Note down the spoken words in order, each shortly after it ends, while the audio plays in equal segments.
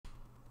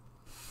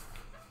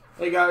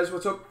Hey guys,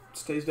 what's up?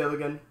 It's Dale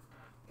again,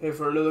 here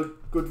for another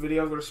good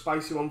video. I've got a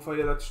spicy one for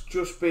you that's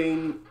just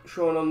been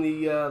shown on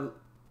the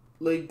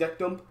League deck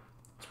dump.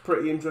 It's a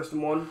pretty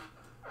interesting one.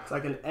 It's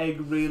like an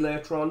egg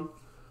relay Tron.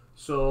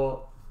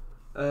 So,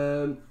 it's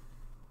a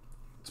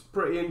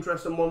pretty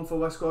interesting one for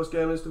West Coast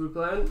gamers to be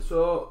playing.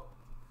 So,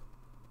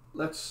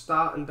 let's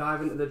start and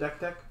dive into the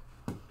deck.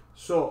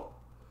 So,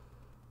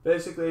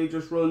 basically it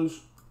just runs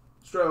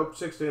straight up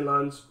 16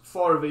 lands,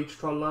 4 of each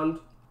Tron land,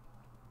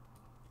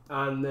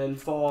 and then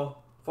 4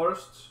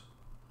 forests.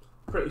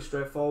 Pretty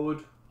straightforward.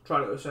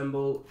 Trying to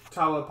assemble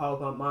tower, power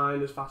plant,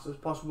 mine as fast as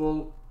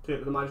possible to get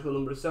to the magical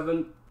number of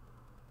 7.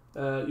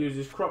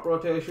 Uses crop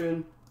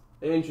rotation,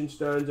 ancient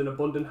stones, and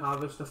abundant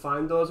harvest to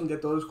find those and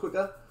get those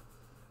quicker.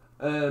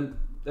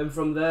 Then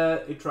from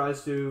there it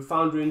tries to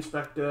foundry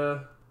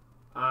inspector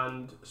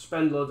and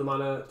spend loads of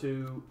mana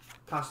to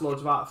cast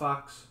loads of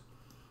artifacts,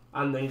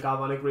 and then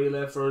galvanic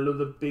relay for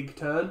another big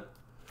turn.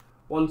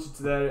 Once it's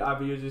there, it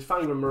either uses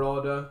Fangren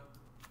Marauder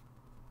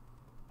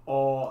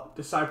or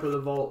Disciple of the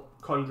Vault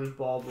Conjurer's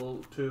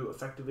Bauble to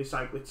effectively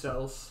cycle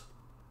itself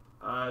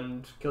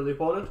and kill the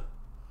opponent.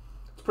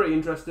 It's pretty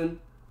interesting.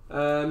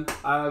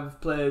 I've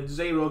played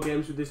 0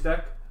 games with this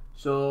deck,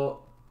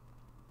 so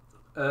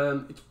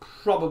it's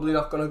probably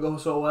not going to go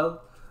so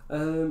well.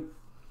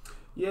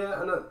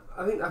 Yeah, and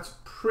I think that's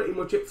pretty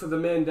much it for the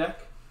main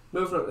deck.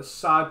 Moving on to the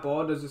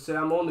sideboard, as I say,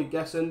 I'm only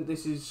guessing.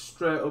 This is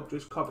straight up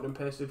just copied and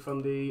pasted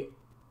from the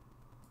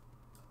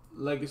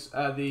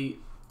the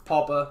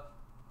Pauper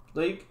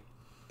League.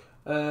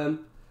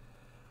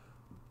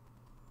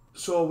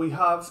 So we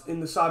have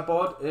in the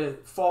sideboard a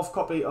 4th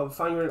copy of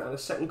Fangren and a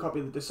 2nd copy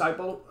of the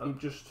Disciple. I'm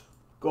just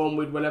going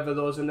with whenever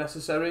those are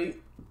necessary,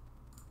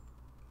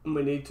 and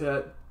we need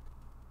to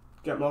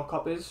get more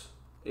copies.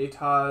 It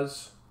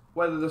has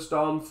Weather the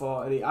Storm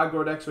for any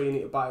aggro decks where you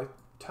need to buy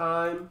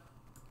time,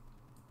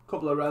 a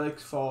couple of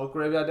relics for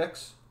graveyard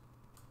decks,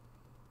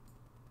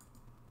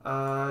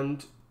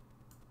 and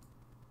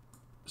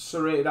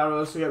serrated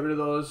arrows to get rid of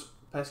those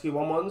pesky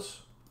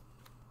 1/1s.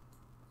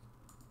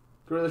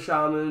 Gorilla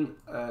Shaman,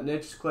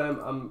 Nature's Claim,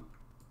 I'm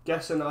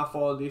guessing are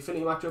for the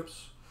Affinity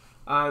matchups,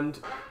 and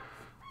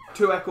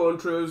 2 Echo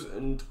Untruths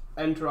and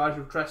Entourage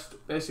of Trest,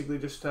 basically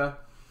just to,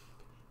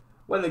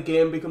 when the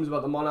game becomes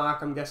about the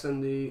Monarch, I'm guessing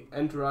the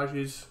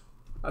Entourages,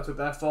 that's what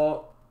they're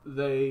for.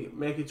 They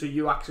make it so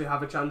you actually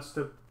have a chance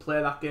to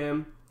play that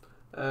game.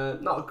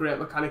 Not a great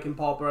mechanic in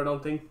Pauper, I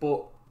don't think,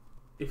 but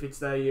if it's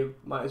there you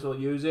might as well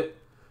use it.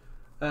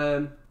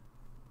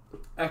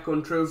 Echo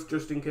Untruth,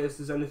 just in case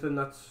there's anything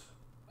that's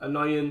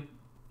annoying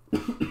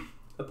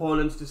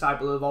opponents.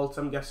 Disciple of the Vault,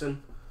 I'm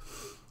guessing.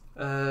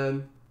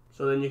 So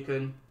then you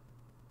can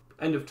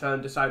end of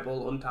turn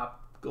Disciple, untap,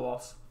 go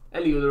off.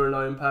 Any other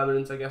annoying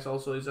permanents, I guess,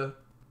 also is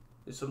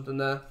something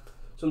there,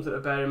 something to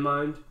bear in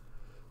mind.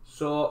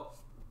 So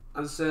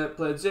as I say,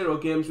 played 0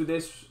 games with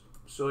this,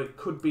 so it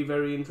could be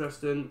very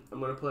interesting.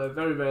 I'm going to play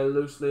very, very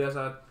loosely, as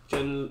I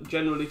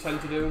generally tend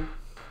to do.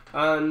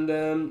 And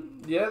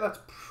yeah, that's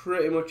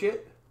pretty much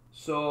it.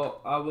 So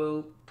I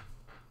will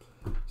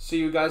see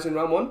you guys in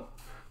round 1.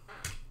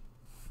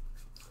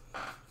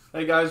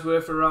 Hey guys,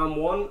 we're for round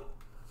 1.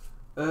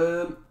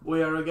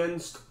 We are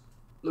against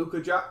Luca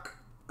Jack,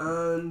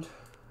 and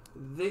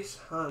this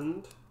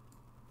hand,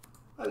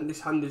 I think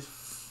this hand is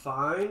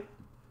fine.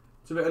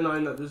 It's a bit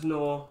annoying that there's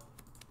no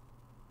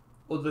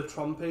other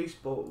Tron piece,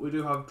 but we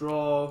do have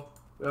draw,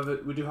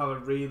 we do have a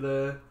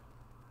relay.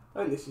 I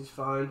think this is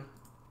fine.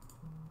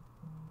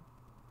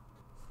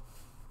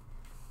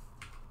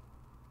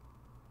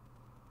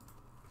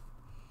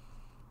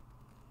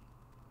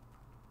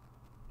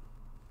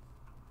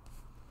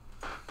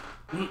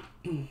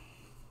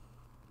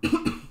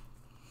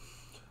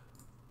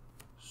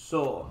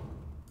 So,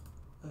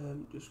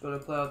 I'm just going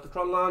to play out the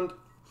Tron land.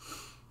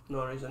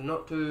 No reason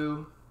not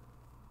to.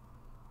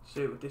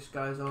 See what this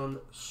guy's on.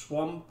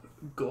 Swamp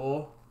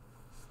Go.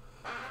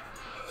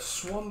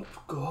 Swamp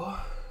Go.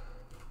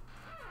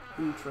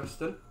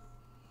 Interesting.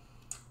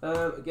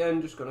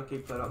 Again, just going to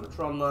keep playing out the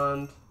Tron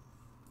land.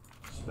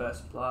 Spare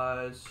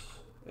supplies.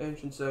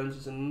 Ancient Stones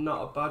is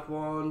not a bad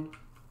one.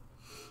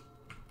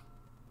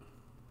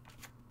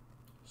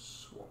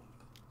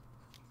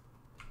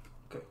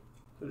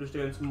 We're just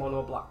doing some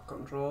mono black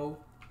control,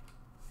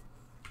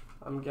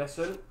 I'm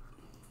guessing.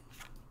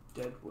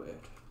 Dead weird.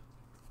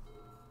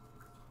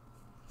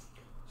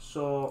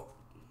 So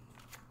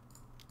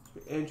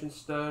Ancient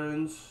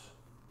Stirrings,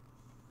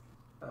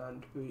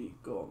 and we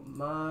go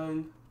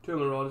mine. 2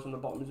 Marauders on the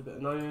bottom is a bit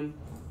annoying.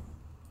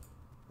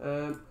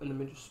 And then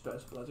we just spare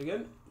supplies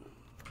again.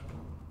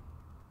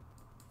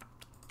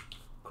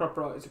 Crop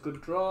Rot is a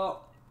good draw.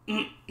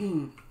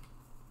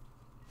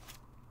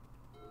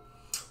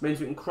 Means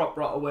we can crop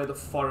rot away the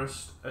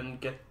forest and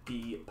get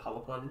the power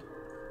plant.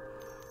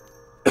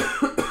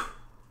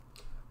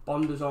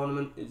 Bonder's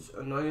Ornament is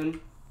annoying,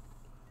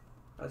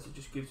 as it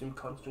just gives him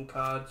constant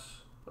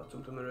cards. Not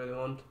something we really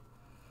want.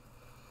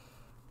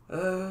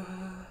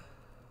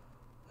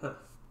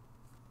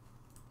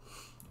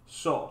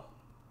 So,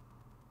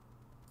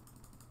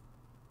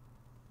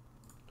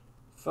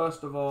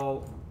 first of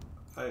all,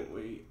 I think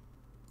we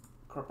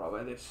crop out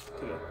away this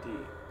to get the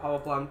power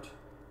plant.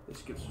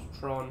 This gives us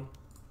Tron,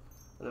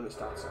 and then we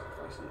start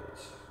sacrificing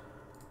this.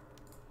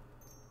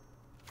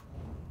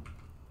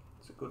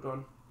 It's a good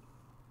one.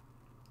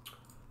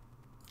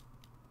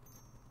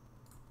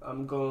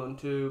 I'm going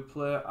to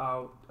play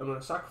out. I'm going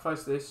to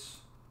sacrifice this.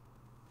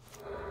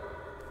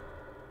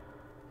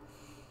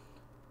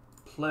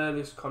 Play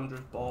this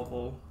Conjurer's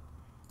Bauble.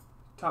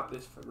 Tap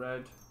this for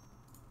red.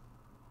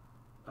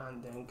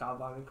 And then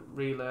Galvanic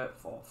Relay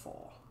for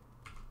 4.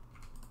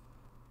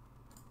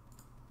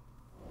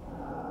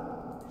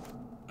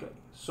 Okay,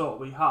 so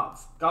we have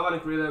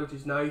Galvanic Relay, which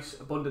is nice.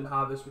 Abundant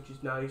Harvest, which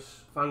is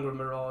nice. Vanguard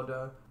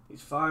Marauder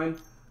is fine.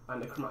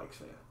 And the Chromatic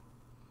Sphere.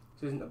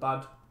 This isn't a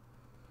bad.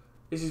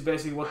 This is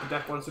basically what the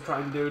deck wants to try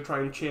and do.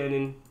 Try and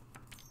chain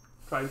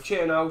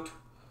out.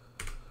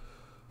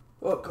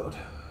 Oh god.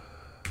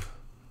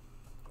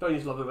 Don't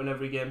just love it when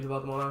every game's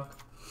about the Monarch.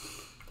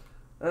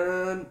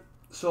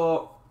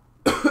 So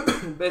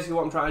basically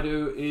what I'm trying to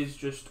do is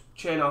just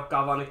chain out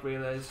Galvanic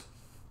Relays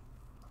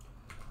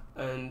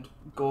and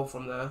go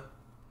from there.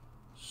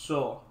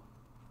 So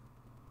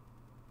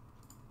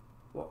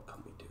what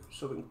can we do?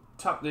 So we can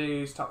tap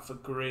these, tap for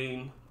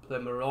green, play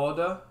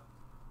Marauder,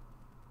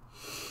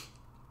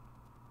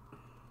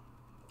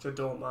 which I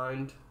don't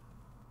mind.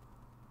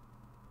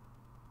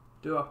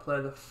 Do I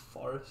play the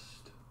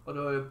Forest or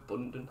do I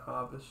Abundant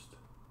Harvest?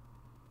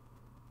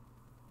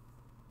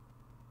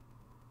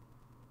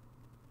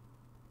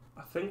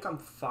 I think I'm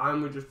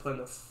fine with just playing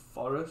the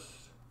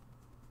Forest,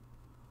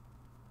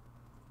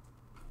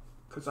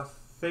 because I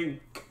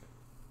think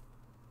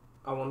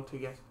I want to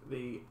get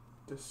the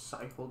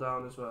Disciple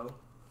down as well.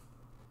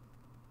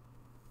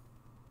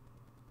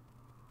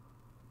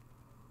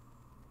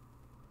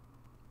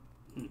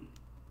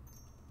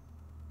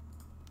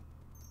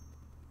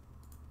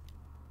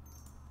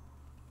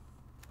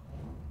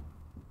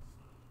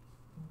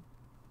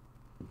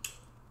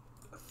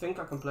 I think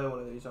I can play one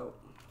of these out.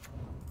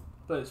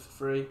 Play this for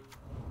free.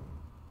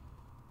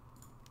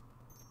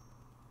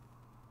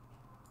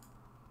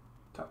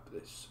 Tap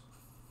this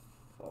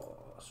for.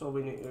 So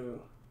we need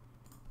to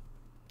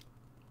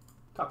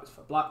tap this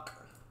for black,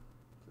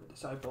 for the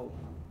Disciple.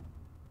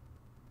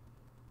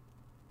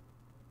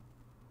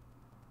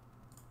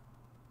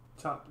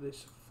 Tap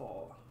this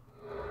for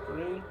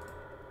green.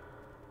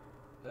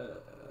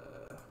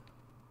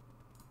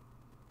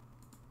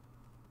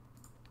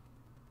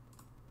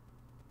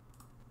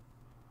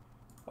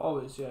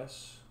 Always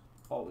yes.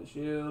 Always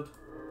yield.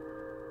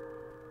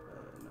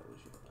 And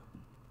always yield.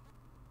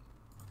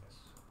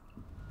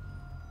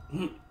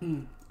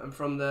 Yes. And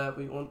from there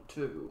we want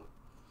to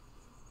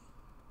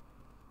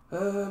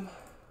I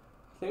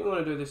think we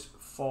want to do this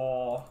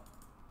for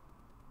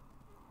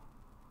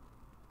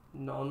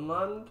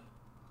non-land.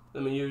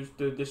 Then we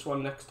do this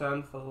one next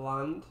turn for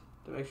land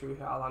to make sure we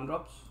hit our land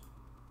drops.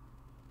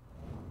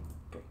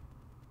 Okay.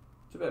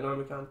 It's a bit annoying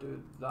we can't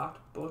do that,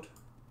 but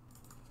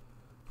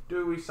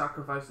do we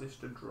sacrifice this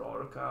to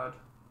draw a card?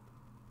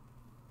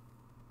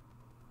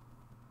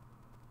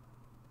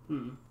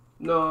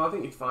 No, I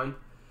think it's fine.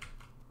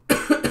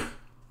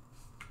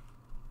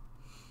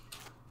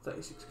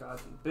 36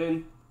 cards in the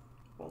bin.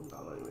 One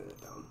Galvanic Relay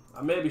down.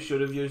 I maybe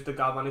should have used the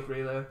Galvanic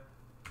Relay.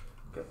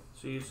 Okay,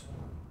 so he's...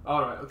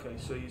 Alright, okay,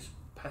 so he's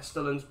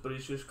Pestilence, but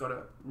he's just got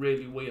a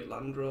really weird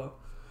land draw.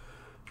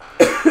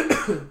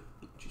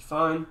 Which is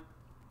fine.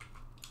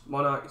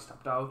 Monarch is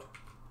tapped out.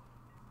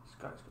 This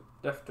guy's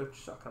got Death Touch,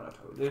 so I can't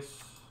attack with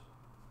this.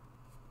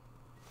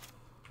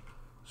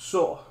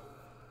 So,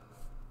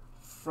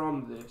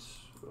 from this,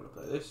 we're going to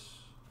play this.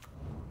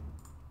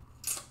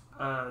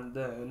 And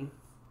then,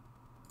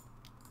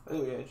 I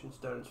think we Ancient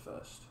Stones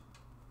first.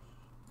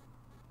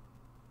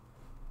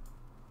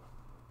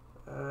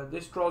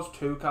 This draws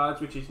 2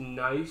 cards, which is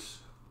nice,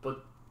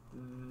 but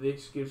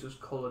this gives us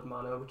coloured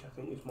mana, which I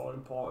think is more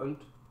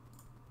important.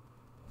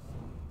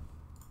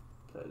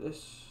 Play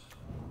this.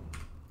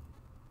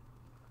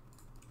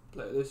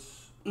 Play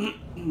this.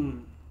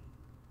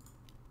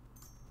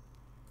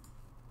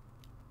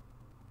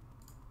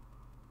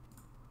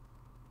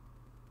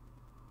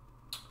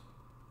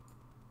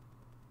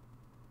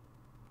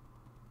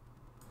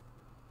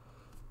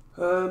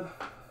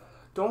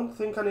 Don't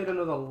think I need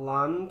another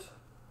land.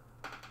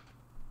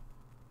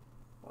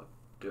 Or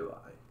do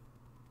I?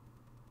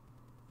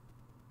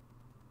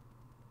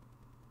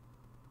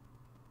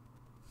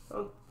 I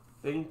don't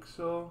think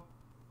so.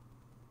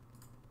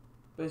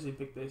 Basically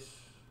pick this.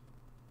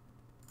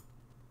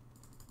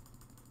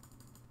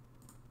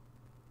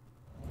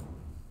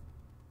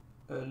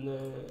 And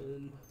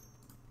then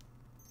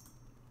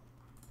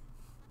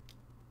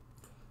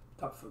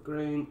tap for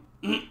green.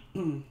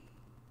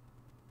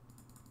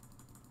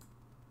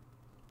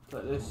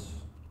 Like this.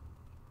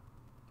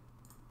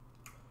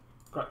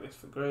 Crack this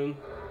for green.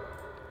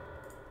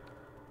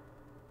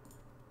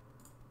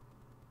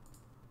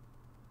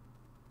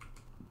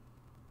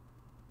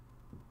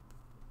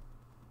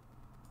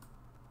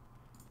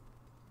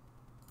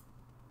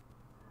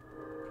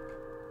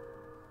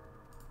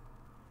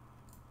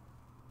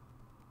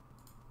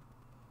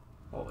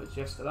 Always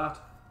yes to that.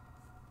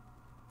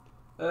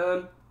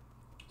 So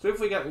if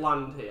we get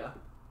land here,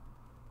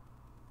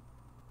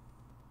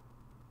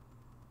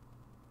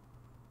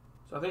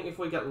 so I think if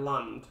we get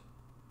land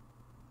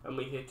and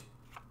we hit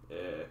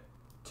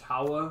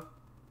tower,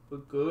 we're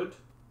good.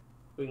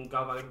 We can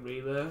galvanic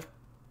relay.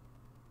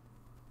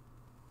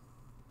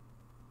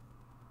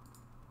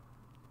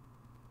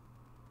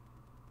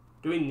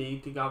 Do we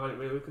need to galvanic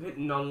relay? We could hit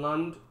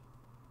non-land.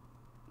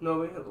 No,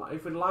 we hit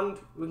if we land,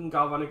 we can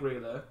galvanic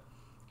relay,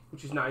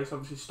 which is nice.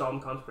 Obviously,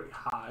 storm count's pretty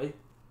high.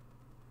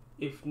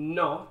 If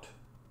not,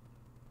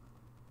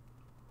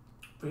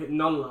 if we hit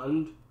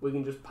non-land, we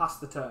can just pass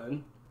the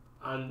turn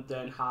and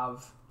then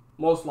have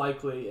most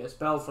likely a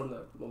spell from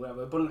the we have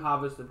abundant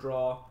harvest, the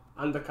draw,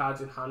 and the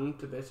cards in hand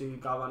to basically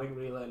galvanic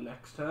relay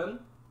next turn,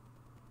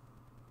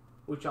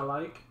 which I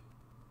like.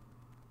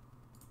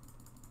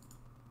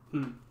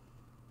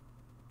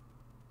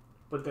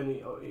 But then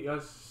he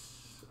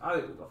has. I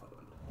think we'll go for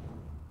land.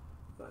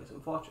 That is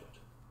unfortunate.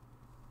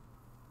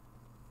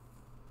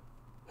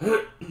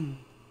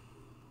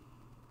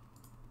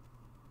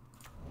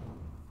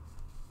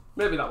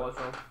 Maybe that was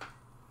wrong.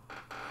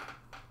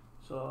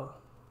 So.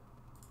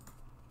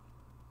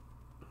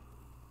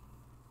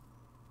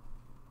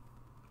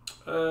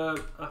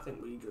 I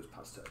think we just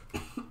passed it.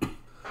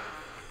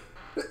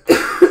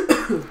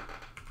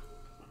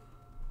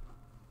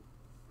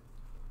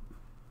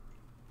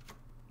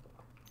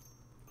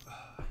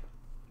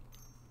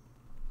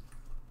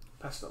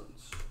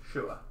 Pestilence,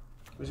 sure.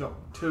 We've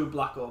got 2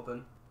 black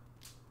open.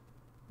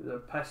 The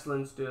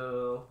pestilence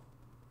deal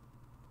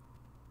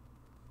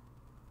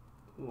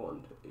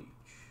 1 to each.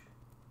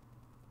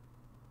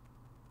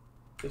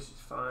 This is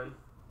fine.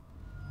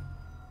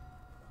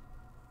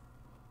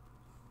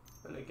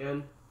 And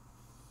again,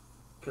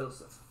 kills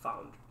the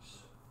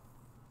founders.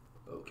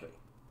 Okay.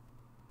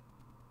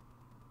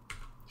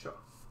 Sure.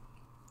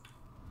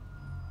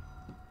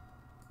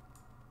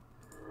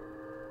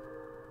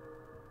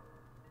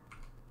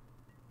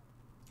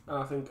 And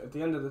I think at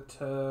the end of the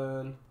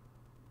turn,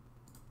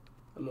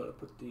 I'm going to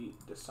put the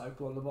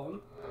disciple on the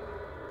bottom.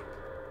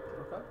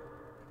 Okay.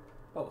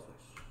 That was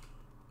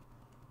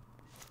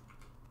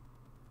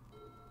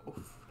nice.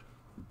 Oof.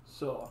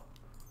 So,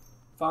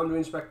 Foundry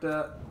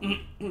Inspector,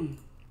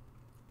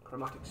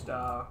 Chromatic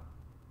Star,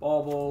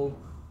 Bauble,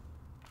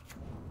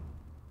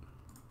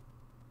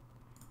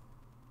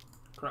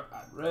 Correct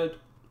add red,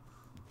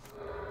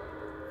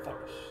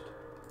 Forest.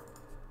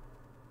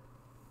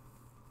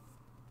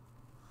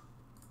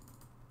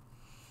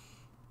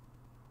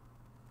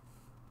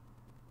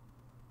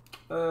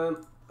 I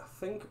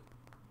think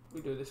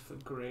we do this for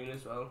green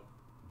as well.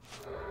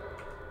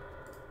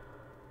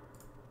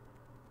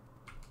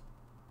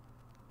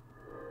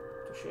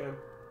 It's a shame.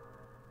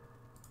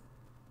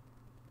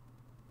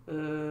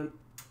 And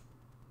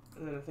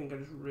then I think I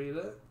just reel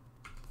it.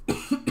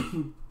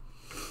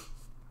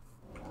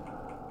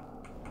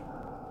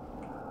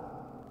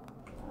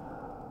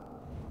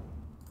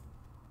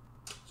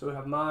 So we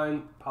have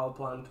mine, power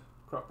plant,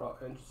 crop rot,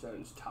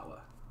 Engine's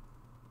tower.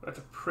 That's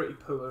a pretty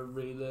poor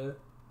relay.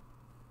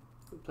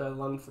 We play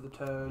land for the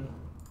turn,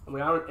 and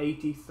we are at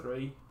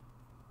 83,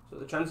 so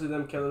the chances of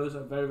them killing us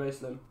are very, very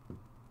slim.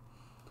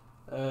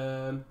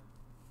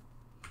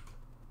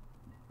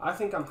 I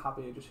think I'm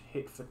happy to just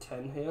hit for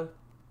 10 here.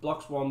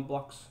 Blocks 1,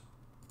 blocks...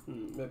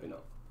 maybe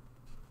not.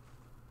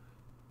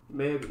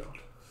 Maybe not.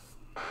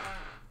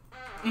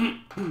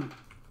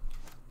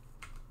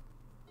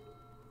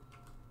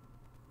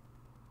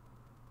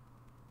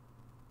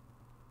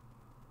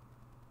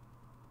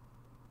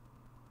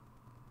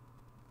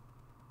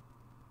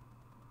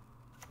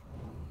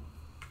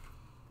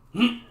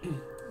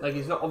 Like,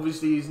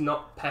 he's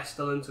not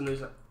pestilence and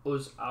is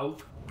us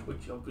out,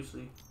 which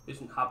obviously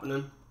isn't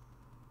happening.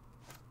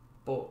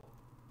 But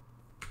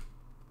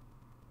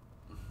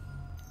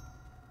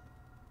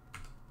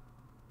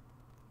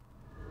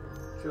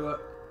sure,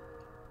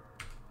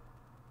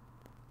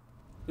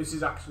 this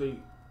is actually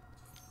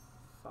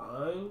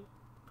fine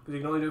because you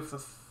can only do it for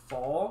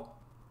 4.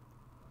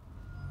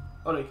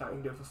 Oh no, you can't.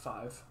 You can do it for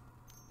 5.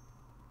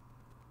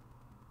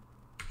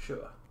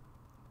 Sure.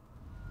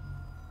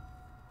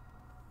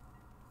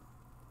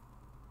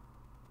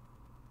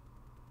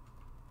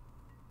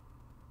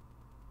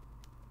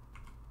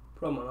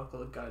 Pro Monocle,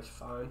 the guy's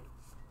fine.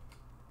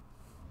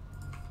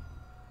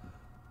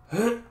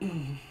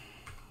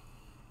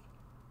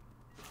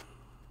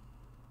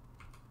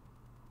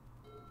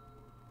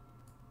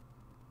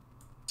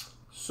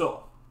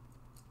 So,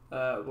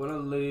 we're going to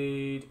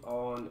lead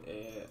on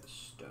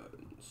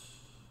stones.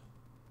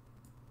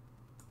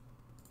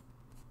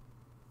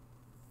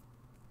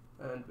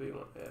 And we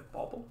want a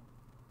bauble.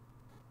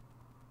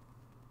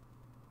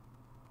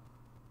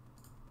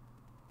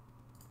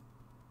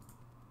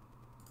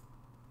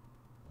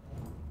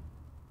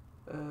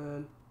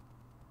 And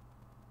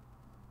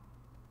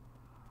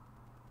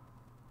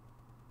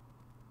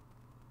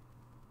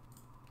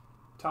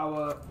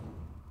tower.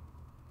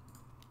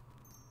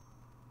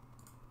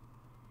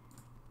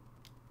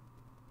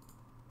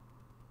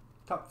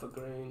 Tap for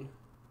green.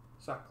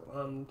 Sack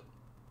land.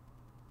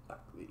 back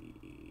the...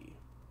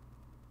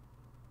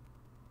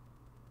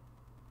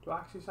 Do I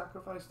actually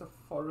sacrifice the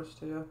forest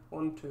here?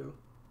 1, 2.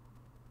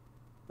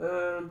 Yeah,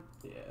 I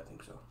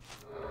think so.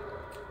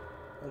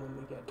 And then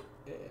we get...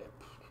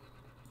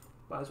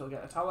 might as well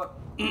get a tower.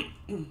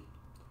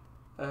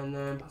 And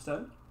then pass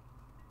turn.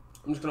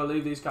 I'm just going to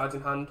leave these cards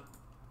in hand.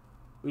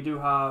 We do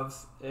have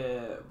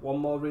one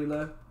more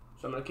relay,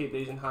 so I'm going to keep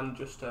these in hand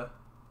just to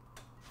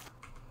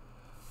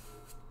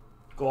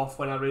go off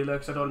when I relay,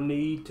 because I don't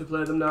need to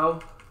play them now.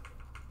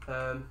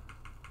 I've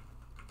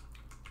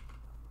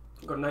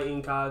got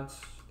 19 cards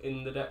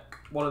in the deck.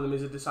 One of them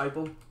is a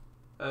Disciple,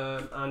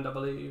 and I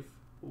believe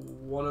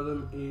one of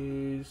them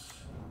is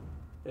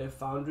a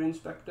Foundry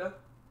Inspector.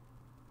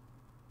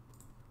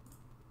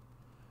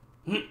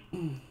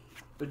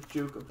 The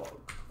Duke of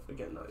Bog.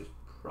 Again, that is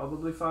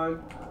probably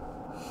fine.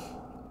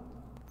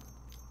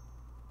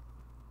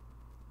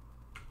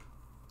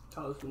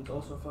 Talisman's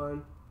also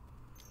fine.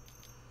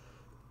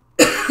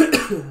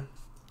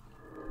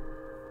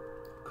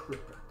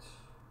 Cricket.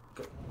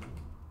 Okay.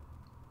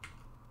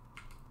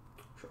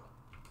 Sure.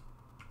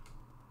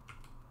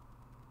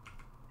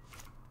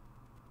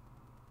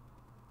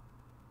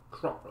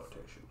 Crop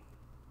rotation.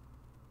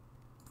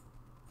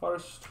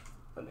 Forest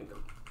and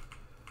income.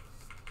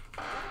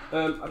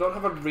 I don't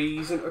have a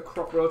reason to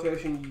crop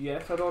rotation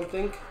yet, I don't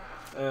think.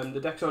 The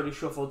deck's already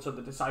shuffled, so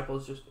the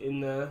Disciple's just in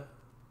there.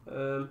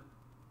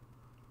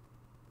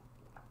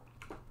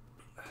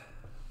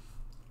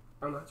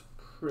 And that's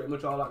pretty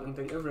much all I can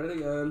think of, really.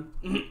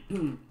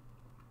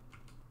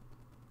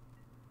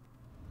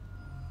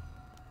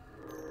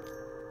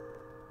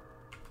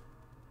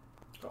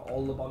 Got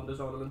all the Bonders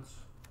ornaments.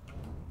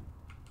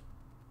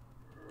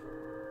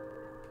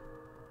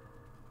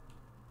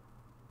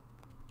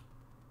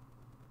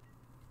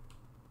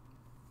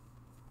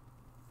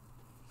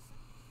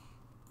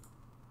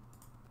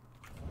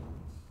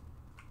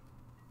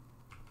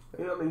 I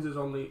think that means there's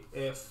only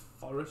a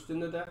forest in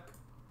the deck.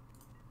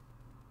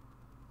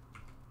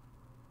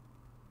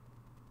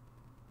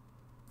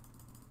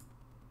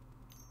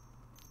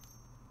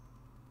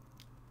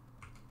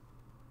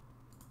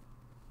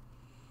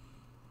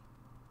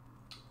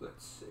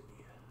 Let's see.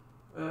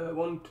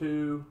 1,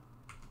 2.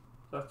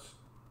 That's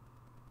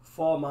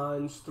 4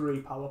 mines,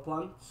 3 power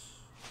plants,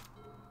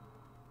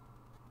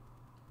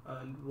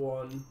 and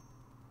 1,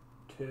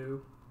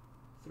 2,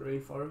 3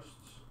 forests.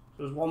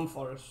 So there's 1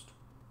 forest.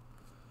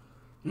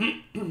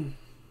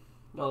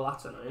 Well,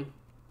 that's annoying.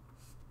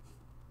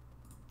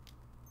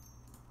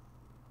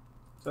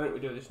 So I think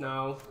we do this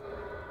now.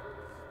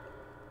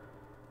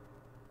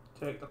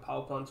 Take the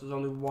power plants. There's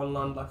only 1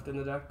 land left in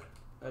the deck,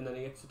 and then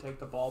he gets to take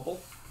the bauble.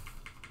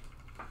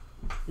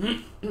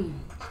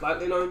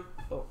 Slightly annoying,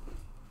 but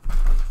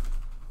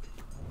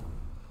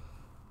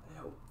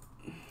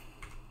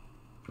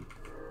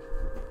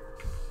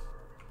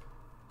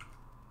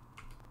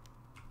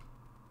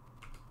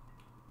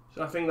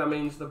so I think that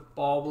means the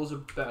baubles are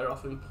better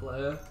off in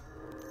play.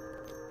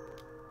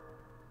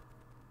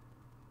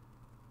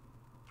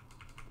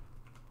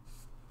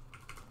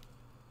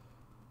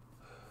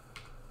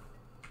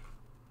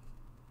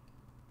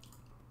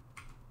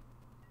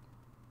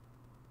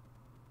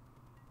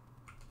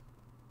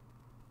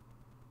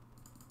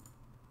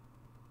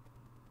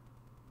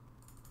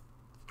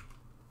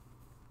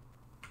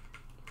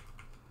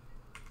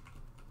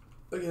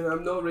 Again, I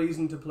have no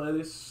reason to play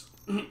this.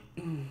 I'm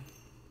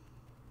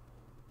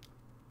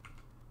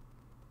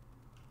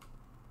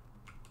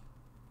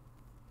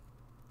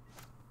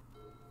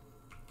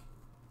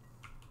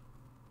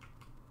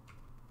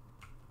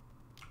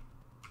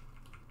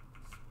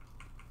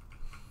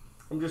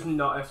just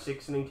not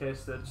F6ing in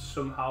case they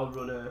somehow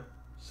run a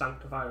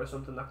Sanctifier or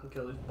something that can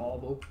kill his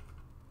bauble.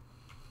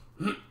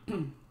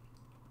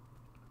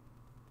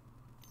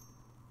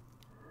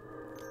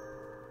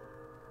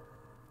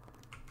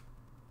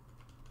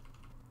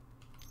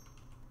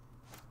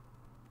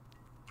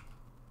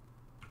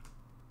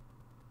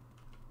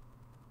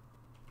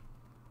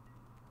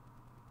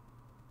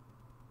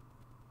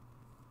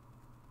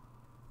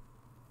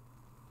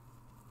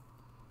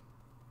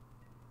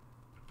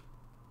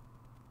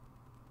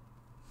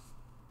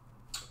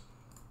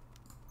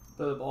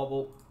 The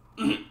bauble.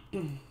 Don't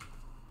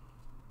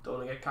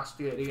want to get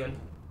castigated again.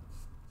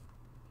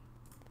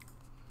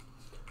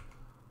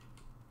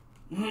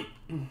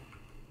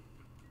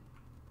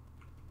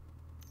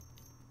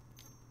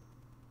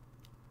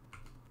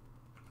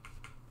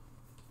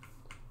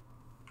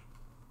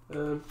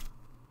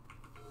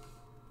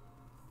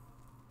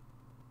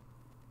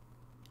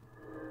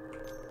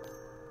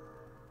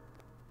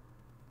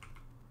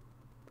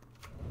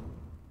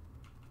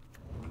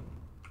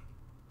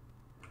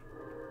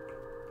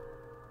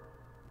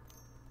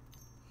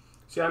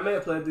 See, I may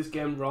have played this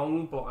game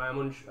wrong, but I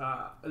am as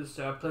I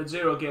say, I've played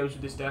 0 games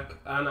with this deck,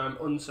 and I'm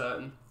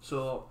uncertain.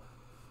 So,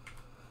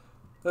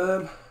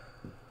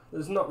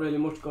 there's not really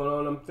much going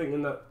on. I'm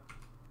thinking that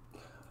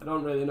I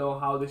don't really know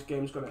how this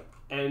game's going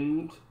to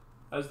end,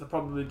 as they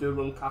probably do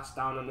run cast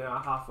down and they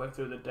are halfway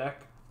through the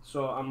deck.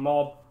 So I'm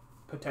more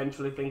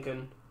potentially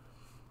thinking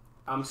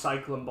I'm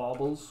cycling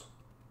baubles,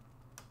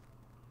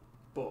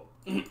 but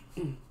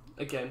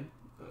again,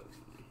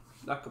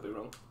 that could be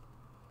wrong.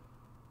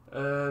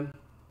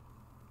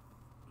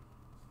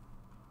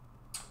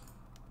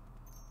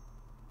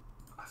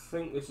 I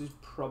think this is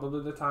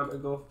probably the time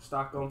to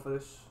start going for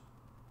this.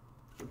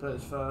 We'll play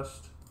this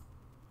first.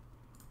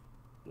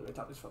 Let me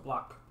tap this for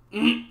black.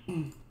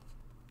 And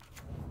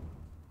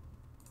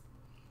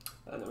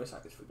then we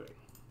sack this for green.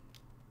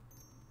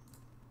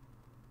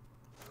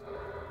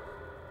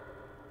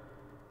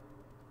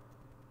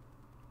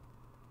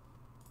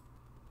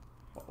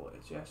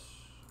 Always, yes.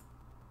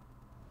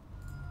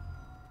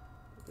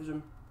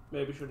 Prism.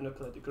 Maybe shouldn't have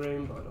played the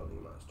green, but I don't think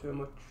it matters too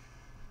much.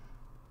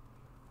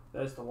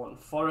 There's the one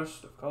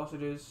forest, of course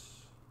it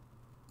is.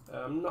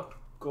 I'm not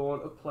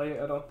going to play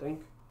it, I don't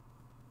think.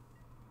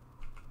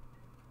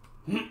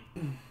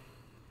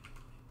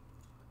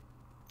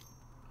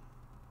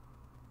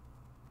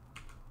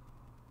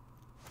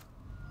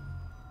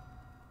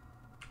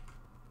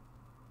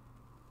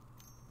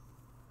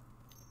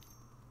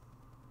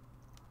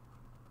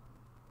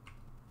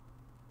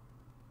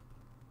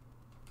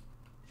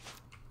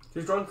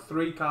 He's drawn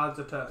 3 cards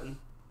a turn.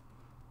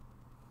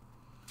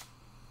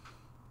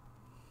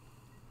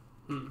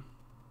 I'm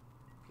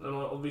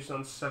obviously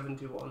on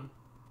 71.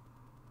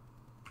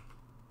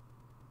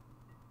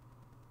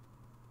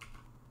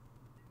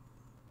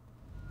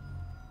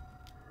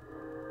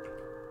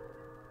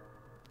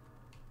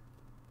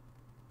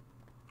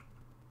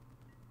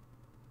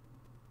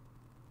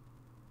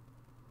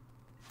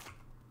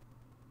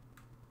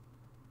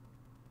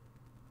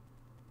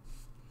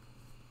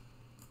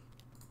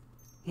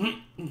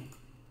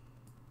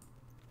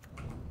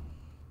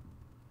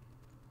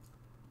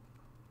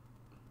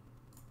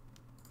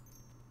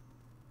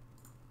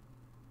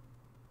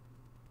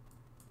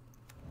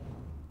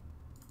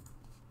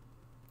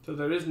 So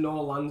there is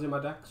no lands in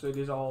my deck, so it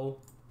is all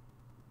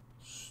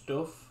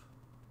stuff.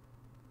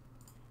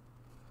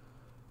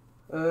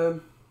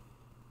 But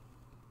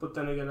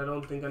then again, I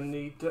don't think I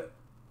need to.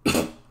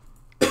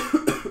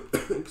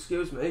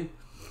 Excuse me.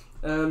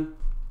 But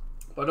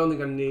I don't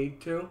think I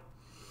need to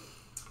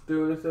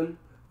do anything.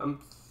 I'm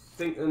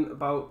thinking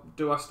about,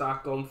 do I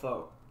start going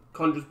for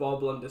Conjurer's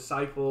Bauble and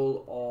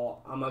Disciple, or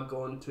am I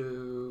going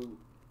to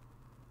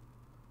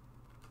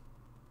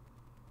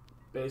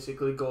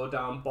basically go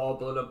down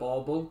Bauble and a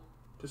Bauble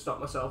to stop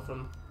myself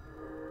from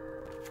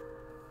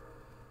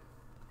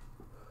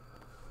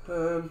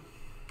so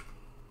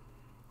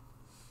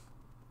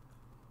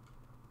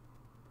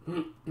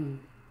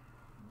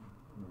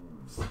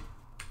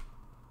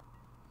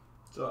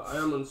I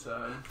am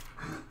uncertain.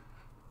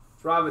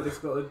 It's rather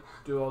difficult to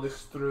do all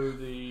this through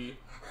the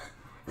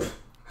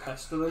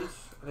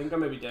Pestilence. I think I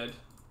may be dead,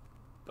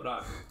 but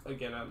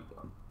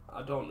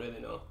I don't really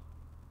know.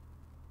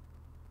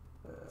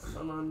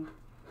 Unland.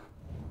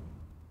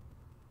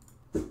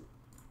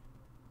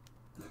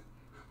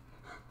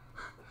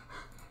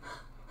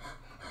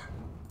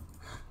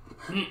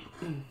 So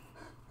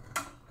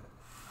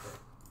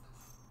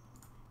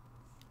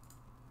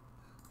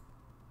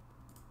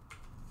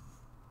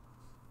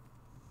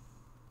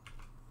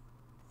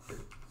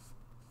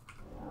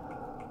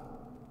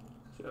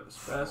you have the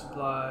spare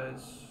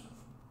supplies.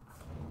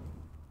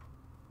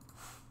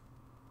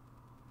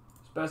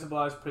 Spare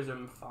supplies,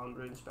 Prism,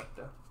 Foundry,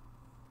 Inspector.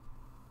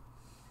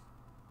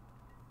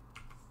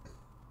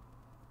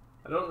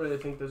 I don't really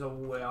think there's a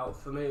way out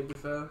for me, to be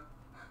fair.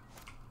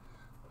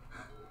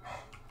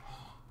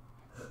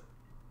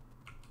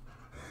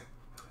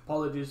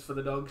 Apologies for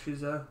the dog,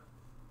 she's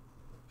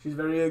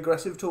very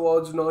aggressive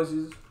towards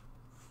noises.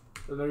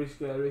 They're very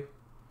scary.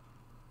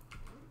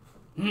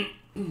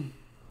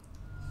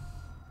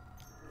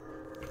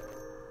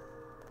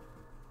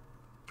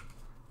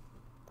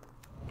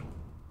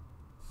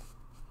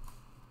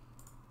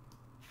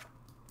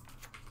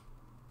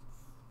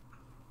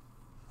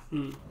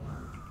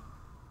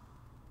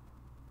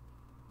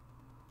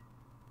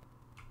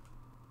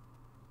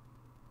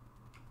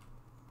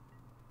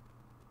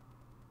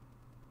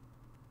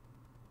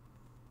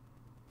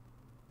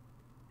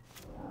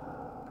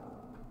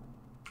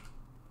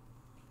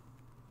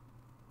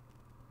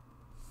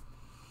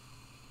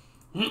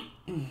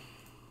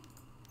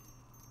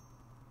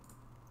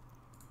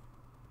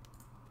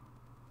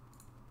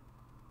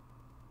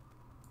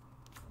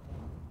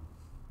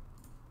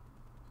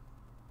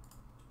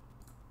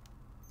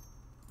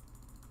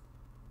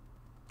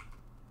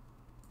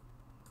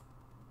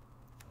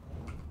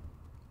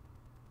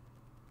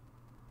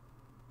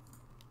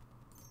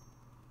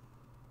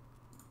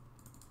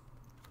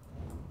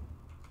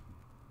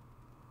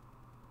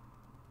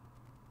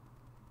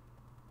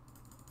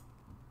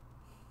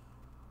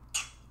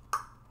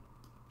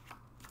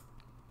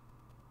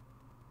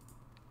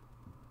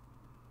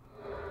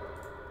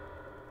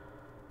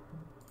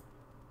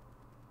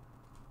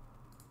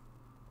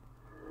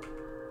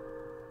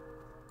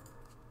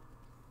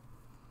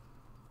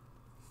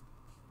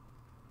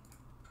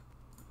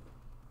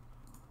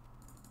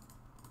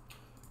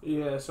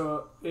 Yeah,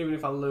 so even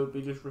if I loop,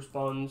 he just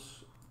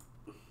responds.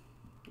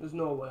 There's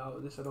no way out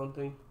of this, I don't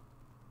think.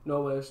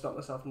 No way to stop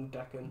myself from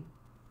decking.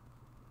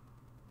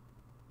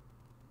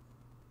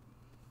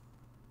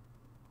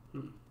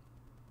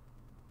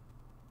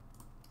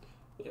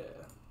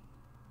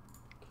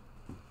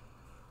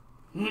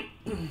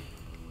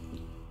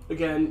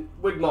 Again,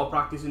 with more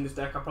practice in this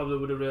deck, I probably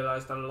would have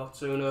realised that a lot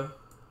sooner.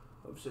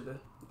 Obviously,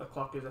 the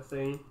clock is a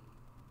thing.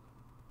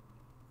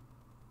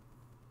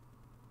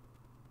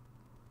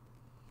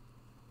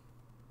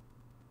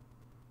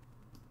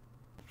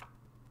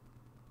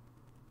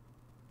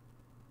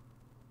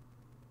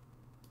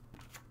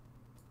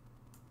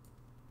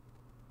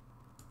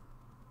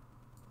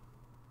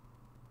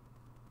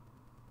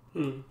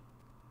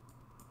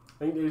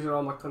 I think these are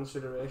all my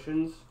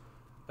considerations.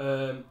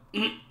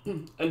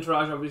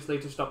 Entourage, obviously,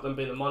 to stop them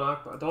being the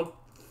Monarch, but I don't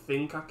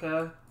think I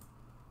care.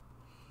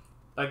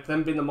 Like,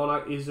 them being the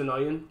Monarch is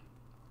annoying.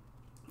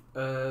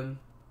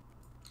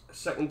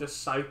 Second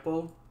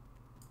Disciple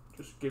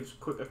just gives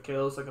quicker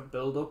kills, like a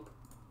build-up.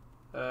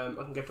 I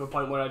can get to a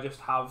point where I just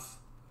have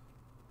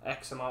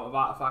X amount of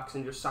artifacts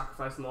and just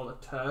sacrifice them on a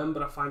turn,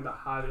 but I find that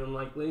highly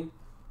unlikely.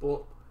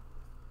 But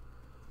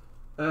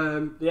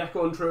the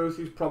Echo and Truth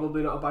is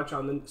probably not a bad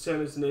chance,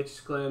 same as the Nature's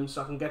Claim,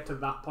 so I can get to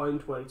that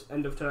point where it's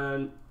end of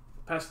turn,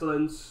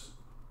 Pestilence,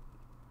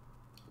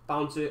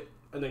 bounce it,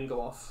 and then go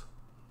off.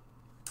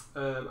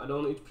 I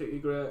don't think it's particularly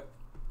great.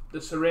 The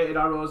Serrated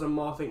Arrows I'm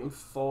more thinking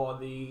for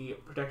the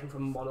protection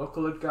from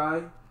monocoloured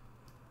guy.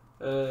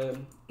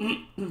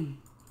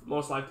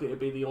 Most likely to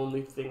be the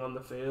only thing on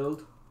the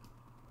field.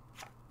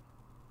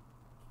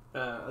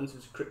 And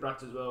there's Crit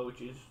Rats as well,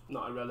 which is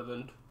not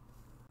irrelevant.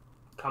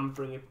 Can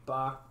bring it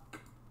back.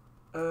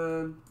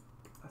 I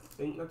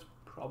think that's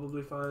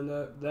probably fine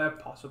there. They're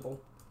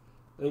possible.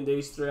 I think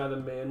these three are the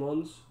main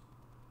ones.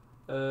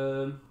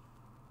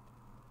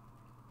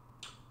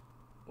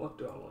 What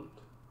do I want?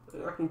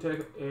 I can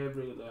take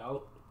Avery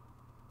out.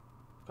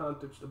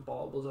 Can't touch the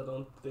baubles, I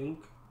don't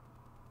think.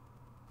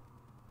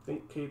 I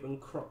think keeping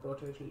Crop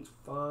Rotation is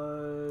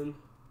fine.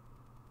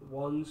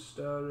 1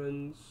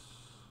 Stirrings.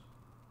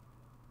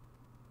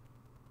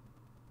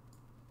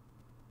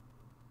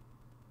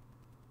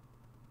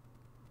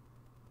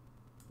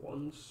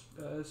 One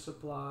Spare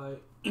Supply.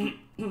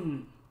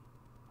 And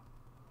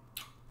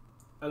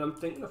I'm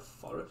thinking of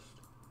Forest.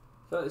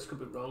 I feel like this could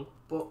be wrong,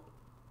 but...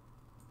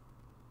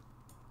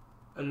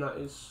 And that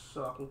is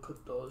so I can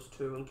cut those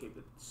two and keep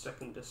the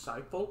Second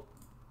Disciple.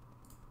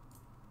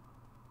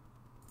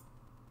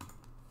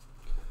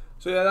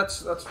 So yeah,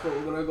 that's what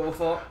we're gonna go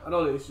for. I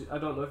don't know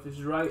if this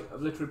is right.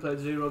 I've literally played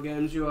 0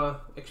 games. You are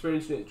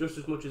experiencing it just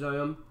as much as I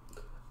am.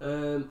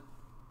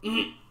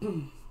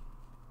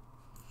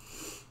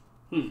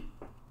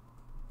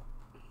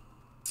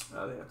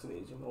 I think that's an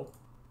easy roll.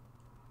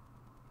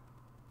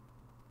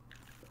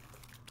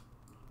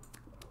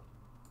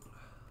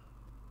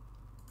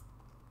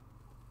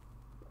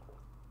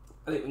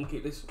 I think we can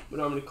keep this. We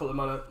don't have any colour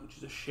mana, which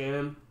is a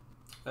shame.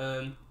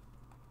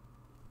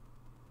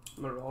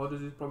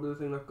 Marauders is probably the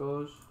thing that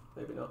goes.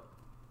 Maybe not.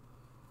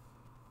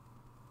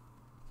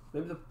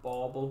 Maybe the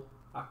Bauble,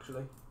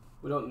 actually.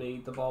 We don't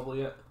need the Bauble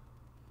yet.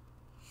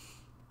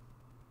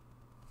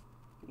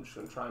 I'm just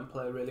going to try and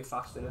play really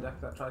fast in a deck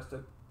that tries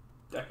to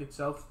deck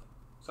itself.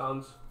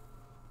 Sounds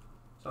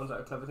like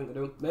a clever thing to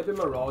do. Maybe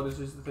Marauders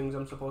is the things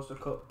I'm supposed to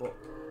cut, but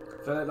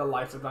I feel like the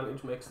life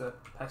advantage makes the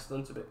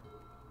Pestilence a bit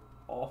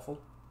awful.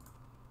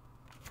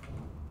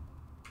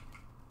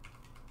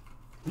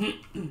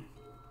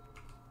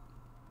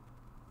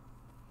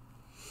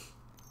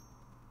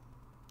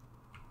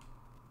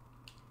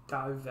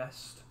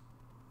 Divest.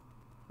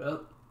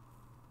 Well,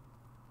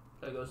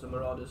 there goes the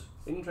Marauders.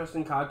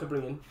 Interesting card to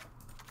bring in.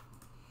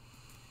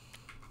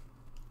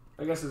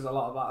 I guess there's a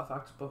lot of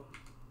artifacts, but...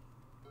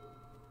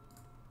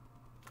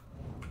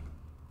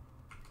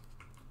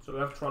 So we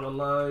have Tron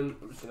online,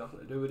 obviously nothing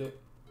to do with it.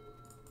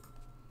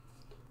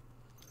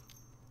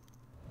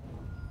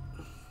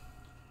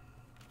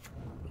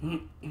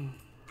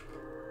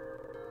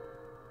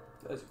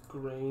 There's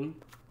green.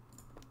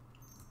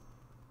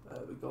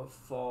 We go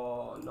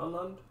for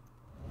non-land.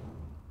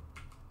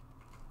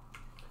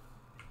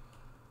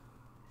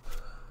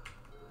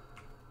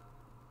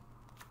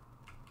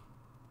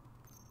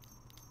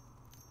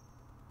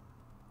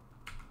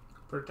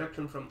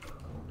 Protection from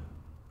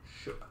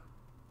sure.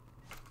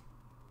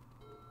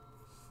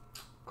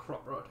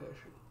 Crop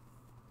Rotation.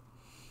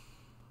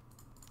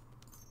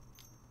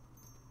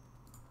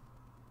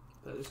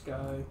 Play this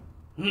guy.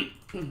 Play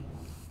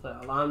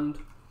a land.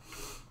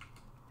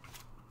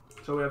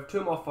 So we have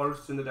 2 more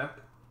forests in the deck.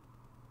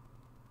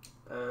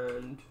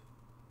 And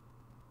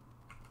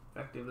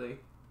effectively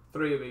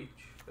 3 of each.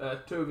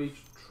 2 of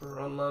each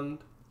Tron land.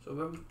 So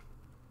we have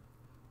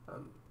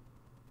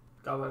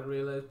Galvanic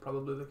Relay is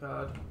probably the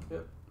card.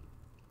 Yep.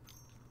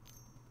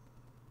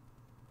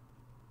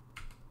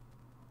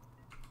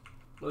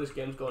 Well, this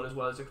game's going as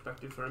well as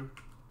expected for him.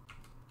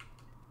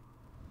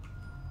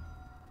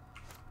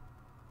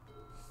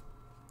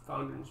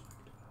 Founder Inspector.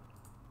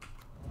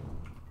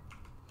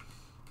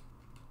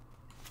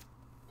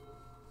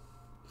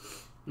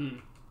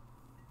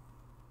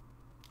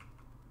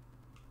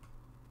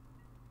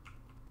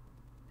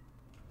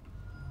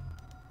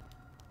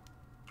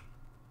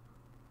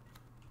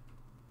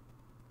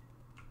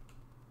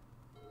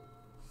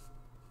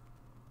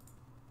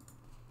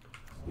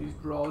 He's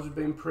draws have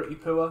been pretty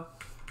poor.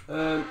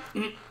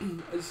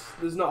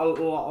 There's not a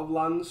lot of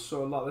lands,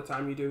 so a lot of the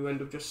time you do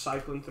end up just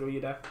cycling through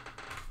your deck.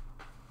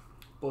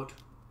 But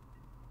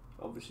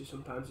obviously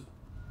sometimes it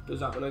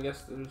does happen, I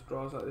guess. There's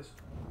draws like this.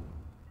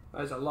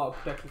 There's a lot of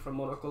protection from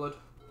monocoloured.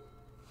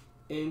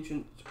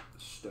 Ancient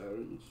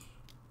Stones.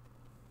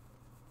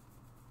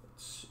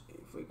 Let's see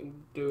if we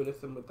can do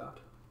anything with that.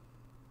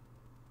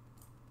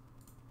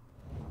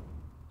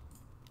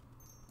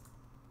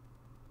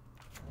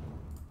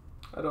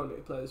 I don't need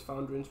to play this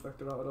Foundry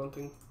Inspector out, I don't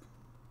think.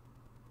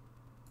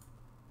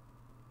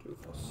 2,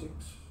 4, 6.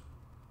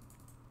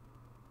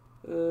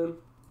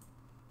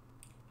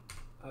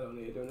 I don't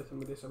need to do anything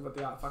with this. I've got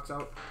the artifacts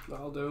out.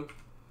 That'll do.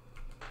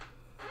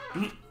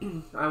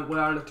 And we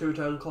are in a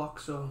 2-turn clock,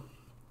 so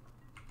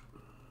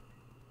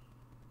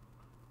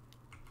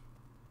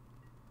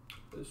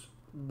there's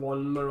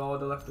 1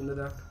 Marauder left in the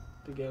deck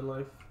to gain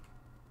life.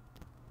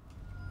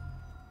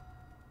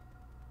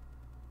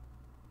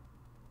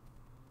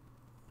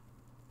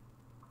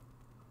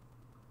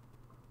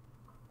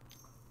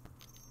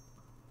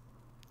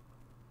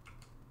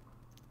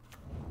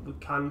 We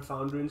can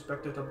Foundry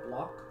Inspector to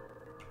block.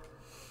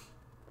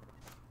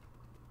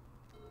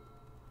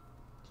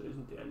 So it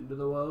isn't the end of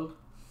the world.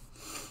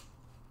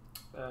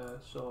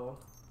 So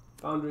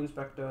Foundry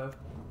Inspector,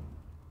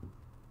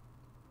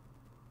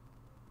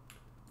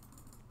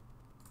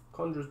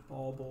 Conjurer's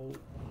Bauble,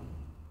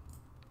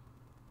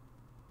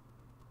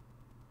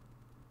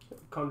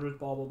 Conjurer's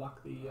Bauble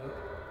back the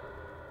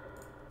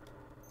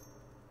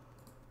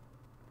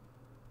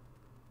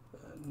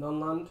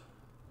non-land.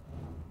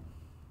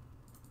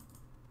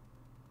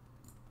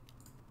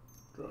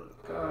 Drawing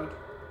a card.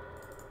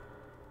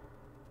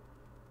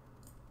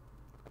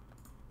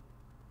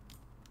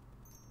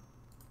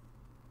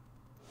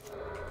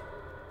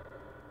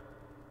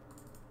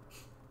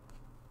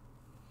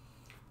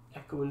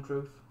 Echo in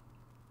Truth.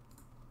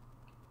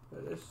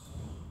 There it is.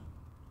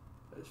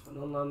 There's for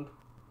non-land.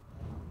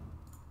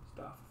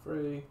 Star for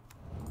free.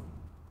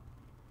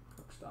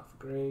 Cock Star for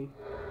green.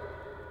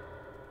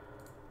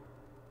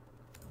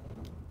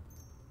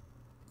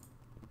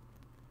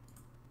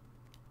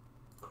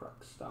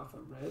 Crack Star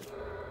for red.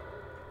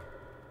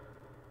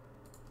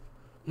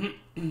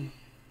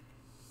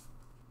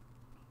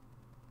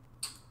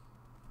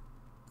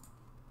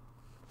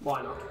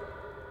 Why not?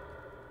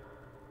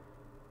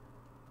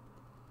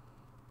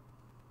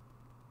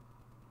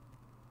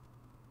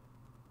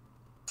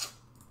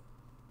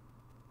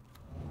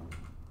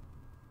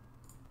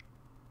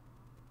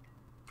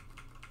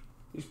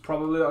 He's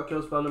probably got a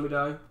kill spell when we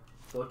die,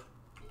 but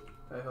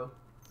hey ho.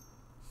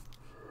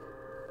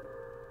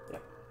 Yeah.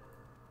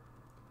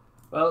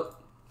 Well,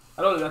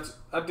 I don't think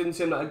that didn't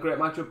seem like a great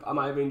matchup. I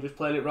might have been just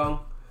playing it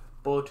wrong,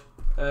 but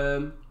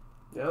yeah,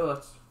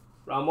 that's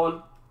round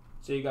 1.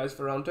 See you guys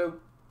for round 2.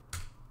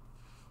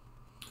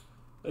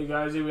 Hey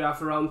guys, here we are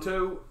for round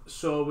 2.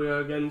 So we are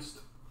against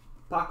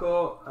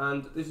Paco,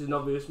 and this is an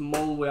obvious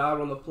mull. We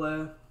are on the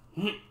play,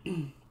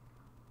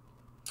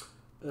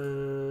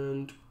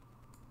 and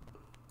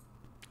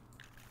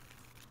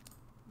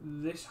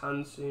this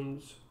hand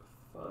seems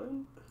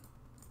fine.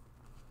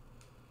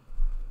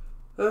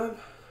 I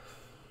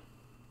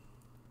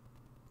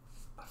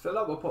feel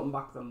like we're putting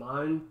back the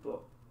mine, but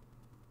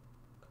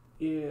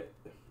yeah.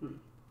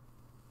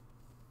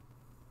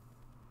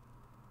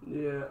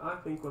 Yeah, I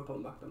think we're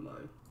putting back the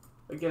mine.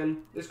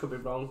 Again, this could be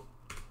wrong.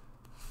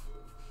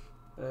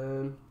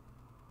 I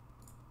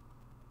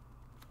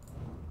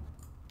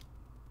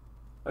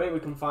think we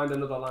can find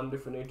another land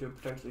if we need to,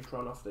 potentially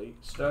Tron off the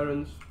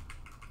Stirrings.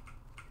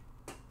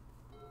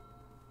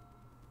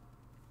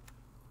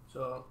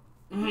 So,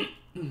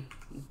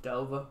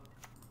 Delver.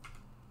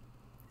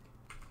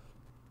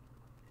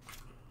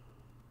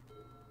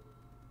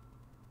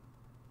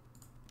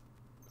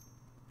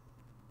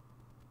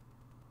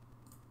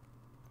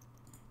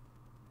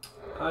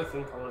 I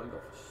think I want to go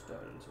for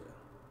Stirrings here.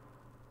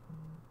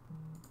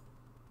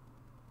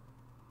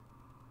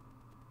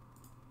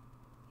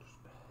 Just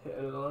hit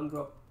another land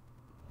drop.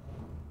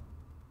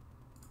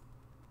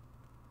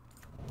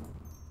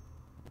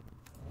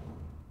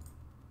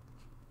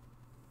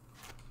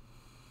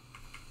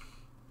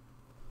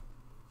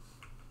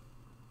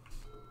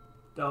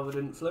 Delver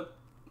didn't flip.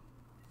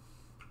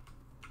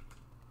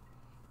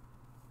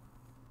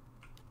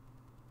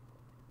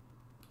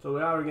 So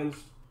we are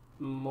against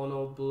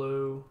mono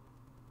blue.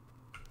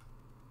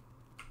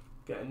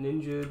 Getting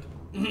injured.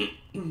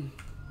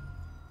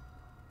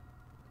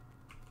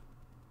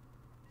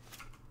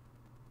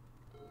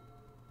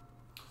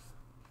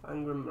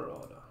 Angry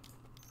Marauder.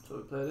 So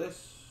we play this.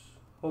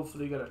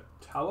 Hopefully get a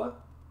tower.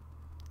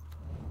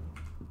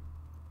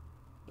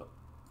 No.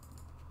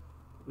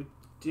 We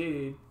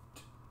did.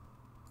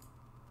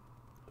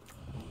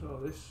 So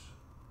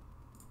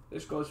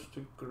this goes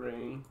to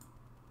green.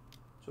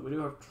 So we do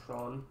have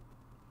Tron.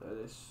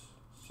 This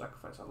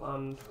sacrifice a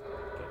land.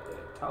 Get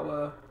the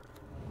tower.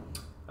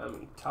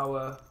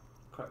 Tower,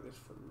 crack this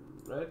for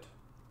red.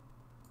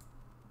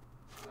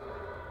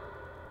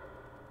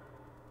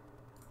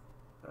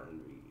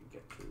 And we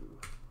get to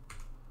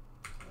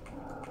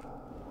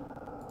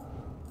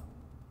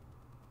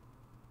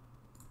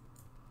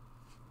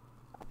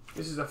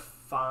This is a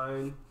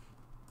fine.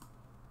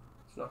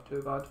 It's not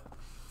too bad.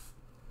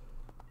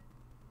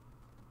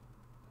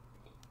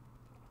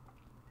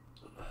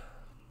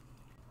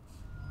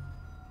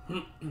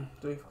 Three,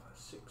 four, five,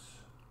 six.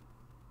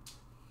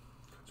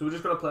 So we're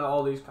just gonna play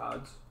all these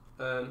cards.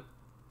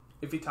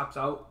 If he taps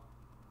out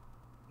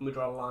and we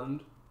draw a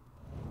land,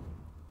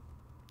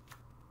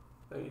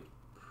 I think it's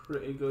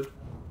pretty good.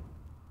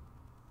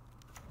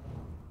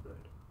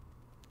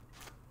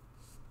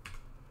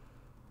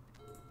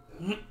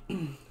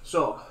 Right.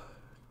 So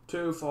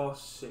 2, 4,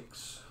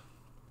 6.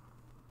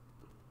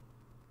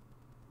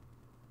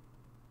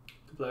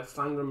 To play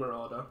Fangren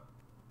Marauder.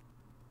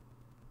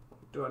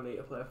 Do I need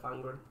to play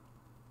Fangren?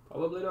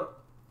 Probably not.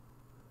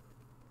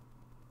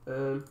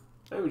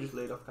 Maybe we just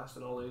lead off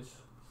casting all these.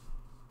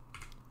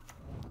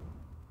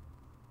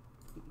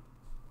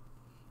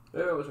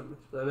 Maybe I was a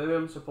misplay. Maybe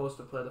I'm supposed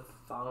to play the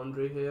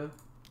Foundry here.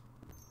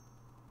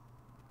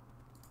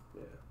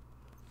 Yeah.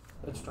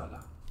 Let's try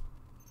that.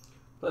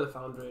 Play the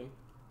Foundry.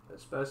 Get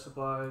space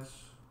supplies.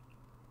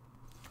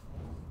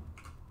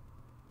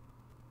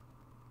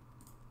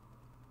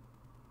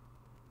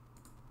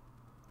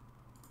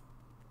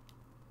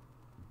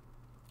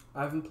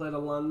 I haven't played a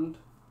land,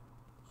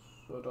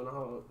 so I don't know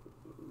how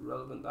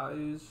relevant that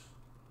is.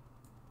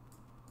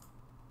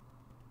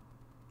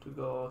 To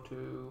go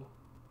to...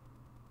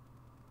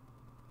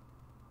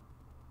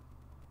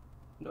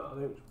 No, I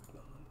think it's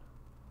not land.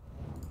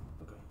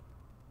 Okay.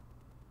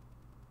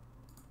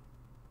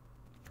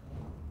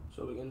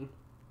 So we can...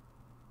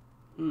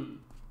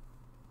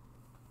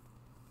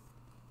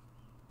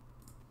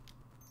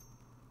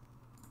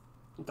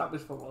 Tap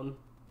this for 1.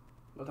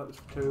 I'll tap this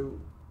for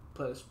 2.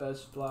 Play the space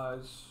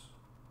supplies.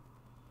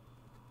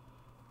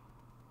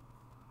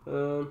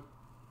 And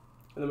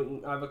then we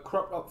can either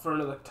crop up for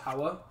another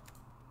tower,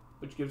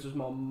 which gives us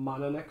more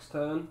mana next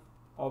turn,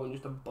 or we can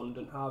just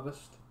abundant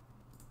harvest.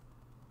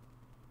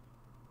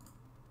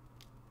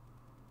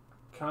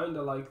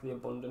 Kinda like the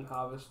abundant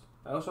harvest.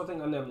 I also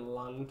think I name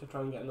land to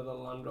try and get another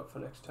land drop for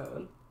next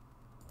turn.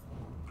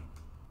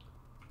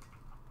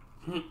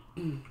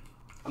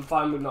 I'm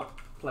fine with not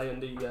playing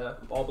the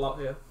bauble out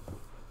here.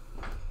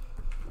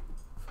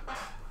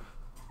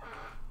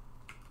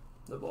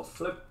 They're both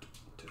flipped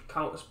to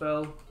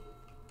counterspell.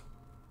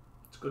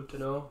 It's good to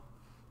know.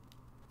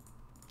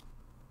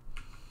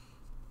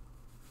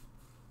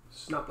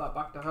 Snap that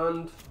back to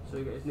hand so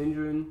you get his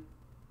ninja in.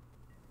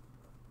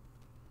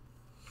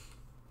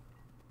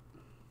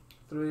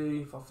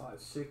 3, 4,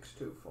 5, 6,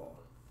 2, 4.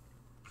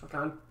 So I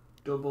can't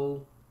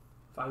double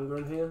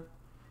Fangren here.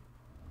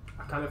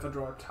 I can if I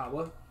draw a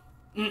tower.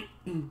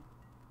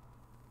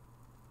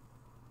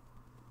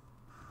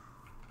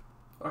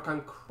 I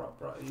can crop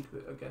right into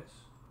it, I guess.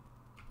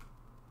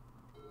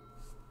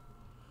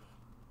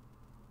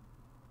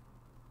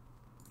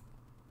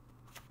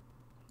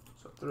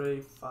 So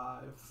 3,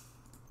 5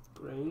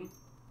 green.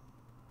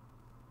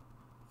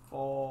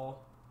 4.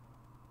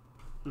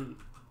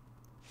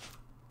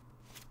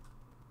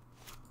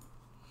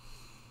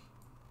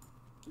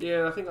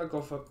 Yeah, I think I'd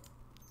go for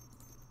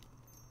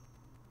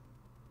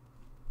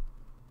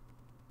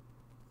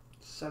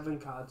 7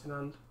 cards in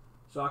hand.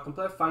 So I can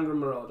play Fangren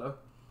Marauder,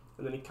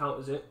 and then he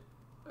counters it,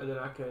 and then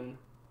I can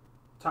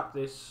tap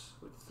this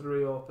with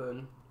 3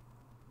 open.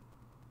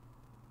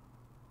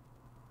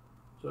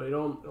 So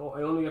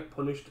I only get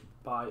punished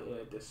by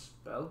a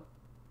dispel.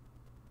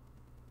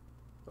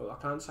 Oh, I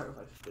can't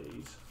sacrifice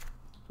these.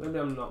 Maybe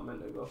I'm not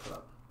meant to go for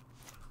that.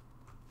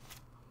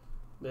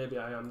 Maybe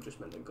I am just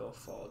meant to go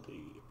for the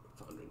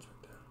Foundry Inspector.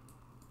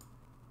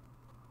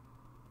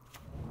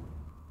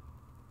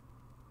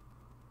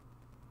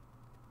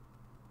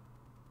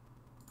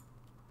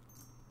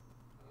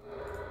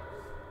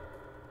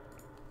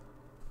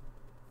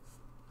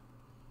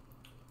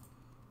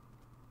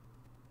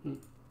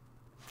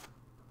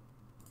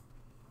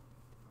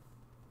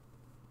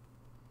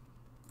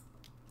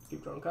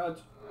 Keep drawing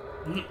cards.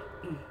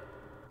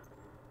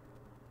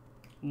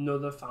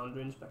 Another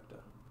Foundry Inspector.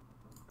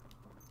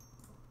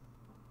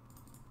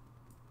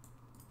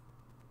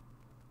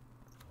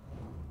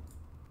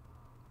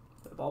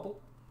 The bauble.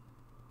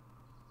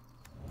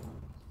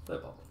 The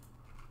bauble.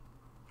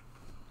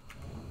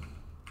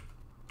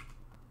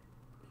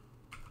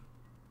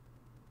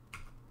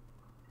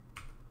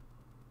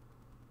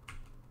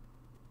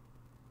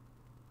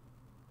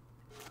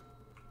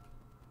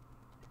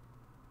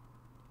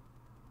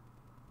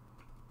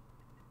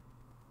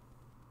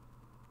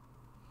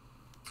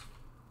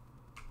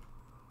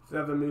 If they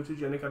have a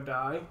mutagenic, I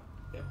die.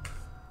 Yep.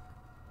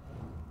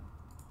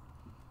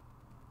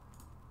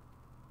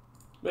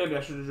 Maybe I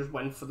should have just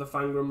went for the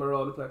Fangren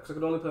Marauder play, because I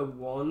could only play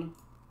 1.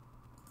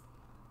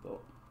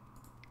 But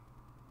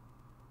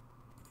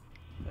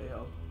there you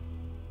go.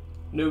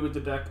 New with the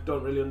deck,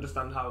 don't really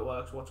understand how it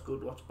works, what's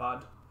good, what's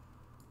bad.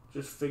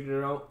 Just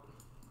figure it out.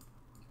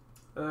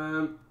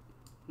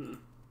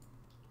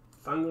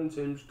 Fangren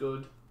seems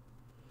good.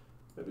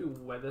 Maybe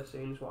weather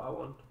seems what I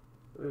want.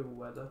 Maybe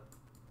weather.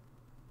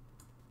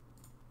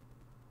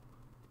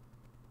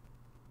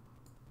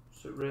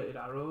 So rated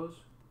arrows,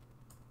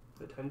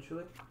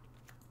 potentially.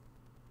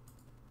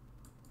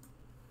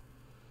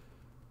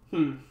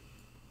 So,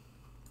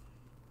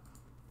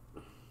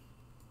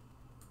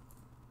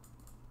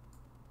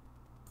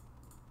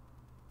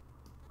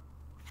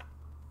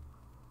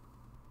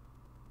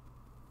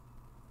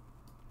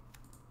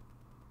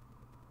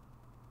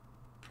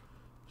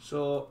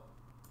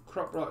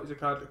 Crop Rot is a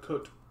card to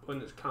cut when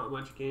there's counter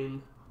magic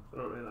in. I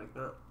don't really like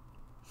that.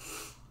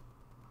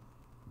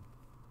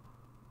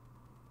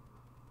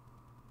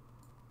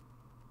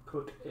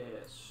 Cut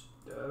a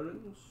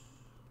Stirrings.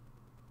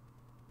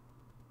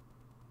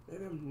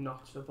 Maybe I'm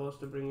not supposed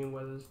to bring in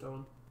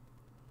Weatherstone.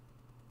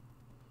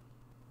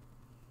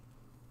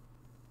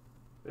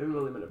 Maybe I'm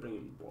only meant to bring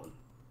in one.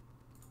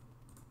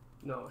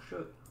 No, I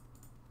should.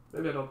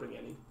 Maybe I don't bring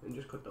any and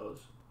just cut those.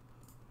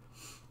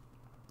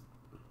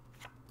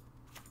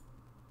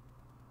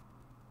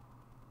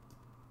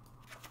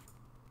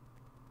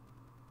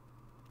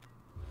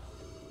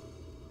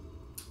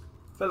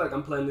 I feel like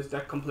I'm playing this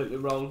deck completely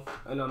wrong,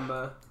 and I'm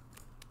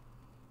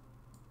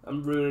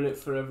ruining it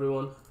for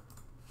everyone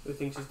who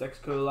thinks this deck's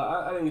cool.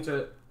 I think it's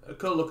a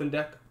cool looking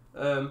deck,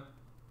 but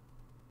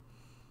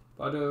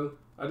I do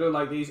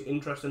like these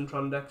interesting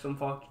Tron decks.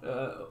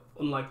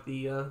 Unlike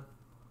the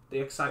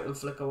exciting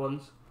Flicker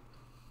ones,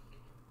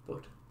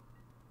 but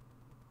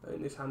I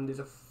think this hand is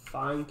a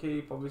fine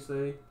keep,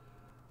 obviously,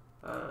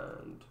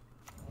 and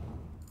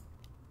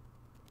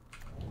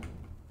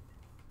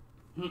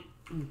we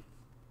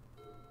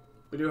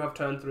do have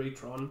turn 3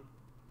 Tron,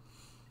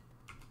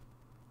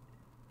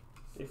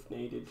 if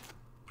needed.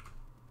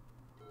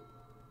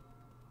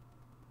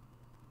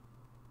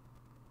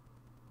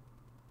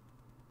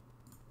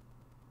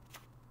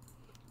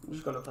 I'm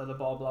just going to play the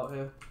Bauble out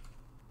here.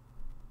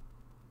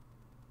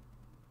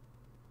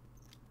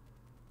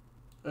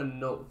 And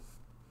no.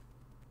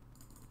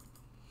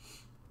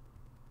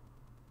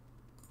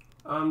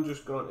 I'm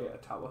just going to hit a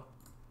tower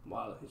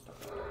while he's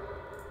talking.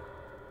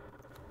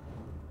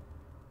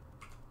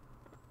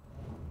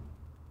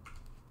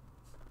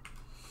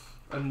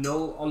 A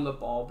null on the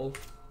Bauble.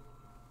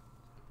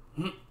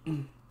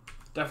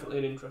 Definitely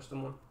an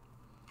interesting one.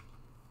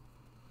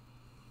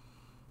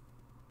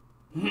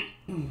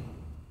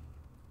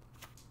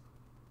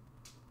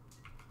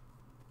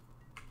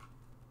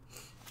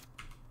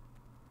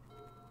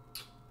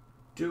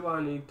 Do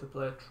I need to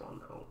play Tron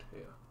out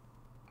here?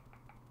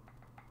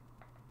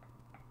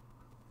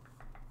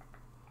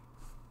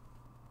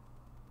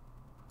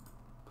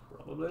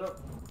 Probably not.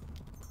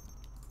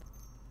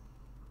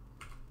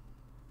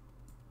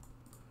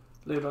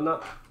 Leave on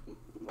that.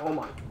 Oh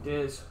my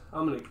days.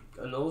 How many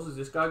nulls has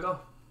this guy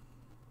got?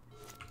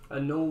 A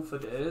null for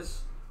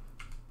days.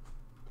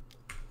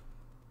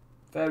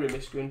 Very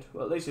miscreant.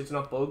 Well, at least it's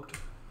not bugged.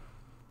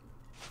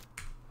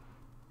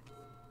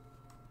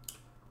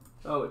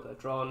 Oh, we play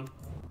Tron.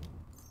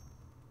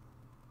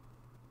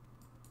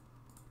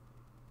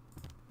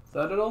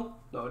 Third null?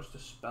 No, just a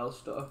spell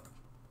stutter.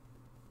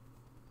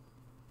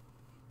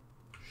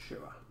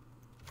 Sure.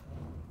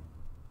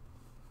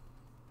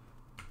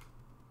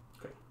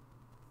 Okay.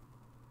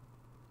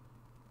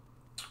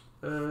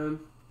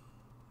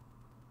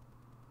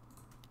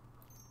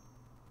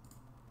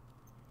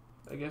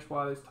 I guess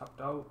while it's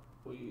tapped out,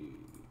 we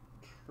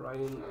try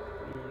and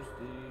use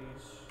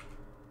these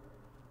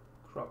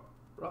Crop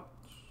Rots.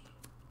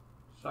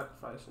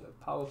 Sacrificing a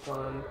power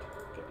plant,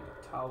 getting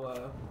a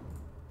tower,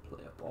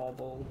 play a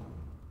Bauble.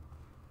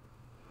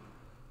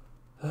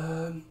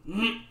 And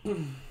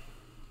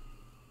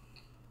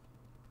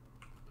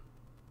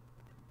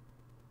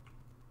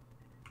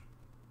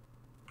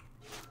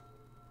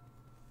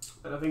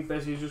I think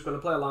basically he's just going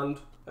to play a land,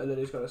 and then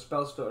he's going to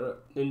spell stutter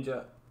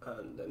Ninja,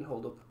 and then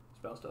hold up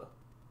spell stutter.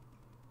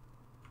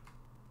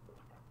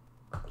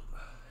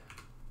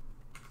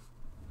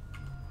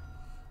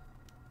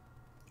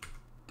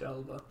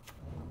 Delver.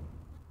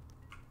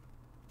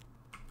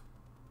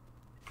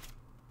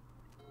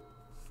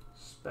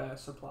 Spare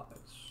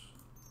supplies.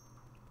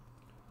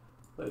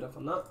 Laid off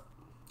on that.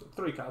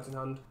 3 cards in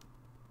hand.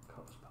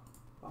 Can't spell.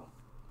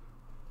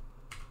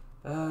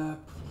 Wow.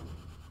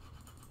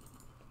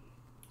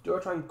 Do I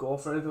try and go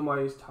for anything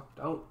while he's tapped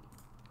out?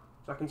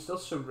 So I can still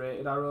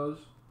serrated arrows.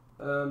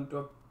 I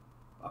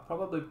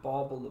probably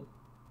Bauble the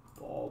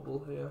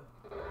Bauble here.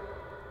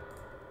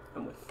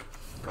 And with.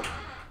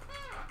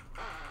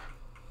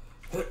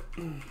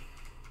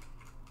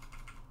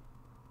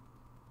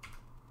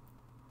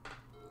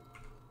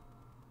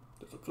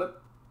 Doesn't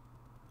flip.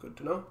 Good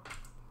to know.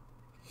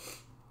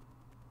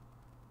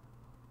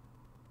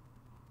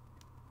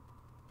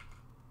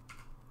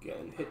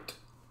 Getting hit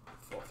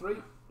for 3.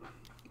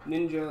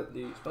 Ninja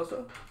the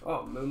spellster.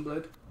 Oh,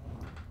 Moonblade.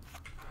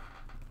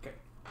 Okay.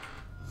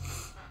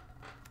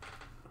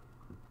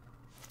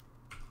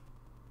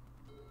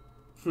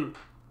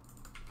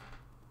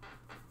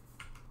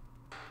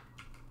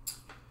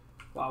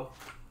 Wow.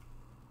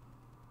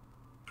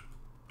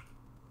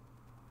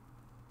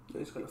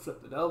 He's gonna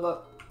flip the Delver.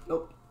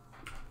 Nope.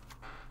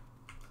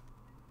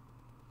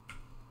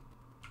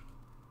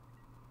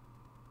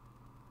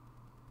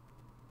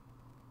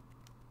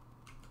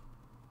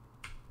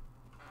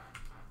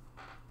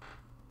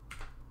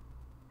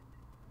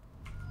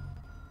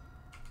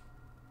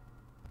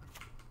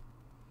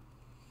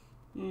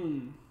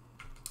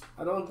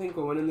 I don't think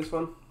we're winning this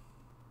one.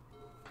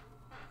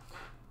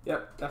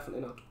 Yep,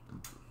 definitely not.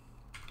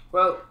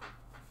 Well,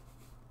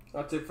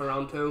 that's it for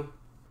round 2.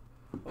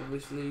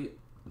 Obviously,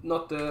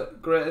 not the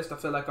greatest. I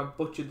feel like I've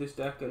butchered this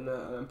deck and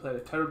I'm playing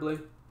it terribly.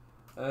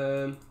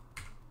 But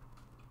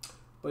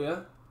yeah,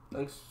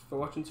 thanks for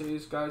watching. See you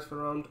guys for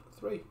round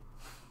 3.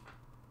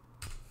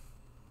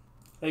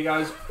 Hey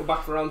guys, we're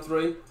back for round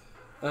 3.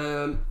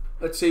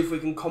 Let's see if we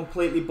can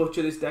completely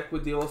butcher this deck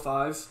with the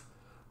 05.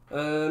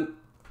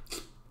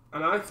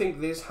 And I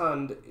think this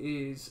hand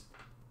is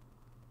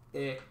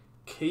a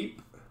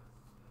keep.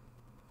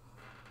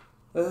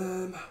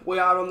 We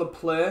are on the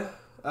play.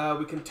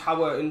 We can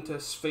tower into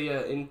Sphere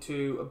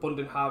into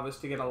Abundant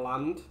Harvest to get a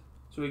land,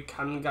 so we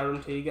can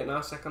guarantee getting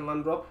our second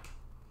land drop.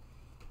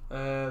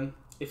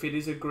 If it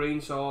is a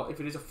green, so if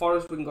it is a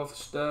forest, we can go for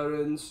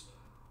Stirrings,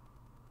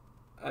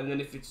 and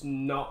then if it's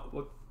not,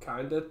 we're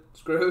kind of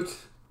screwed.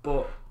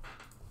 But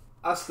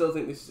I still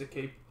think this is a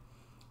keep.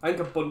 I think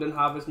Abundant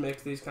Harvest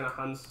makes these kind of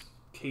hands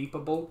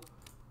keepable.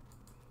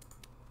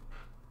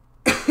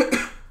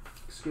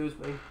 Excuse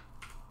me.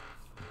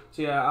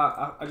 So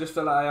yeah, I just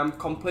feel like I am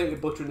completely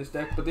butchering this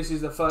deck, but this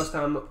is the first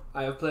time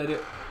I have played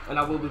it, and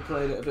I will be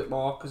playing it a bit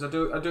more because I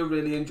do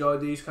really enjoy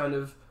these kind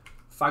of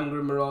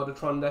Fangren Marauder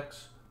Tron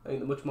decks. I think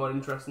they're much more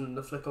interesting than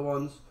the Flicker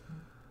ones.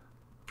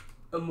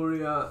 And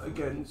we are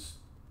against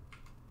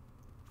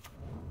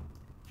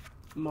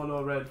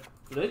Mono Red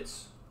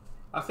Blitz,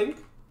 I think.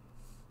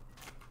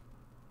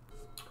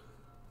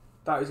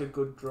 That is a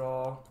good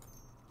draw.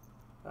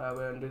 We're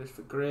going to do this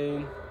for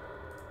green.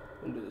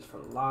 We're going to do this for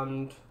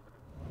land.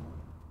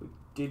 We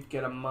did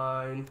get a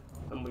mine,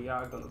 and we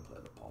are going to play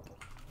the Pauper.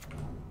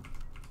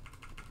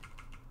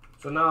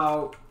 So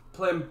now,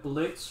 playing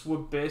Blitz, we're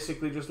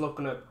basically just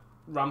looking at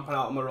ramping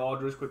out a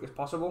Marauder as quick as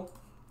possible.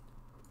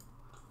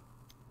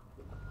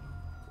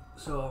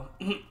 So,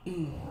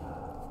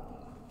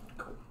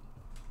 cool.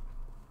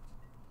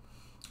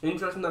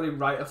 Interesting that he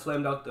Writer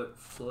flamed out the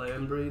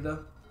Flame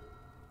Breather.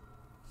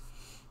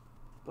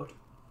 But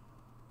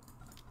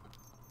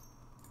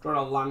drawing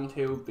a land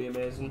here would be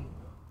amazing.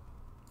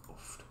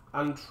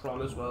 And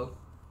Tron as well.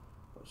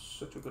 That was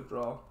such a good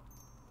draw.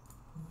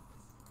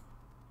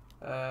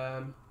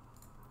 Turn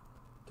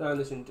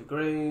this into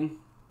green.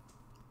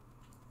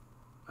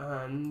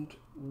 And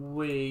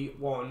we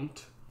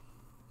want...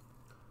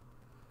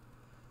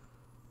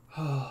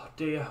 Oh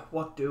dear,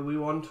 what do we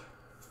want?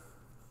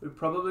 We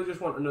probably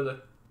just want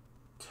another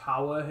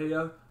tower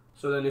here.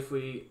 So then if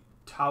we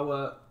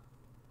tower...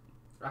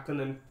 I can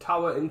then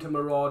tower into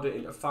Marauder,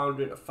 into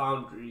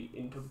Foundry,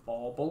 into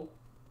Bauble.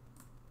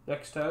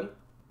 Next turn.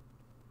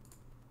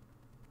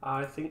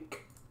 I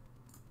think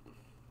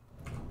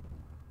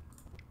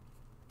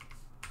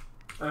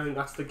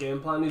that's the game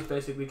plan, is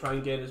basically try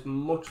and gain as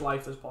much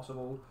life as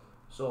possible.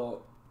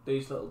 So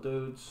these little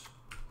dudes,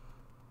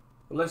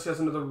 unless he has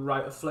another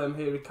Rite of Flame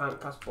here, he can't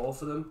cast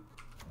both of them,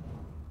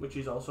 which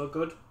is also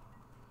good.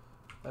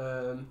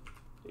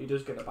 He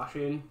does get a bash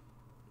in,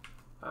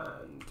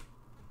 and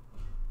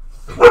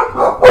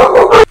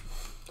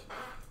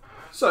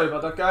sorry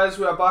about that guys,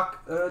 we are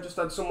back. Just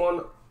had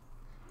someone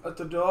at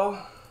the door.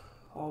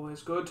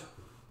 Always good.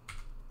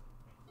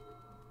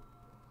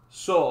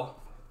 So,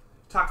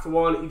 attack for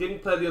 1. He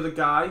didn't play the other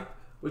guy,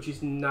 which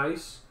is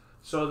nice.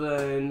 So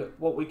then,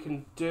 what we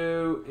can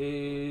do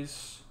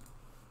is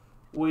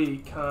we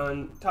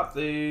can tap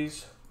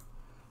these,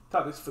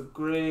 tap this for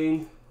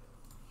green.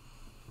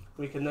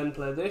 We can then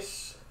play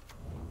this.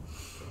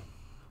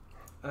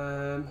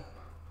 I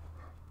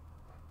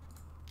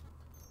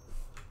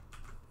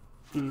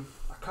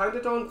kind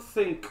of don't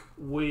think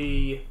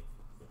we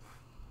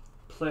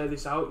play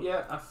this out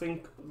yet. I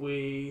think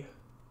we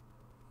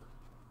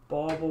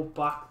bauble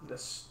back the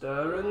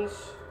Stirrings,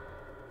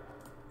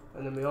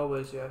 and then we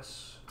always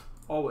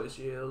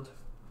yield.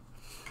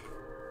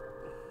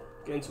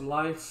 Gain some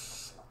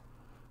life,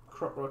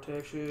 crop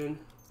rotation.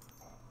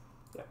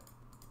 Yeah,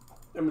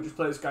 then we just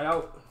play this guy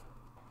out,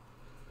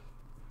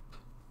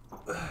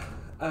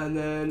 and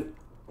then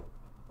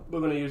we're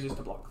going to use this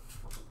to block.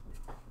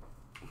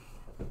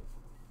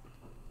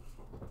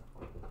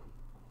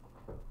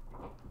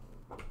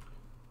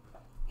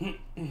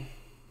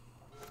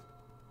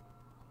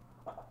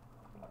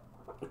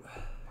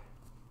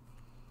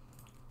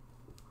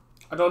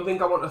 I don't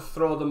think I want to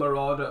throw the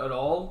Marauder at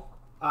all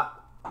at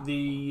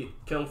the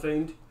Kiln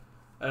Fiend.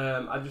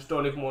 I just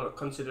don't even want to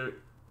consider it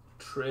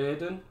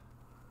trading.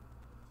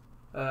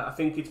 I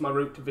think it's my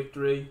route to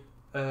victory.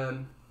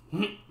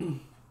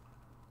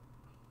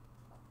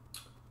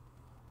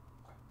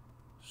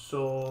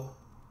 So,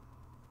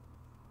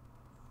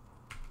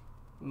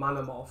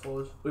 Mana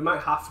Morphos. We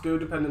might have to,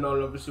 depending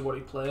on obviously what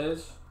he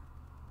plays.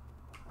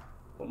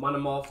 But Mana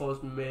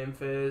Morphos main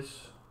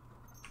phase.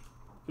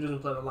 If he doesn't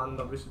play the land,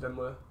 obviously, then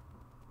we're...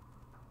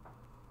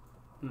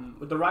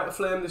 With the Rite of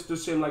Flame, this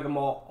does seem like a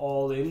more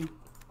all-in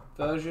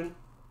version.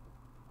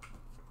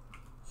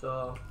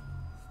 So,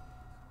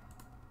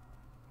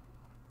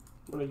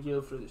 I'm going to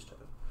yield through this turn.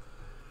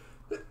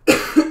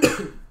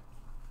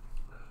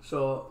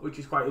 So, which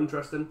is quite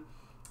interesting.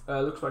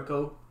 Looks quite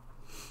cool.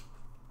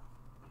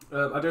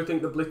 I do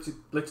think the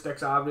blitz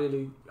decks are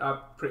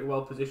pretty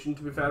well positioned,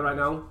 to be fair, right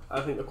now.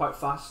 I think they're quite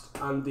fast,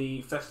 and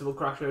the Festival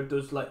Crasher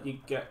does let you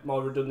get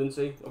more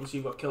redundancy. Obviously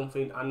you've got Kiln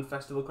Fiend and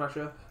Festival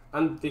Crasher,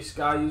 and this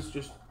guy is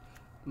just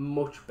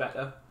much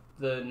better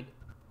than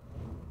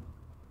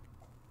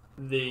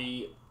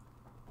the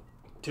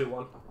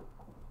 2-1.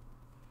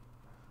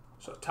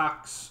 So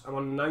attacks, I'm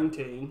on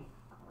 19.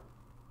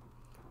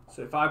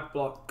 So if I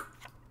block,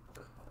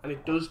 and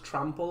it does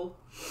trample,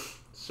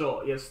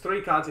 so he has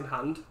 3 cards in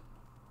hand.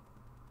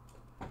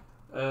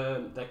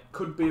 There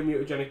could be a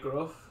mutagenic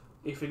growth.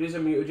 If it is a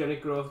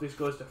mutagenic growth, this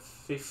goes to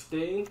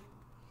 15.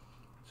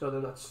 So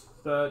then that's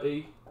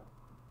 30.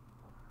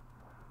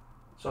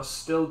 So I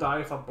still die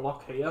if I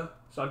block here.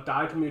 So I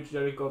die to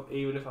mutagenic growth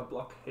even if I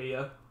block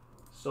here.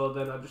 So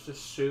then I just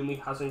assume he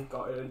hasn't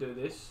got it and do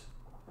this.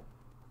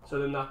 So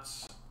then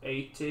that's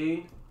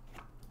 18.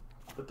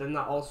 But then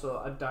that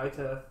also, I die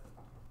to...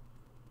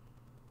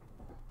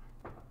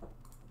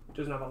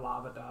 doesn't have a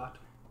lava dart.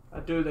 I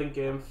do then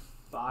game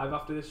 5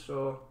 after this,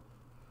 so...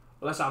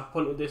 unless I've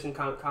punted this and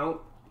can't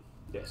count.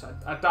 Yes,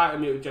 I die to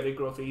mutagenic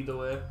growth either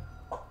way.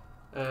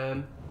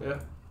 Yeah.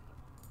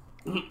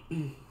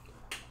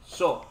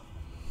 So,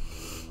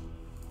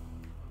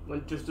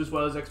 went just as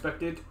well as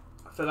expected.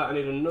 I feel like I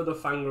need another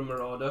Fangren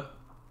Marauder.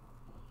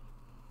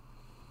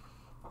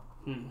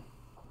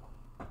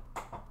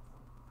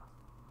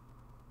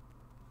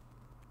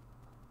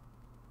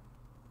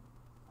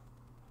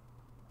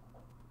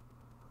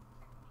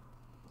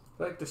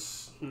 Like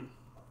this.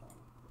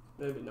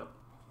 Maybe not.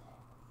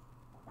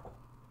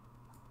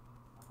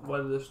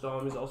 Weather the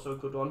Storm is also a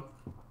good one.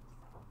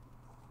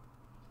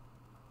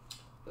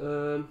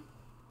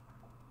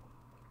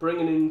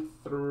 Bringing in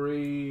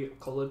 3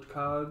 coloured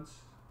cards,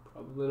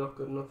 probably not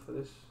good enough for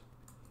this.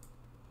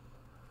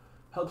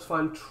 Helps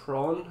find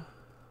Tron,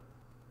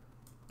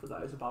 but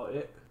that is about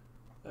it.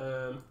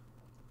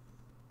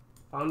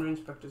 Foundry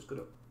Inspector's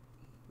good.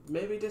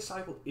 Maybe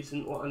Disciple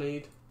isn't what I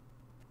need.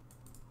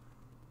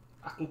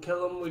 I can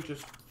kill them with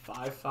just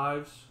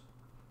 5/5s.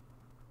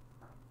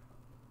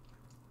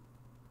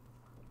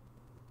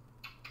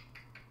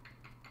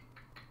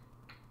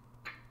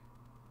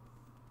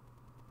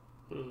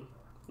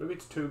 Maybe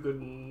it's too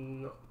good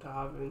not to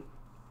have in.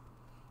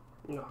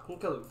 No, I can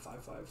kill it with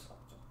 5/5s.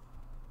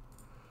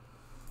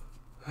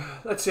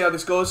 Let's see how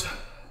this goes.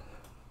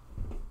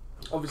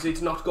 Obviously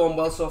it's not going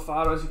well so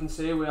far, as you can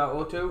see. We are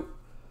 0-2.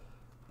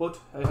 But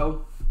hey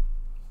ho.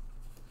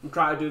 I'm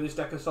trying to do this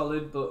deck a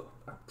solid, but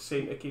I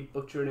seem to keep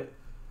butchering it.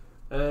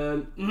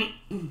 I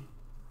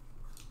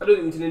do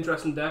think it's an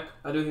interesting deck.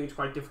 I do think it's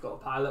quite difficult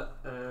to pilot.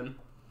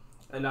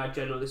 And I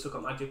generally suck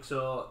at Magic,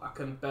 so I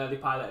can barely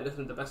pilot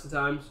anything at the best of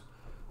times.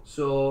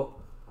 So,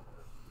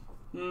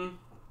 I'm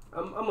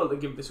going to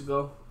give this a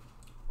go.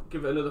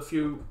 Give it another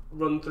few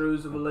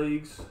run-throughs of the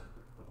leagues.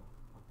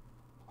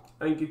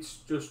 I think it's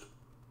just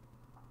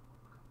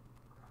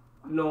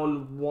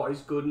knowing what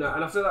is good now.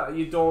 And I feel like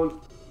you don't,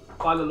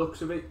 by the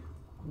looks of it,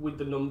 with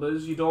the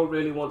numbers, you don't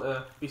really want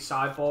to be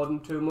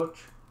sideboarding too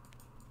much.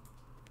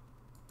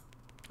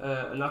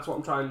 And that's what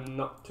I'm trying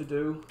not to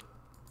do.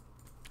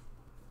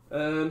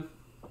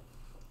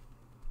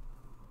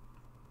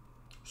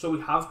 So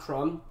we have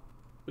Tron,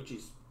 which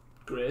is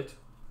great,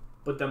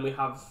 but then we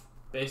have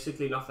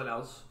basically nothing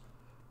else.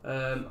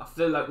 I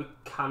feel like we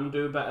can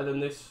do better than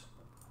this.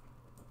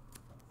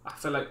 I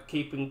feel like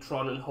keeping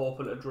Tron and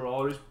hoping to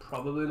draw is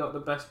probably not the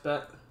best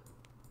bet.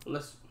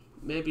 Unless,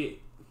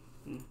 maybe...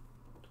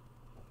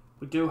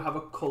 We do have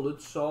a coloured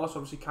source,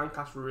 obviously can't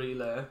cast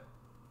Relay.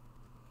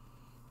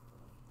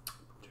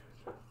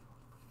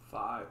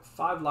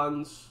 5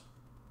 lands.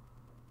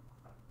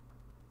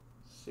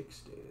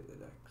 16 in the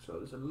deck, so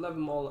there's 11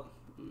 more.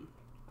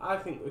 I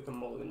think we can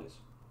mulligan this.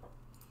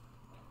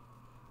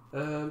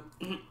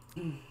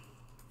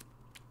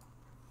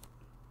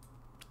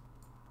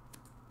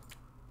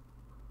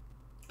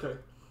 Okay,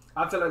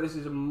 I feel like this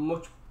is a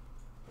much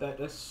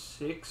better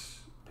 6,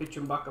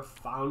 pitching back a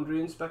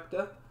Foundry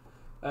Inspector.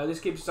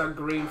 This keeps us on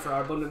green for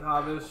our Abundant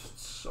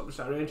Harvests,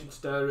 obviously our Ancient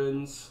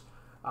Stirrings,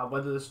 our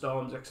Weather the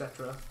Storms,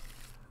 etc.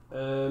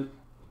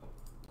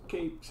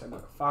 Keep sending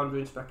back a Foundry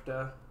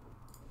Inspector.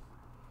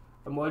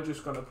 And we're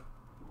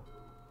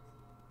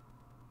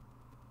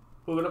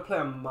gonna play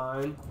a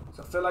Mine.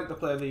 So I feel like they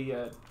play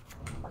the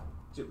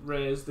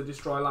raise the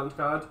Destroy Land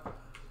card.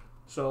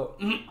 So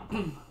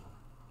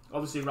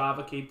obviously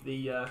rather keep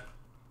the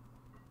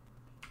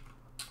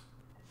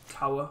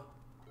Tower.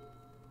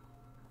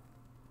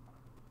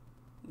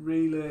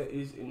 Relay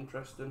is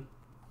interesting.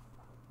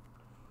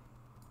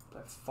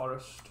 Play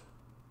Forest.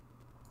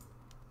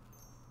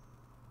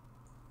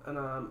 And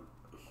I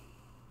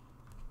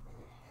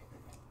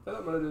feel like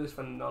I'm going to do this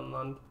for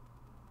non-land.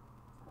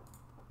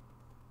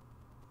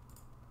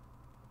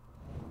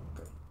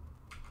 Okay.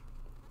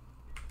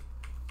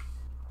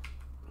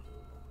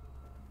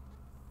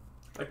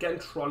 Again,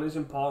 Tron is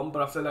important,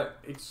 but I feel like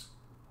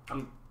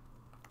I'm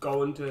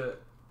going to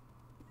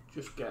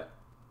just get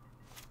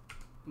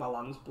my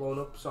lands blown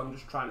up, so I'm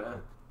just trying to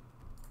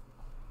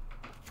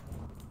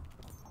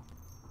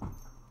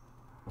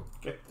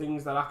get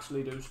things that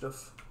actually do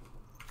stuff.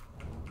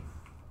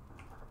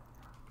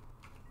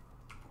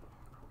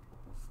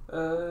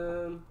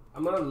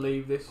 I'm gonna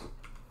leave this.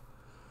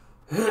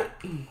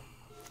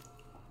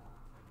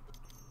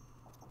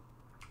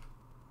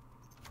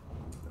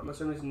 I'm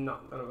assuming he's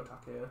not gonna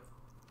attack here.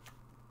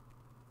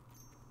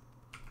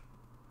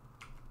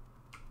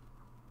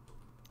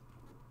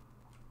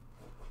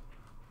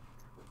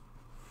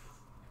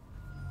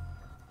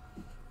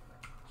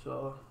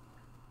 So,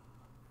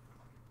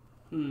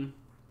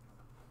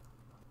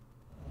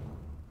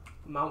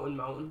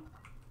 mountain.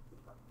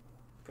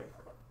 Okay.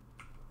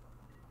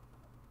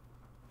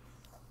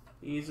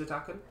 He is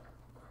attacking.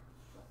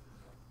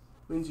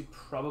 Means he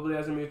probably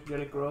has a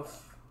mutagenic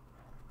growth.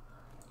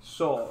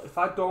 So, if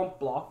I don't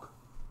block,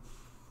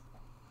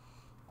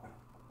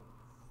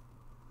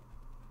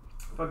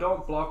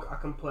 I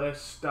can play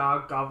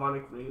Star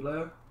Galvanic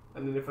Relay,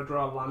 and then if I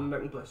draw a land, I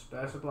can play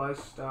Spare Supply,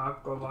 Star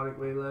Galvanic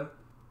Relay.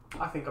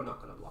 I think I'm not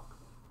going to block.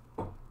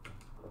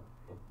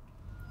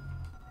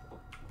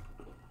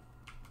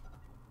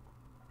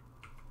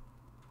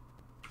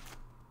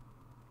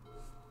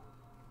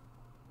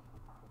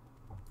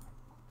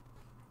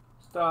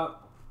 Start.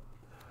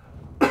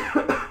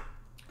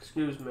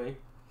 Excuse me.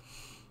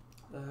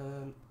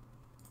 I'm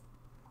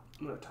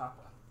going to tap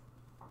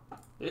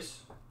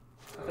this,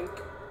 I think.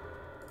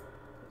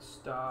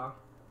 Star.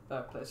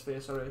 Play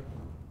Sphere, sorry.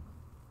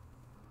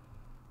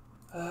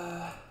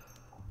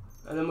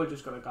 And then we're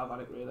just going to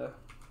Galvanic Relay.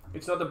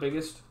 It's not the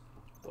biggest,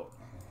 but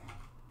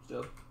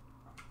still.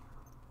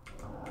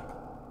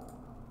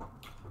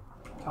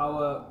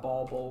 Tower,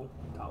 Bauble,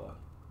 Tower.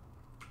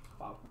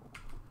 Wow.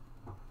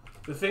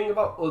 The thing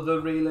about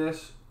other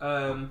relays,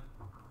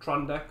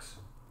 Tron decks,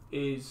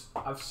 is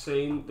I've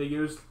seen they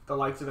use the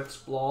likes of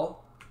Explore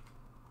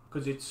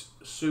because it's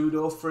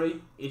pseudo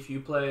free if you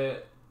play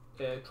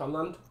Tron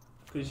land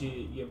because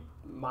you're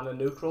mana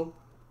neutral.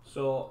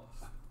 So,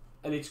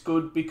 and it's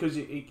good because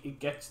it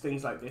gets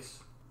things like this,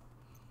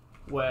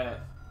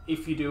 where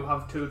if you do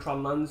have 2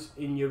 Tron lands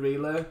in your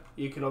relay,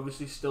 you can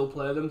obviously still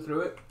play them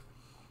through it.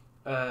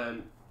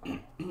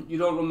 You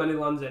don't run many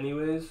lands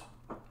anyways,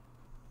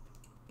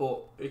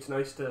 but it's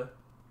nice to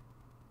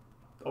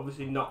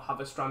obviously not have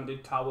a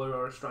stranded tower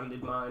or a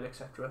stranded mine,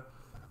 etc.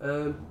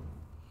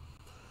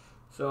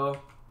 So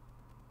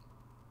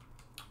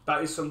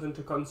that is something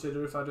to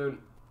consider if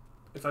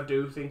I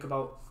do think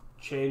about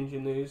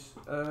changing these.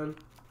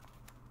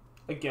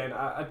 Again,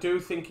 I do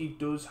think he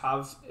does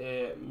have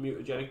a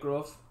mutagenic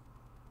growth.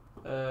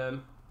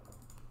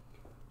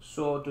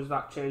 So does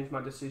that change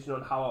my decision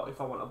on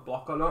if I want to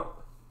block or not?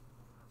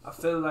 I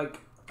feel like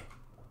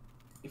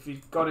if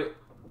he's got it,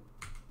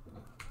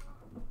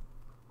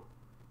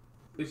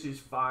 this is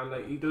fine.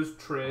 Like, he does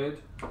trade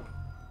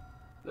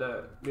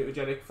the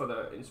mutagenic for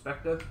the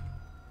inspector,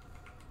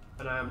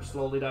 and I am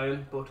slowly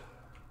dying, but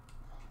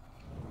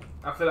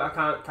I feel like I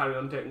can't carry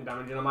on taking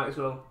damage, and I might as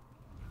well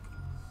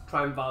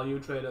try and value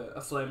trade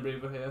a flame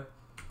breather here.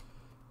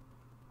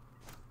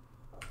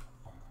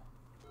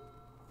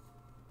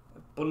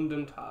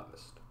 Abundant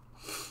harvest.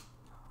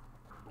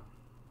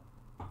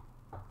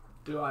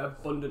 Do I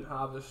abundant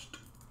harvest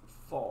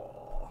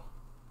for?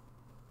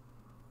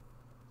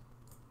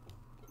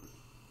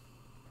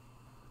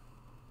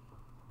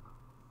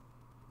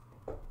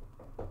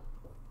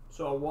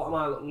 So what am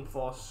I looking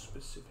for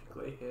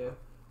specifically here?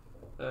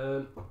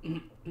 A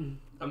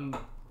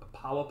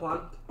power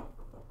plant,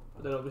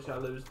 but then obviously I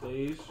lose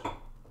these.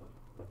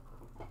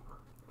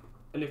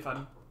 And if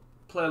I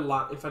play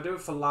land, if I do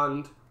it for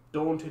land,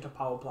 don't hit a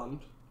power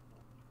plant.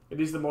 It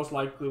is the most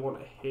likely one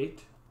to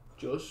hit,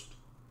 just.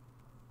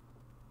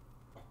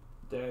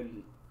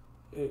 Then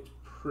it's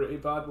pretty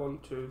bad. 1,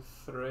 2,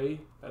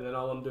 3, and then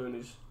all I'm doing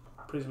is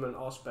Prism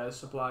or Spare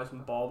Supplies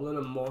and Bauble.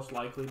 I'm most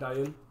likely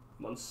dying.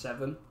 I'm on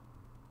 7.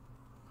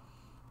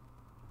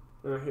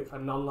 I'm gonna hit for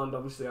non-land.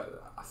 Obviously,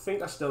 I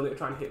think I still need to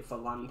try and hit for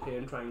land here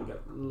and try and get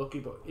lucky.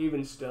 But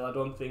even still, I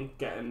don't think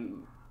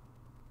getting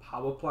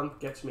power plant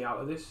gets me out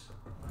of this.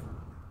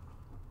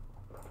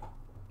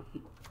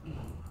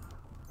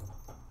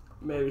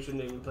 Maybe we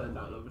shouldn't even play it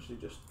down. Obviously,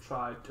 just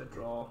try to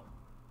draw.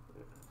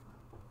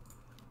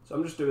 So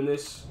I'm just doing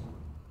this,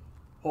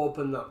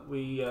 hoping that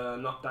we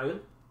not dying,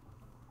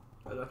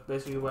 and that's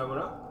basically where we're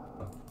at.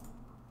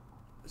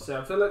 So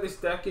I feel like this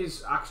deck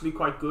is actually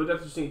quite good. I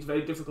just think it's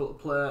very difficult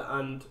to play,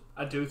 and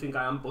I do think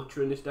I am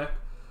butchering this deck.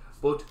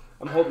 But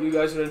I'm hoping you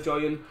guys are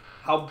enjoying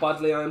how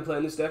badly I am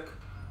playing this deck.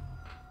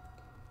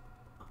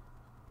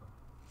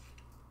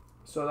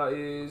 So that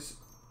is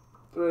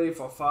 3,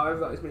 4, 5.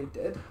 That is me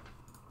dead.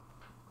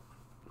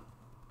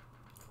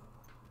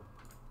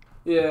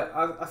 Yeah,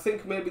 I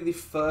think maybe the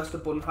first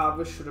Abundant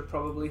Harvest should have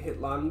probably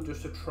hit land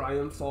just to try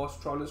and force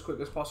Tron as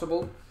quick as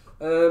possible.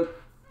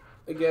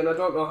 Again, I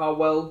don't know how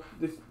well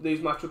these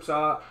matchups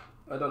are.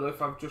 I don't know if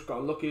I've just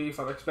got lucky, if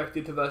I've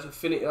expected to verse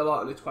Affinity a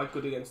lot and it's quite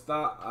good against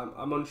that.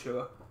 I'm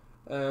unsure.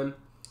 But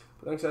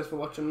thanks guys for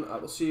watching. I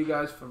will see you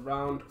guys for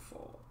round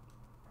 4.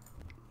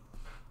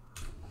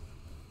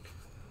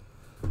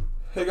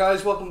 Hey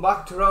guys, welcome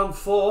back to round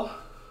 4.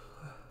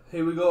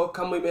 Here we go.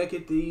 Can we make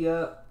it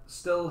the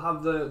still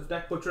have the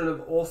deck butchering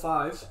of all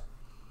 5s.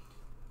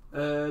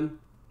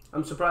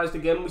 I'm surprised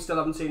again we still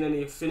haven't seen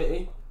any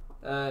affinity.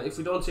 If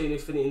we don't see any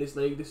affinity in this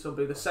league, this will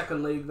be the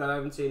second league that I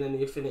haven't seen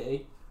any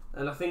affinity,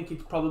 and I think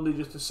it's probably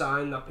just a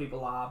sign that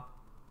people are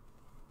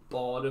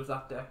bored of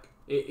that deck.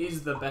 It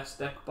is the best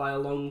deck by a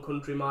long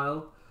country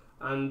mile,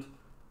 and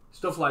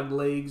stuff like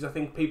leagues, I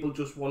think people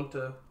just want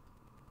to,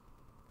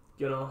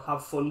 you know,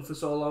 have fun for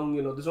so long.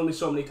 You know, there's only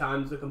so many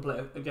times they can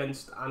play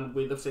against and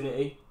with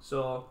affinity,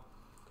 so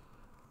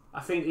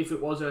I think if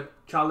it was a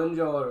challenge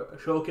or a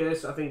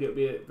showcase, I think it would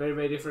be very,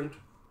 very different.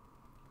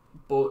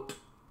 But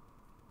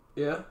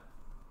yeah,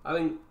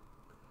 I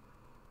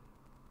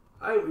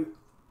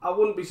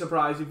wouldn't be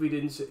surprised if we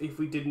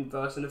didn't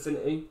verse an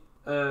affinity.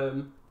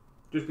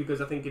 Just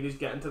because I think it is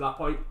getting to that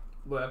point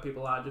where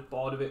people are just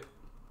bored of it.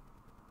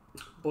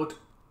 But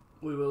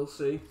we will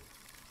see.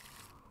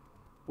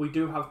 We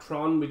do have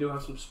Tron, we do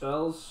have some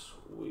spells.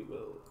 We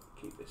will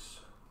keep this.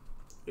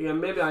 Again,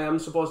 maybe I am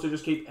supposed to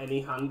just keep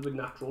any hand with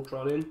natural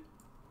Tron in.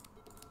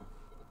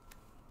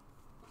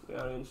 We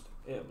are against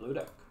a blue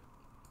deck.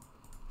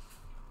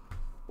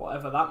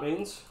 Whatever that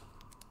means.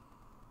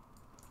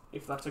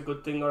 If that's a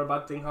good thing or a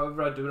bad thing,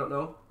 however, I do not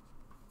know.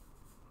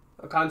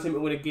 I can't seem to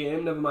win a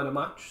game, never mind a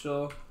match,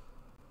 so...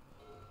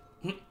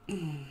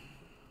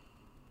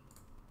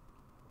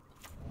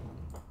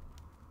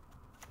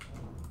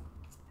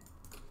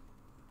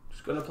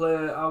 Just gonna play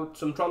out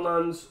some Tron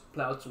lands,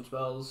 play out some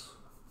spells,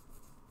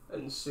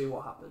 and see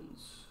what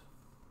happens.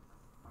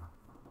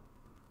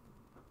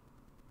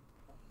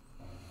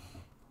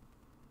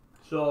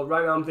 So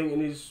right now I'm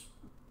thinking is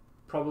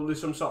probably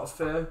some sort of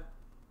fair.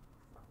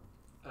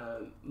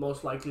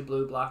 Most likely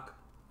blue-black,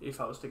 if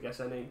I was to guess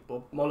any.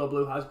 But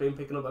mono-blue has been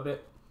picking up a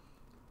bit.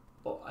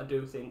 But I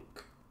do think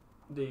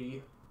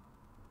the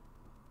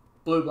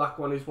blue-black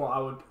one is what I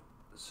would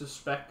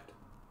suspect.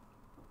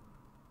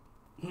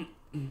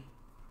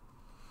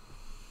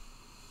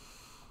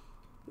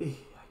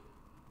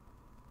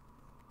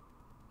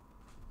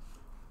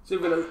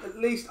 So at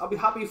least I'll be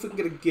happy if we can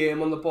get a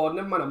game on the board.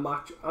 Never mind a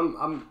match.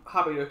 I'm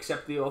happy to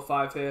accept the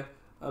 05 here.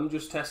 I'm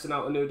just testing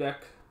out a new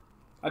deck.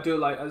 I do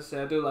like, as I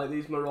say, I do like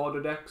these Marauder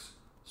decks.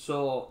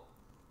 So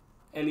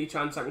any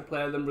chance I can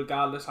play them,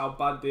 regardless how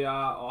bad they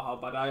are or how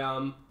bad I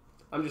am,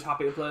 I'm just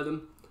happy to play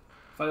them.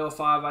 If I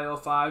 05, I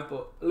 05.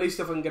 But at least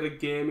if I can get a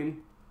game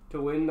in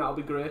to win, that'll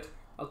be great.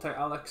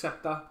 I'll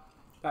accept that.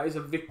 That is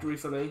a victory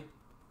for me.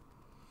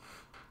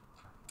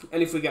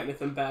 And if we get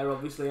anything better,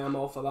 obviously I'm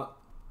all for that.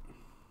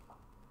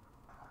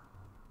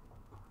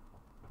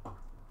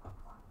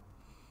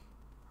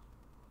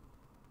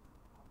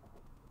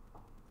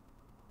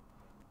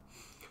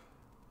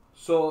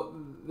 So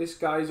this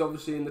guy is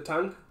obviously in the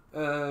tank.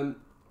 I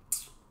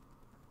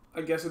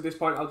guess at this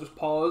point I'll just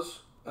pause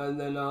and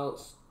then I'll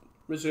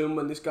resume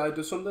when this guy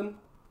does something.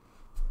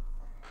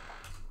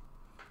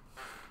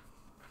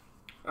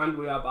 And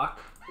we are back.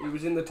 He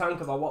was in the tank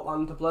about what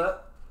land to play.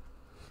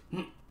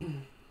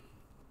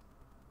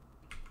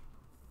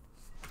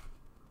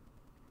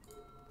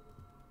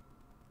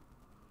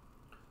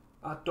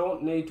 I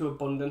don't need to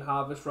abundant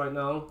harvest right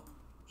now,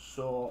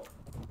 so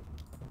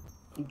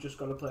I'm just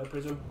going to play a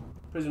Prism.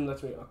 Prism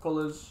lets me get my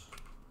colours,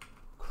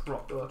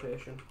 crop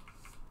rotation.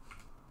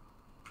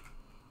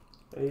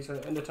 And he's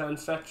going to end the turn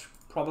fetch,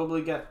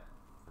 probably get,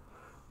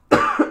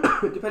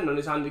 depending on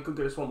his hand, he could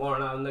get a Swamp or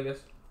an island, I guess.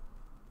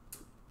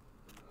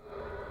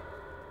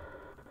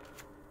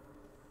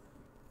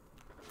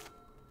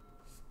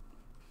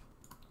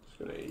 Just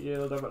going to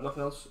yield, I've got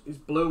nothing else. Is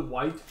blue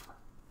white?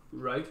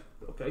 Right,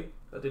 okay,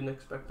 I didn't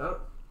expect that.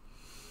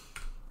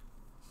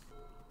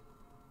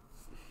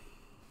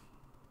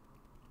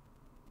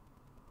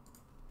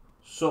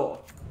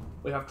 So,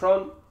 we have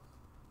Tron,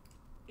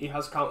 he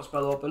has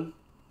Counterspell open.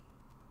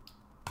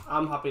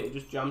 I'm happy to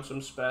just jam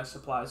some spare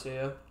supplies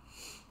here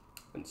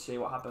and see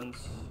what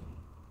happens.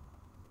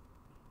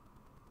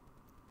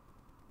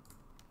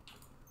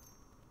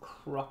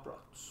 Crop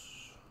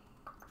Rots.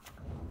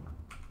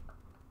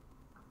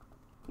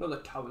 Another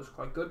tower's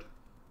quite good.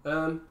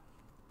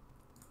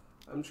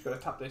 I'm just going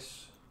to tap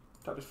this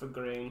for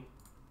green,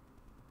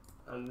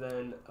 and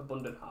then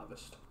Abundant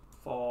Harvest.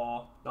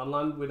 For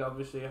non-land, we'd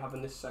obviously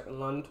having this second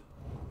land.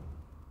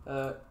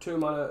 2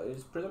 mana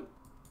is Prism,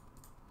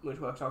 which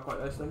works out quite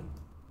nicely.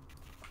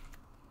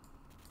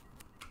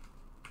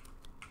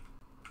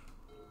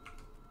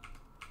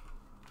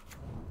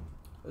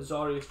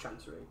 Azorius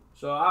Chancery.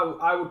 So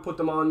I would put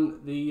them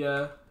on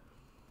the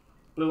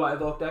Blue-White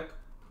Evoke deck,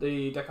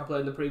 the deck I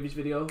played in the previous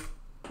video,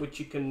 which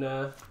you can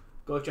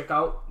go check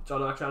out. It's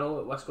on our channel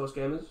at West Coast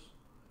Gamers.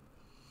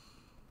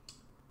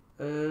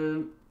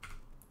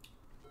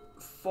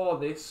 For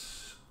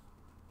this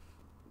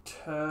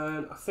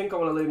turn, I think I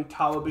want to leave him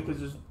tower because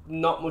there's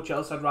not much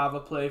else I'd rather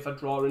play if I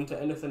draw into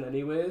anything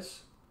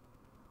anyways.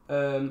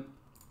 I'm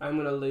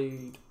going to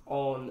lead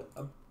on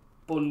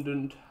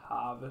Abundant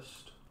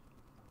Harvest.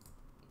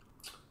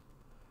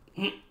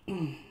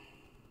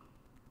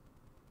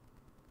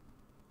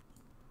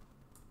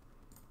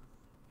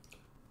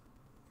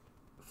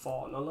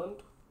 For non-land,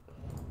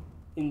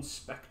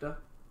 Inspector.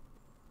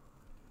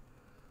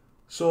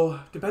 So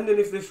depending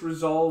if this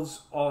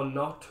resolves or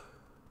not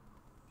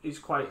is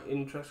quite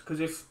interesting,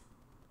 because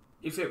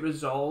if it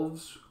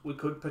resolves, we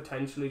could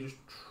potentially just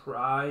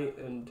try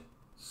and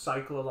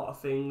cycle a lot of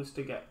things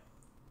to get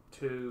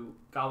to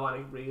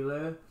Galvanic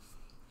Relay.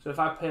 So if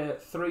I pay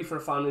 3 for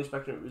a Foundry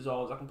Inspector and it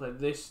resolves, I can play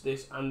this,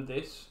 this, and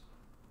this,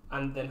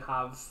 and then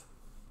have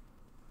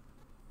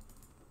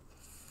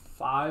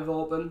 5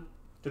 open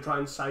to try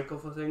and cycle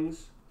for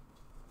things.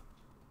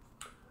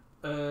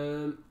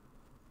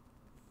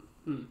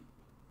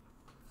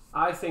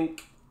 I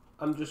think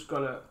I'm just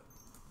gonna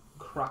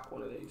crack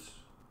one of these.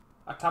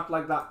 I tap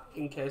like that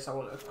in case I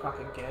want to crack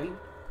again.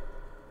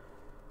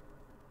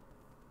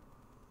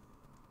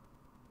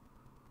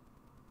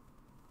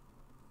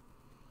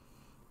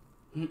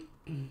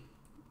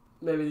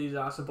 Maybe these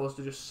are supposed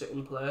to just sit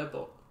and play,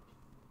 but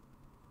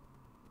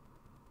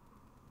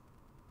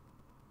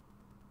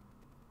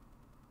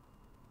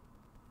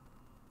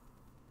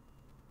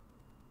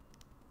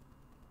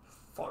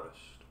Forest.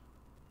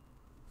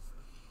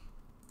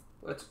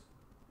 Let's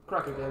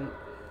crack again.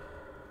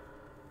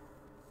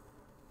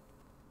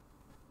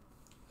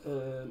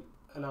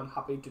 And I'm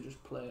happy to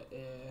just play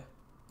a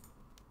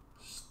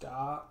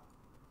Star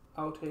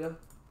out here.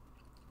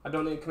 I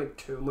don't need to commit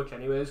too much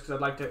anyways, because I'd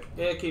like to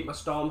keep my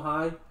Storm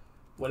high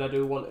when I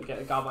do want to get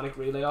a Galvanic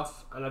Relay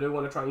off, and I do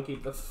want to try and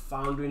keep the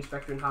Foundry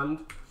Inspector in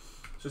hand.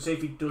 So say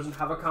if he doesn't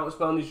have a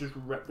counterspell and he's just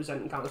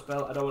representing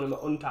counterspell, I don't want him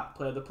to untap,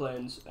 play the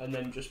planes, and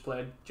then just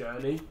play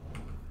Journey.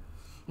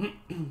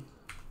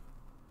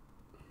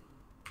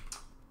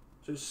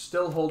 So he's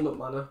still holding up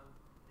mana.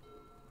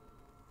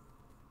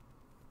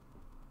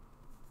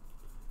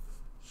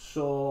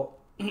 So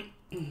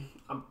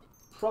I'm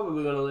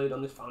probably going to lead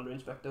on this Foundry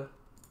Inspector.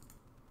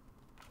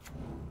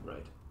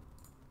 Right.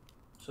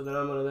 So then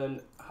I'm going to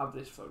then have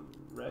this for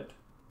red.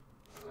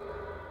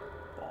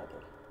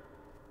 Bauble.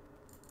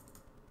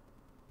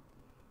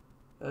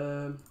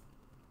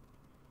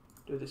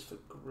 Do this for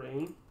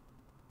green.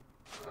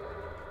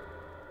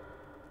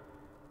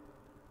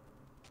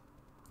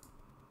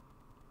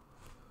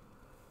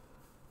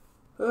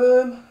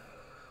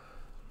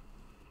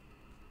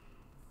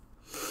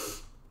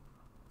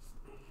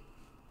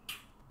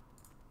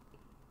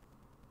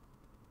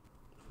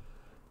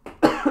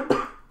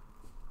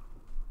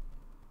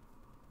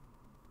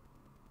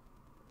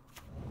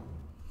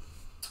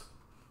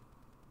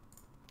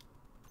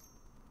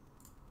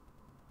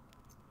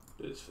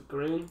 Do this for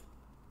green.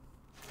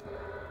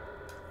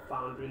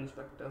 Foundry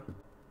Inspector.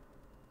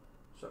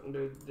 So I can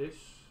do this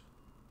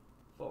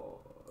for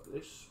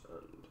this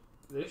and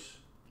this.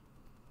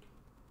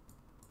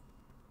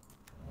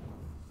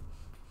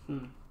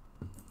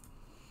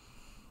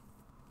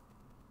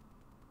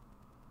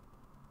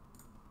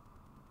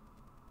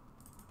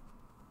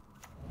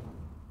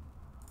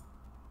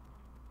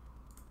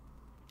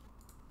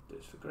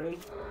 This for green.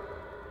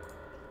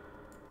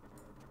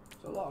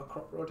 There's a lot of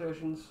crop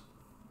rotations.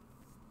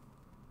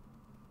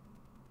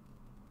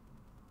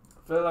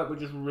 I feel like we're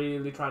just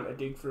really trying to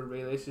dig for a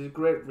relay. This is a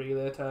great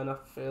relay turn, I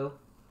feel.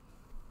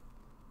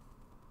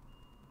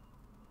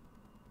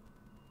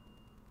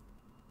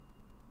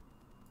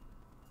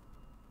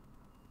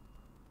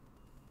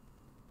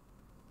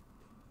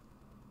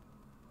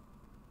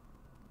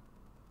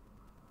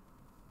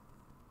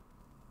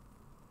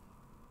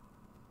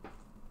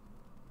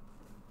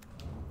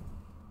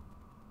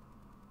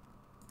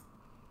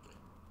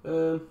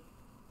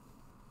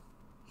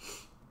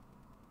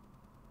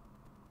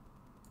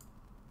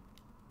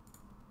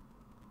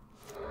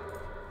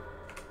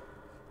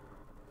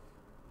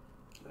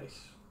 Nice.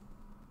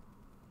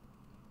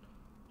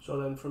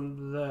 So then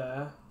from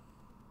there,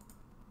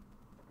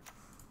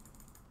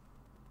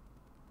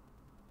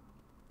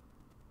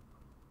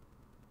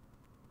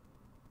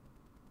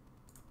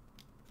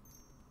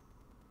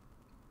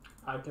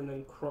 I can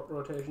then crop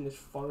rotation this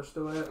forest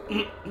away.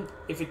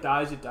 If it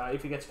dies, it dies.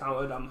 If it gets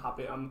countered, I'm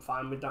happy. I'm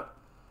fine with that.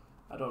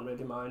 I don't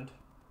really mind.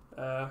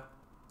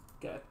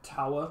 Get a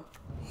tower.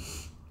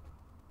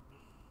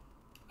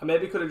 I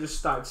maybe could have just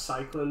started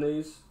cycling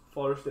these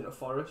forest into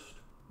forest.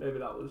 Maybe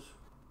that was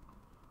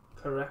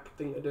correct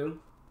thing to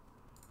do.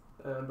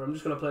 But I'm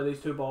just going to play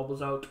these 2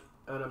 baubles out,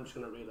 and I'm just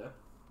going to relay.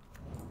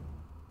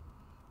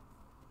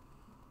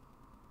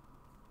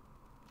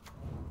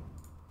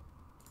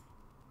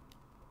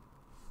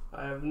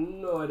 I have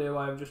no idea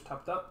why I've just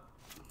tapped that.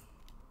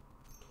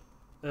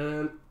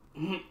 I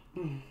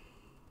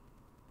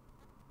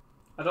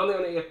don't think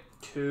I need to get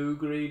too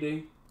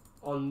greedy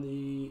on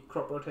the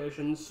crop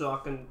rotations, so I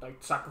can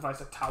like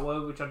sacrifice a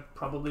tower, which I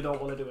probably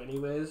don't want to do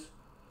anyways.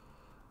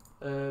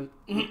 I'm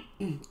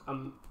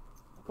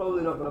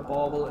probably not going to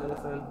bauble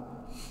anything.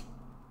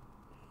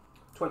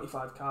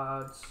 25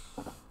 cards.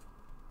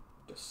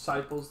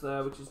 Disciples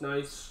there, which is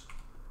nice.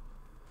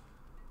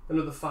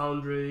 Another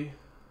Foundry.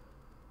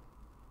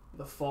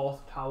 The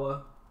 4th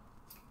tower.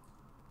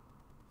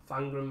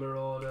 Fangren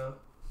Marauder.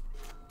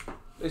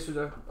 This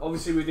was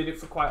obviously we did it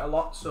for quite a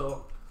lot,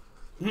 so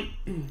you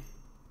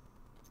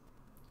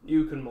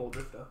can Mold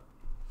Drifter.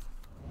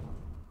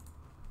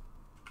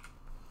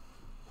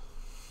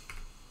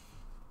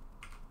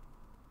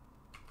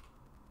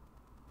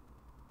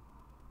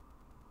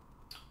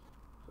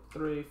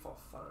 3, 4,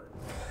 5,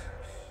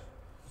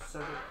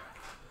 7.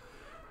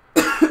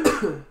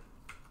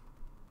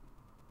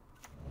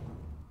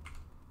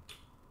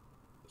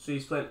 So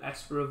he's playing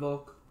Esper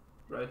Evoke,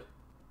 right?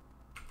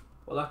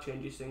 Well, that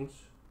changes things.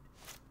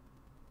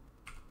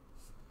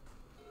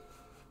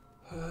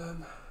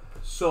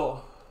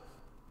 So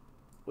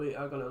we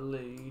are gonna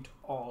lead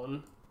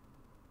on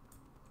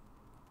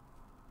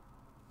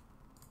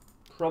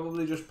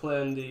probably just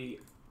playing the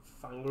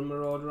Fangren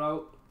Marauder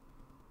out.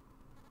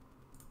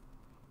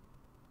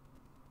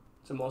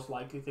 It's the most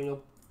likely thing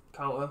he'll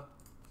counter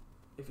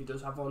if he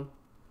does have one.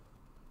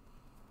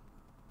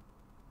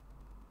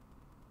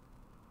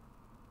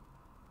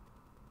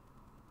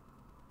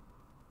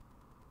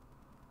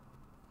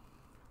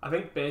 I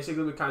think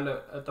basically we're kind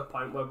of at the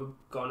point where we're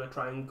gonna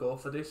try and go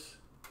for this.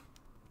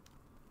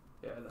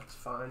 Yeah, that's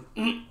fine.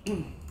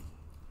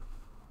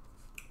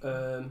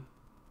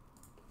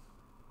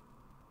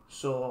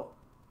 So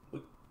we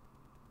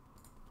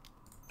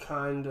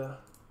kinda,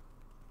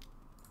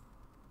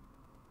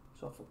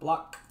 so for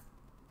black,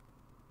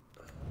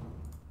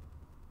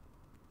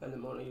 and then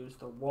I'm gonna use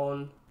the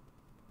 1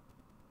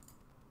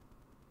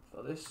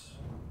 for this.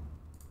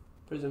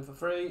 Prism for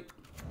free.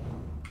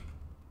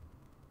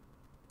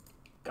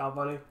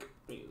 Galvanic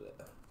Relay.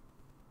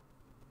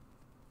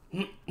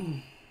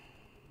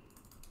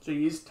 So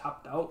he is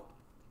tapped out.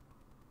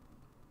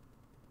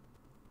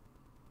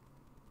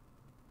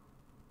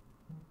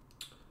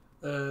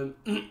 So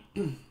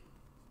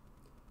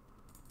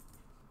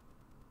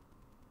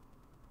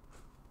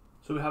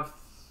we have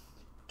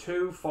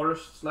 2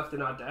 forests left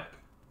in our deck.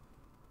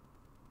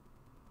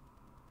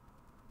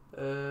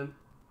 I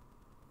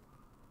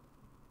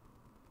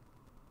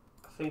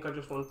think I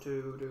just want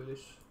to do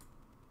this.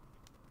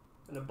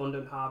 An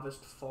Abundant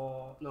Harvest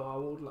for... No, I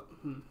would like...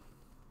 I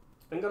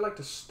think I'd like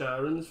to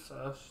Stirrans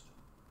first.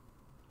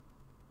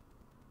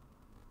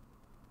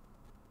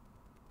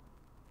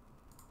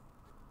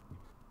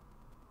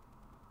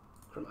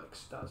 Chromatic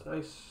Star's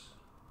nice.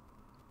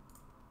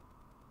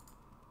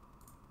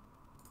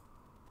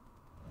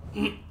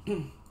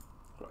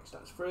 Chromatic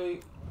Star's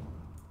free.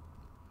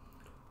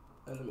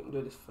 And then we can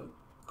do this for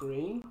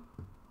green.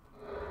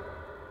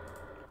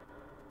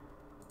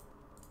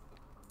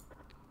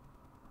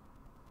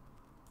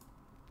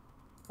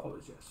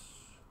 Always yes.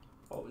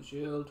 Always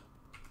yield.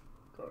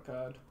 Draw a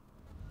card.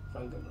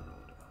 Fangren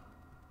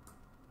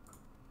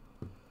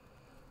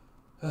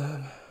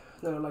Marauder.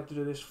 Then I'd like to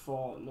do this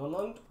for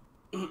non-land.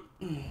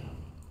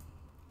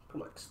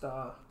 Chromatic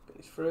Star, get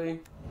this free.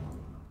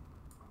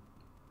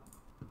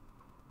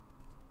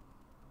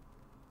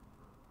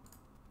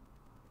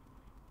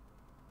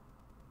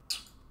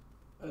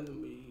 And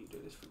then we do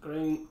this for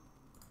green.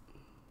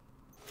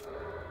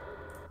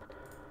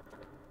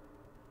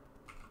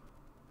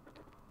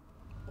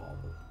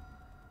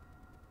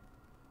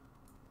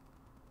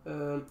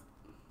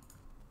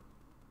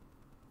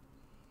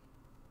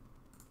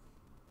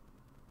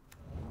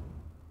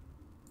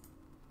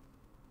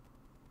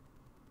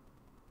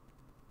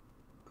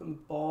 Can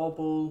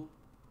bauble.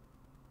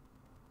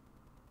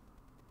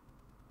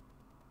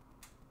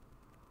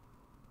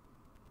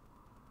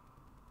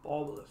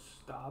 Bauble a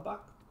star back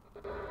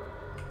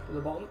to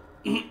the bottom.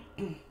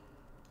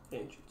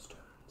 Ancient's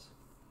turns.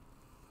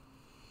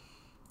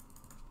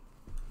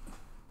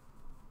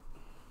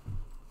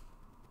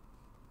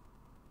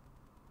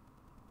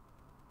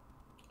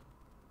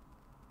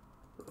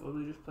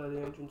 Probably just play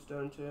the Ancient's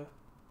turns here.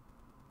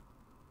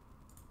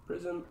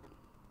 Prism.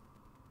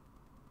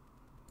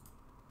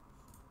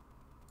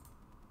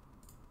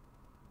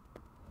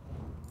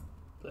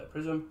 Play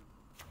Prism.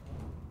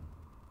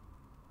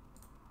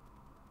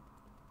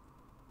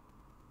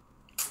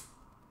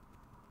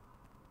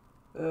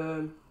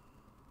 Um,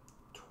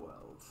 12.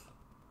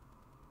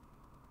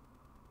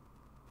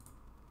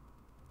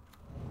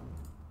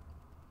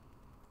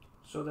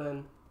 So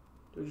then,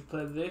 do we just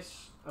play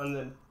this and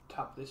then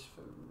tap this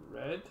for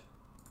red?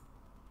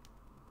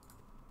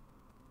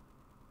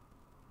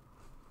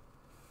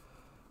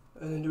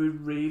 And then do we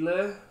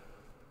relay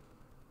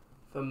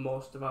for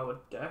most of our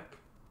deck?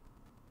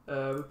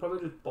 We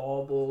probably just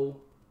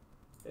bauble,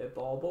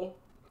 bauble.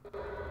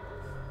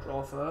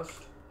 Draw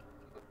first.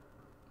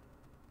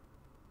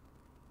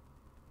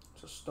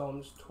 So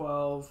Storm's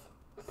 12,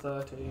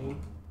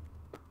 13.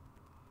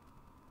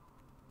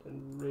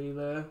 Then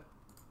relay.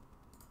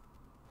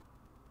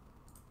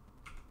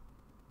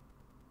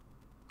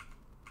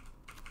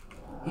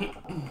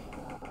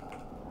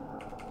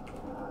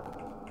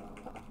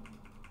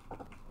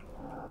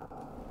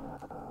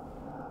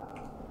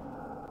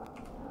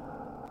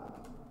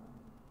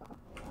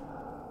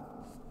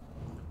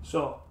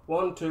 So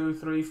 1, 2,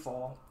 3,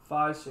 4,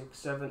 5, 6,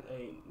 7,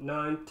 8,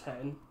 9,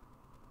 10,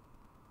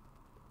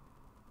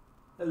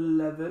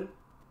 11,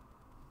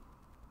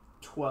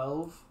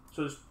 12.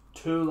 So there's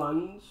 2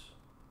 lands,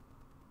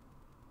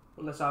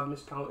 unless I've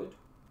miscounted.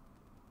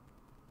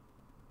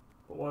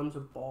 But one's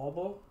a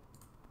bauble.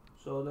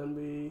 So then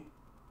we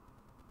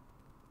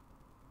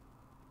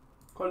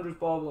Conjurer's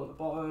Bauble on the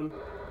bottom.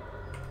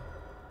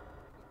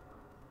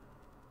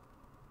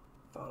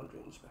 Foundry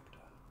Inspector.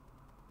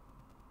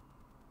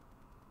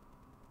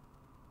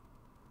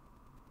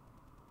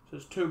 So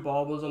there's 2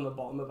 baubles on the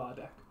bottom of our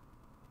deck.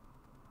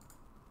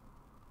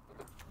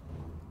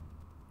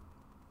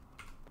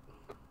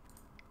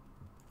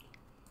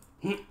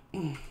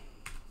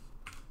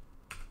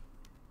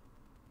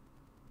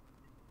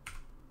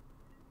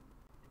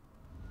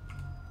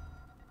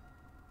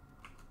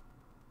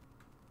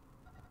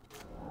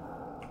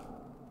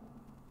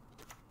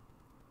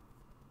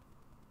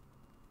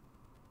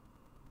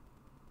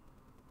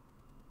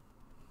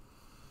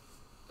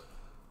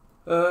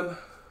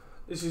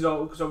 This is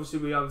all because obviously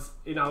we have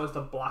in ours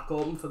the black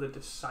open for the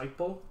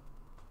Disciple,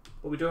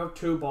 but we do have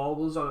 2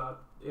 baubles on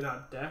in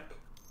our deck.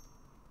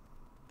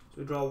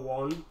 So we draw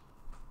 1.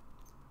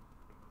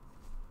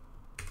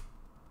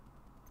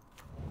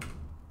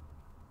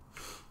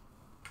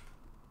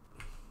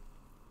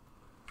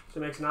 So it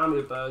makes an army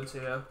of birds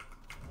here.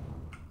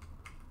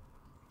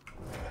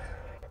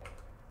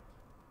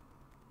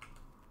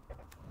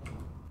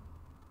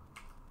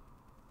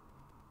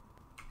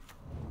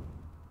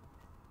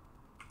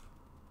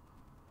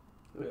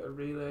 A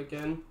relay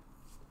again.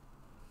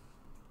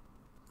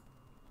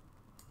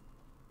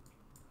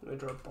 Let me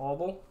draw a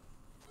bauble.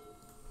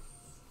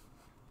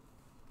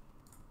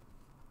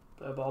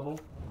 Play a bauble.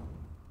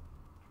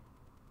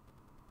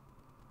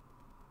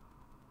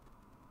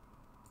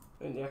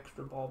 And the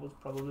extra bauble's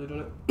probably done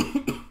it.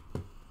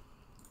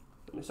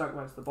 Let me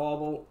sacrifice the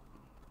bauble.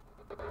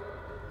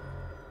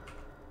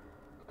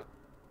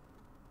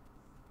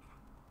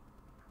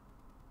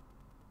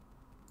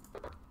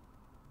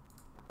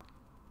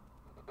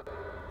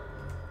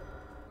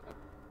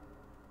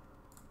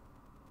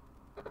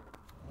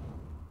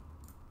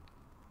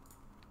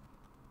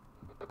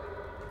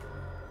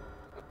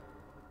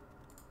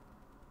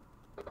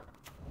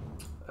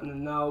 And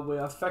then now we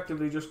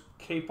effectively just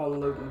keep on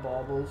looting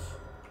baubles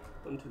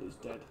until he's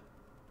dead.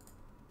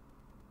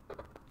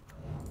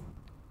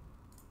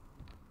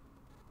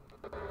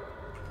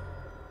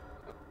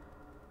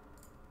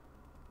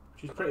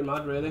 Which is pretty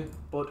mad really,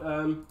 but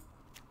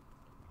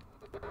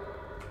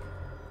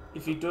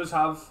if he does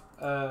have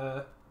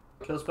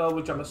kill spell,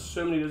 which I'm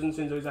assuming he doesn't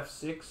since he's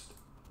F6,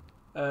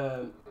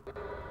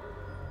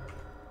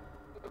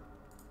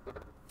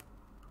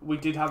 we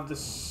did have the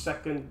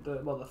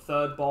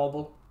third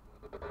bauble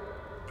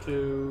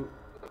to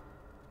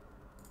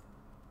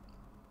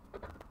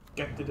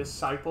get the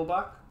Disciple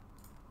back.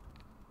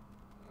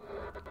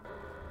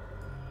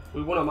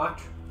 We won a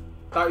match.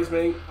 That is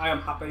me. I am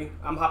happy.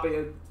 I'm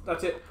happy.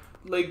 That's it.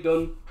 League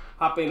done.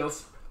 Happy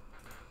enough.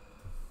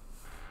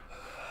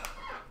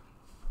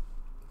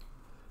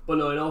 But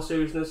no, in all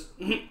seriousness,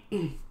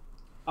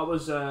 I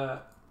was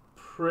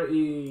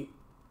pretty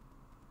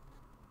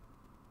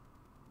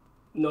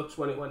nuts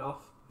when it went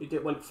off.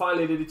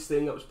 Finally did its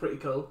thing. It was pretty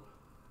cool.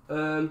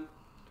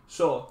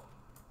 So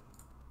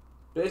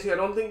basically, I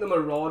don't think the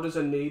Marauders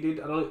are needed.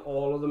 I don't think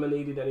all of them are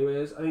needed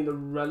anyways. I think the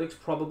Relic's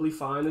probably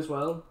fine as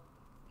well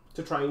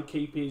to try and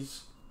keep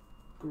his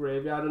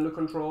graveyard under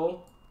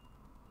control.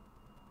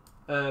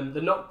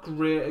 They're not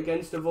great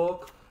against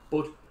Evoke,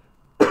 but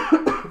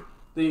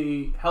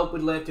the help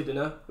with Late to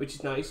Dinner, which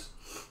is nice,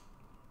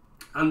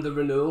 and the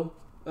Renewal.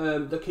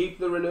 They keep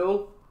the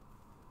Renewal,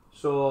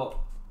 so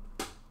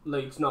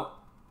like it's not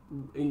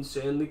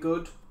insanely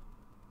good,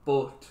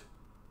 but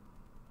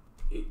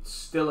it's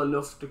still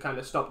enough to kind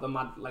of stop the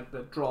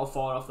the draw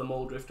 4 off the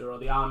Mole Drifter or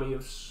the Army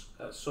of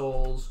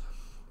Souls.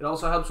 It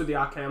also helps with the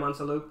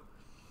Archaeomancer loop.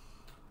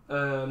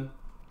 And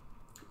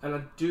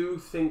I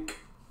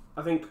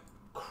think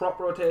Crop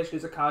Rotation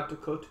is a card to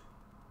cut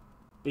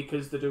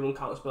because they do run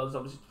counter spells.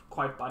 Obviously, it's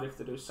quite bad if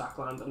they do sack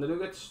land, and they do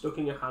get stuck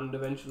in your hand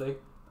eventually.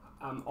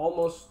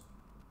 Almost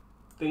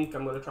think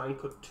I'm going to try and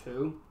cut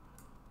 2,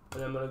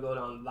 and I'm going to go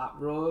down that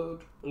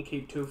road and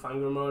keep 2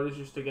 Fangren Marauders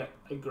just to get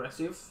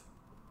aggressive.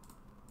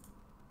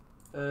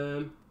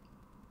 But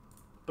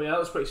yeah, that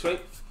was pretty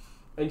sweet.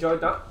 Enjoyed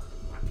that.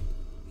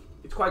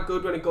 It's quite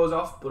good when it goes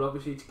off, but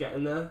obviously it's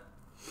getting there.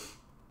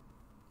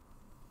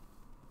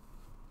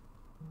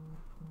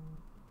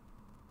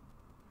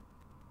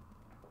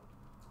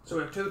 So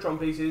we have 2 Tron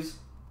pieces.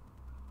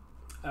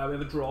 We have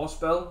a draw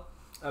spell.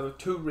 We have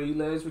 2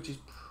 relays, which is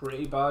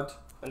pretty bad,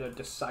 and a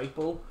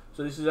Disciple.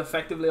 So this is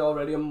effectively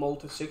already a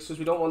multi-6 because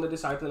we don't want the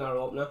Disciple in our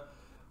opener.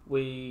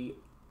 We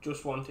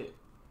just want it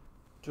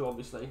to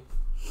obviously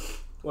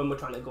when we're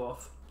trying to go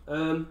off.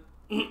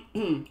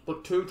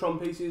 But 2 Tron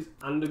pieces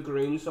and a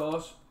green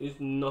source is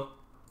not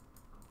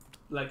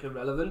like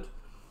irrelevant,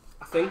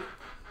 I think.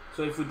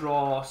 So if we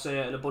draw, say,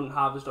 an Abundant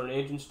Harvest or an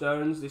Ancient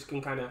Stirrings, this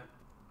can kind of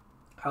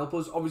help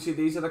us. Obviously,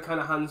 these are the kind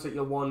of hands that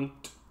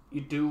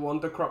you do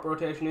want the Crop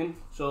Rotation in.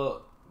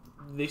 So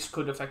this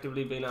could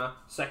effectively be a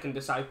second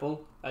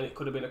Disciple, and it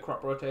could have been a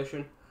Crop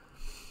Rotation.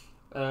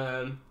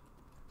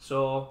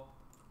 So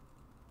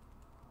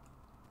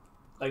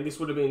like this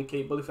would have been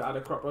keepable if it had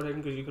a Crop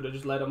Rotation because you could have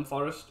just led on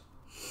Forest.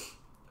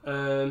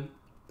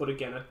 But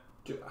again,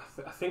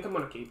 I think I'm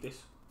going to keep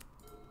this.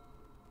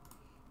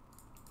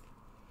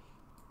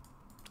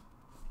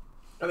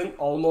 I think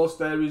Almost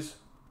There is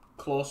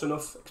close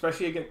enough,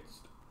 especially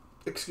against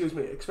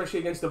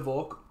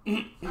Evoke,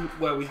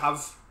 where we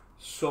have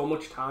so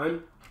much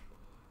time.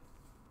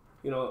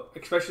 You know,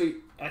 especially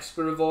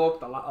Esper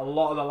Evoke, a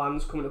lot of the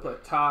lands coming to play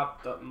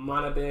tap, the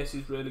mana base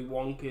is really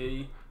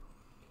wonky.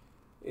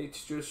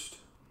 It's just,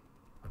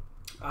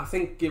 I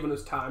think giving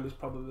us time is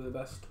probably the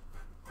best.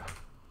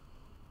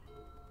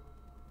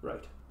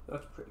 Right,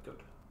 that's pretty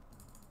good.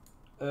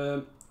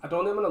 I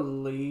don't think I'm going to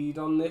lead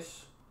on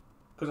this,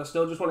 because I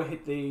still just want to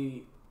hit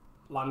the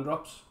land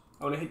drops.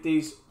 I want to hit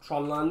these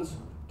Tron lands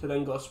to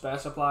then go spare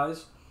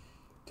supplies,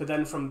 to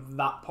then from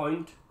that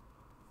point,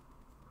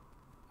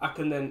 I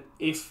can then,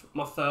 if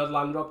my third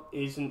land drop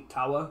isn't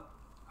tower,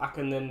 I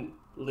can then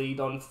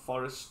lead on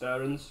Forest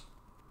Stirrings,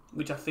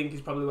 which I think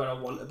is probably where I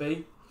want to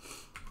be.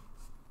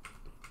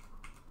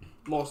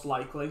 Most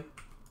likely.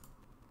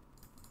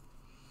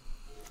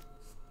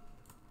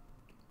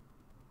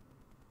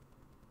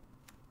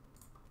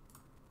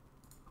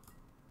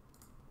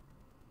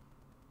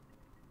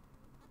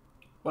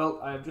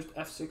 Well, I have just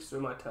F6 through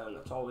my turn,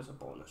 that's always a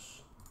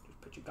bonus. Just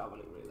put your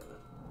Galvanic Relay there.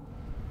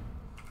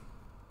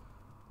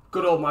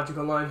 Good old Magic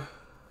Online.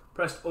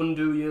 Pressed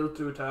undo yield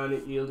through turn,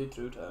 it yielded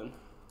through turn.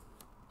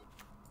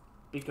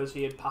 Because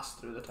he had passed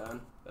through the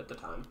turn at the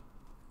time.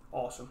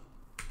 Awesome.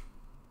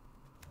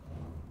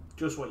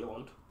 Just what you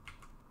want.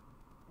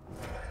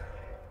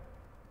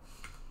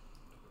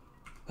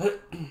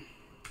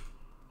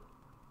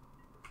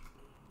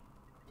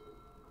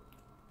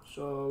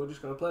 So we're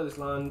just going to play this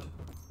land.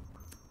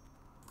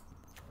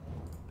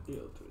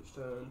 Yield through his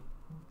turn.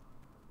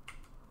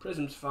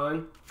 Prism's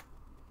fine.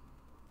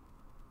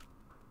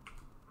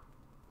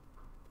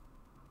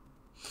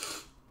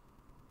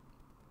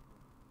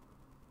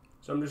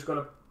 So I'm just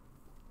going to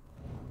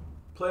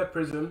play a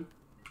Prism,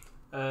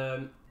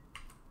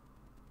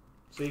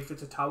 see if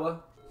it's a tower.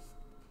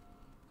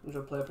 I'm just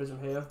going to play a Prism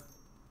here.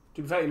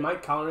 To be fair, he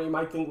might counter it, he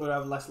might think we'll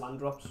have less land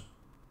drops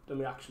than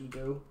we actually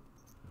do.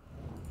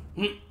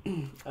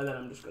 And then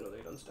I'm just going to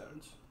lead on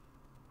Stirrings.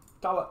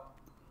 Tower.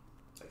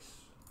 Nice.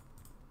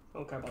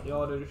 Don't care about the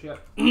order just yet.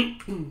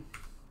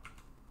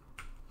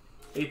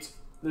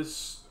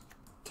 This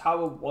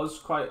tower was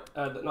quite,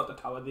 not the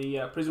tower,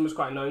 the Prism was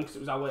quite annoying because it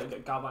was our way to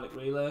get Galvanic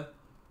Relay.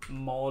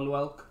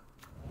 Mournwelk.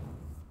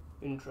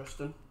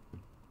 Interesting.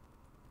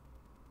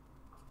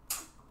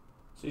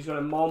 So he's got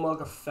a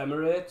Mournwelk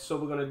Ephemerate, so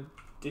we're going to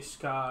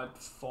discard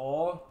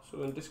 4. So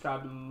we're going to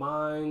discard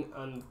mine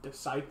and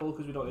Disciple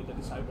because we don't need the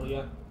Disciple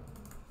yet.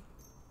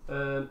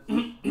 An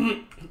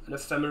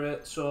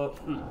Ephemerate, so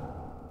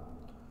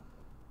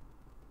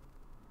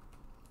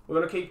we're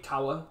going to keep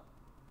Tower.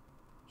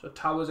 So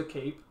Tower's a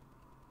keep.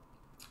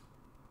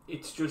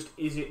 It's just,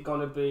 is it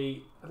going to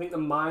be, I think the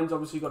mine's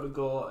obviously got to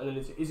go, and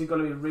then is it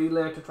going to be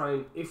Relay to try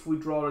and, if we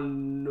draw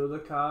another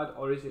card,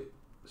 or is it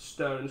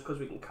Stirrings because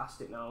we can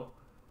cast it now?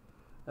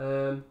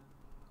 I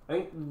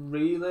think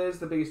Relay is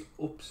the biggest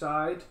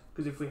upside,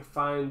 because if we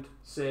find,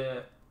 say,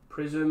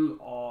 Prism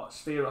or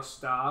Sphere or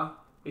Star,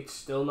 it's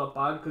still not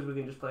bad, because we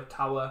can just play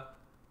Tower,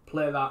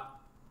 play that,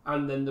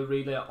 and then the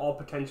Relay, or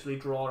potentially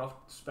draw off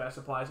spare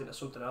supplies into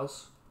something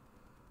else.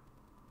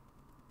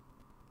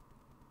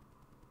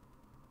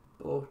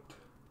 But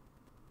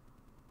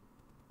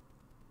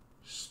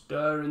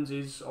Stirrings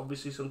is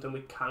obviously something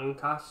we can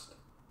cast,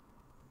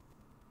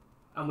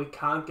 and we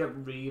can't get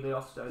Relay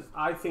off Stirrings.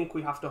 I think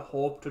we have to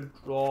hope to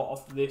draw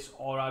off this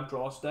or our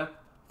draw step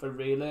for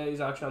Relay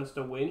is our chance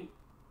to win.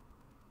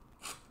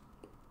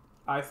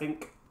 I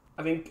think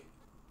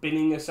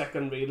binning a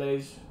second Relay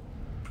is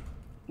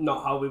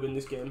not how we win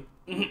this game.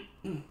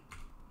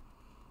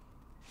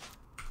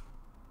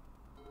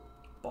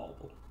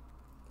 Bauble.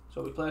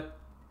 So we play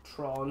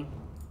Tron.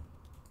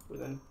 We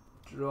then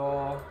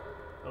draw,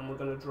 and we're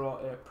going to draw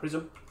a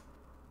Prism.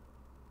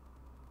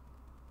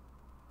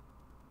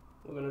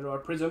 We're going to draw a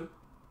Prism.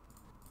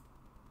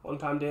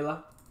 One-time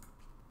dealer.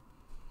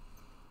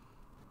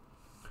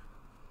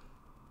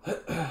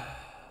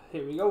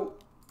 Here we go.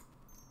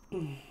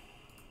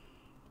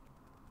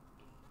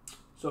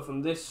 So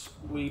from this,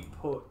 we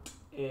put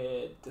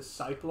a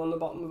Disciple on the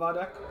bottom of our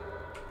deck,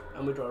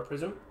 and we draw a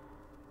Prism.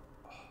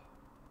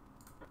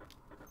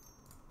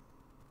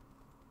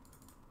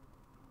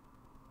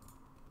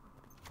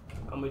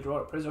 And we draw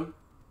a Prism.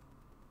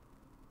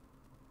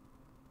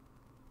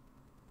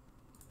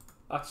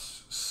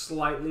 That's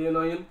slightly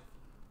annoying,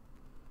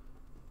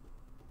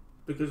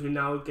 because we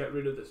now get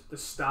rid of the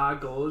Star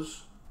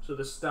goes. So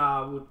the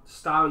Star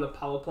and the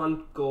Power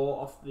Plant go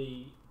off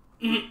the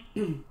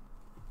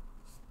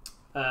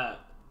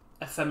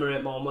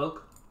Ephemerate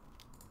Mournwelk,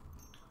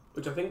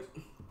 which I think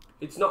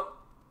it's not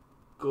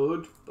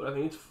good, but I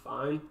think it's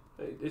fine.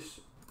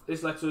 This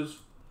lets us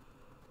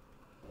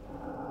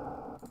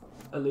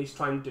at least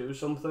try and do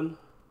something.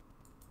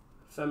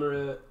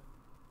 Ephemerate,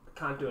 I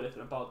can't do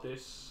anything about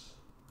this.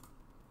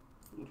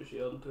 I'm just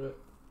yielding to it.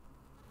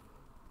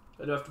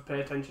 I do have to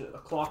pay attention to the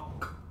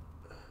clock.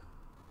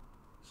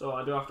 So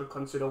I do have to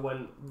consider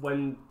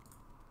when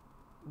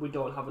we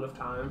don't have enough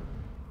time.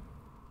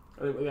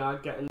 I think we are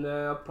getting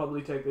there. I'll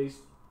probably take this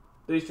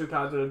these two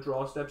cards in a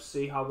draw step,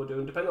 see how we're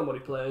doing, depending on what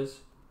he plays,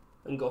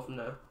 and go from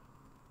there.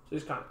 So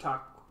just can't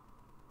attack.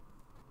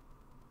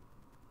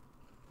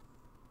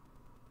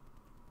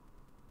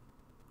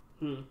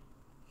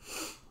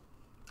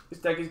 This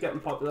deck is getting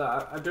popular.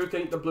 I do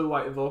think the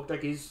blue-white evoke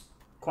deck is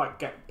quite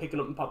picking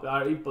up in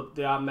popularity, but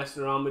they are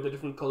messing around with the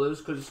different colours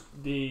because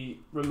the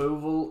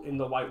removal in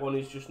the white one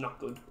is just not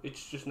good.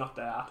 It's just not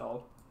there at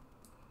all.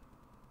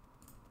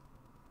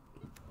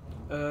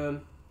 So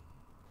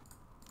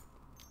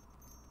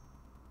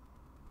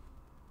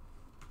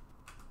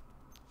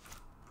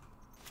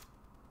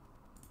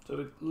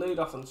we lead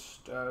off on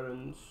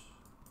Stirrings.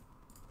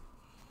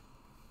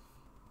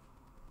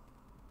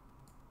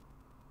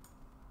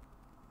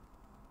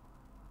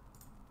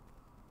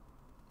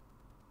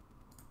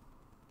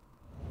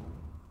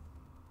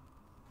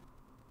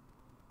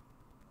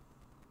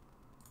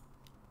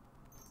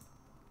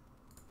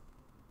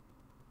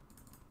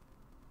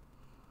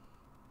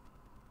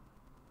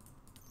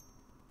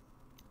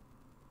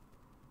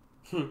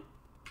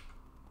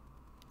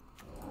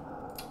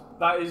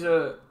 That is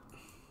a...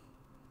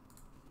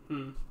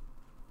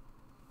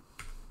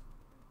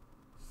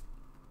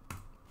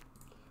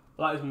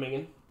 That is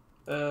minging.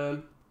 Yeah,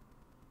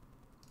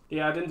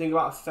 I didn't think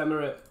about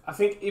Ephemerate. I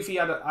think if he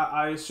had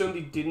I assumed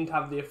he didn't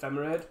have the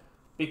Ephemerate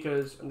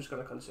because... I'm just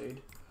going to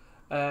concede.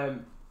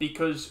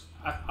 Because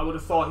I would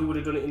have thought he would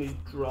have done it in his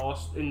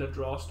the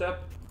draw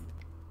step.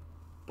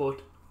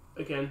 But,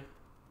 again...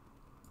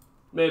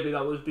 Maybe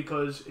that was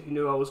because he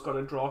knew I was going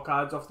to draw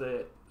cards off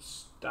the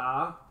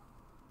star.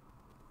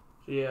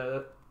 So yeah,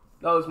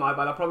 that was my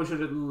bad. I probably should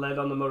have led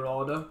on the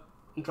Marauder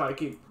and try to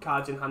keep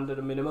cards in hand at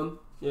a minimum.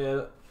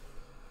 Yeah,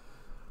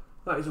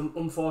 that is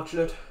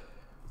unfortunate.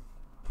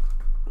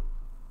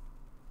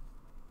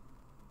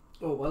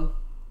 Oh well.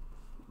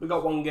 We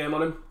got one game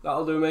on him.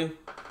 That'll do me.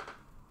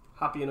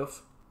 Happy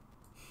enough.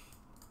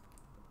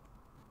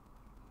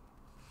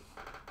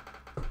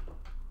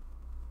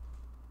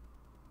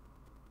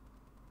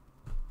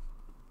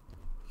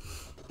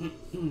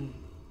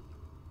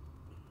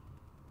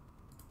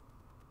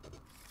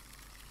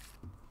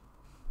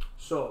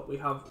 So we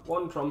have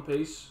one Tron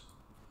piece.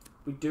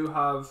 We do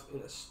have in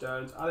a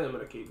Stearns. I think I'm going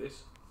to keep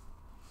this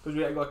because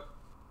we have got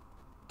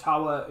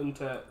Tower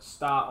into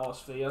Star or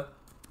Sphere.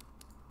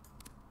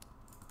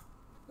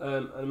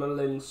 And I'm going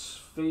to lean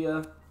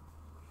Sphere.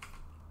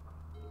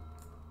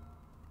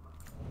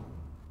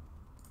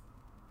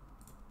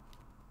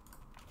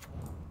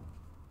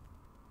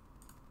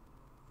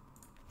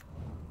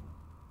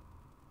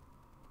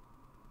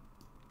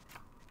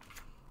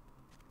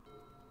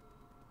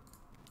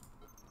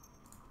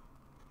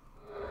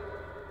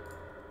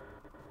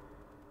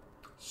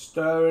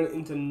 Stirring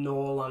into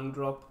no land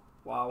drop.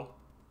 Wow.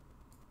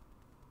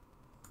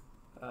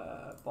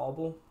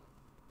 Bauble.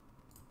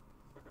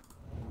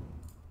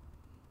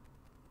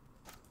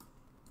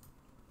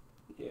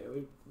 Yeah,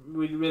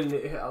 we really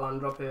need to hit a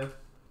land drop here.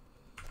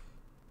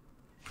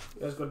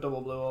 He has got double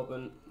blue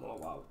open. Oh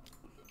wow.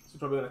 He's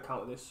probably going to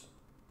counter this.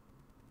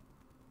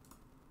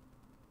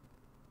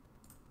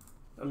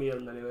 I'm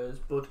yielding anyways,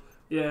 but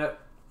yeah.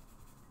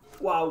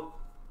 Wow.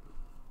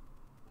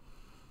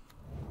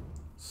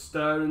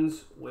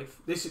 Stirrings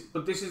with this,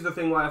 but this is the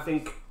thing why I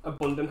think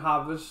Abundant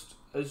Harvest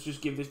has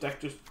just give this deck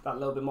just that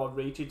little bit more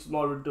reach. It's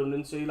more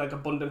redundancy. Like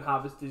Abundant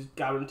Harvest is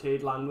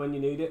guaranteed land when you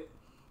need it.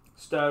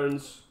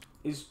 Stirrings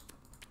is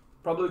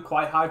probably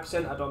quite high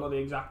percent. I don't know the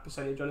exact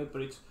percentage on it,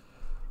 but it's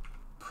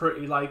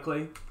pretty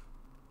likely.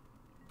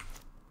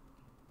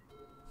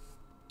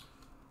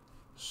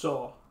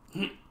 So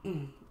play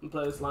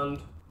this land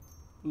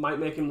might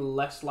make him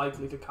less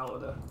likely to counter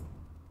there.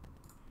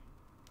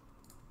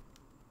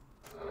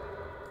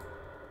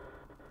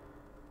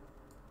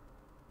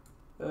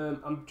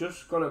 I'm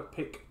just going to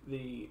pick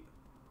the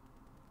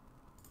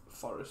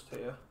forest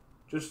here,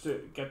 just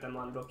to get them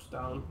land drops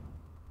down.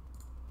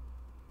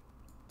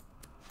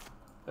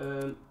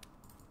 And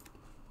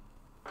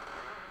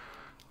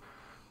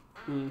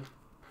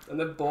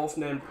they're both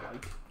named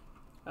white.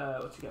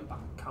 What's he getting back?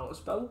 Counter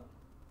spell.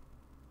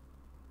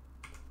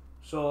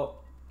 So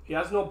he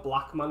has no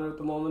black mana at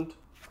the moment.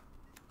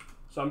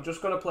 So I'm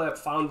just going to play a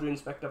Foundry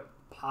Inspector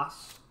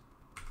pass.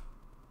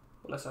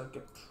 Unless I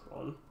get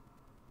Tron.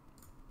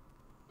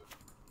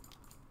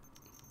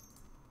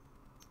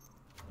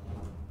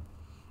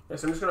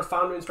 Yes, I'm just going to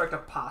Foundry Inspector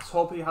pass.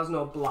 Hope he has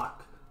no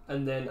black.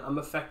 And then I'm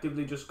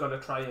effectively just going to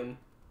try and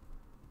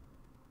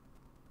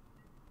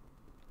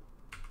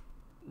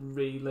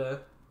relay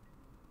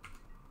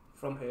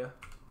from here.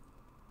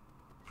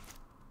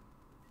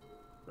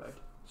 Right.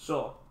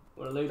 So,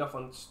 we're going to lead off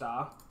on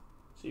Star.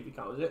 See if he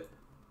counters it.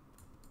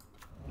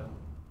 No.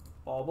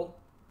 Bauble.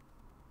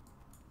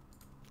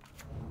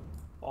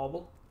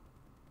 Bauble.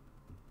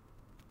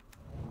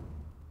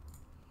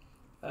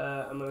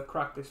 I'm going to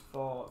crack this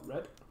for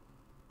red.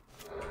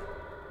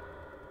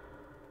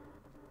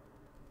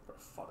 For a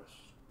forest.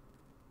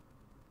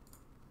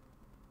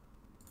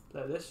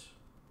 Play this.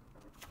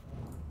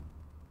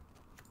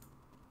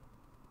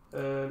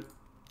 And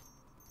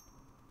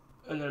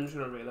then I'm just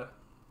going to relay.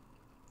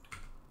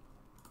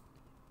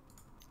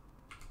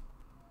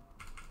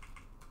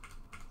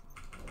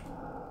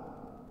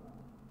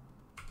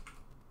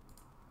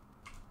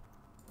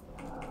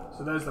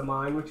 So there's the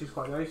mine, which is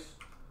quite nice.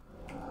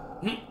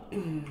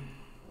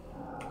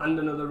 And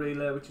another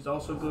relay, which is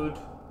also good.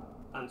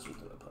 And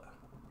something to play.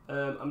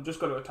 I'm just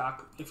going to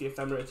attack. If he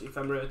ephemerates, he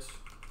ephemerates.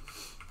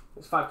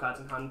 There's 5 cards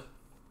in hand.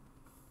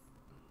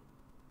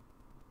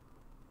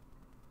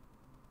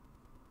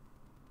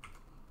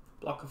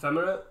 Block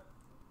ephemerate.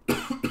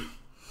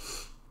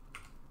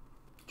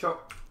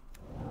 Chop.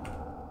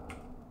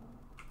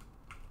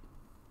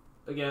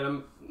 Again,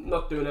 I'm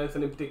not doing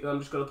anything in particular. I'm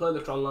just going to play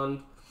the Tron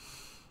land.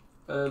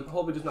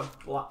 Hope he doesn't have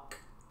black.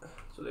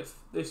 So if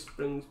this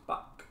brings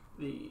back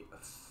the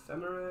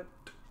ephemerate.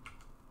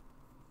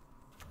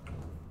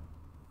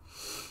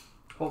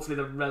 Hopefully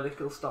the relic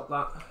will stop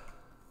that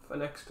for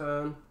next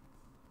turn.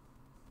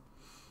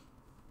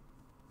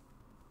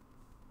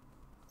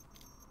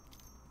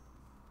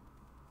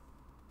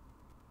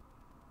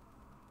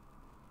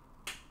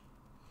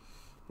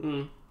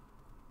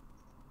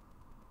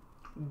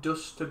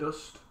 Dust to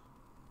dust.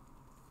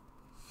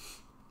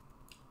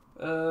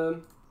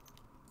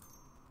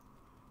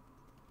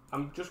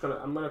 I'm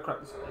gonna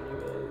crack this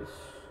anyways.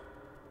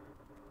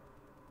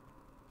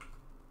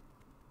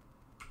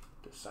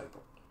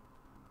 Disciple.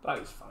 That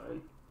is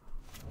fine.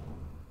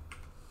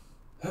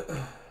 It's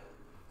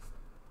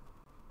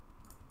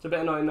a bit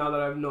annoying now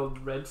that I have no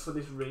red for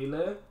this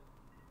relay.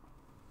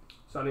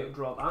 So I need to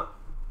draw that.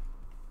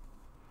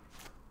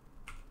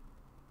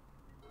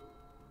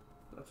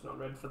 That's not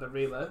red for the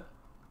relay.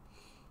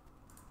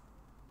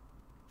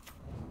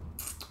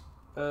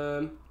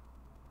 So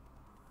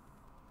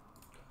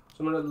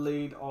I'm going to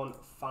lead on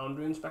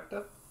Foundry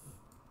Inspector.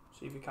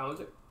 See if he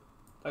counters it.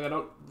 Like I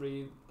don't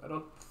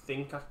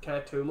think I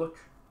care too much.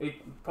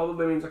 It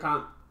probably means I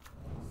can't.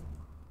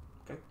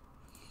 Okay.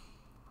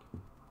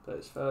 Play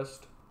this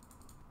first.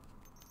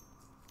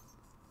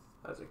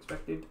 As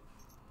expected.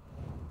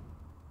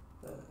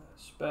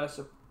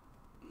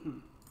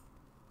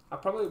 I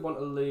probably want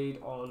to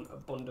lead on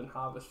Abundant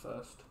Harvest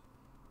first.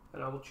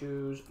 And I will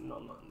choose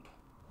non-land.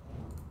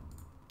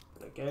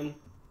 And again,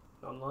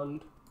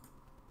 non-land.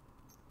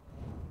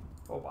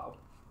 Oh wow.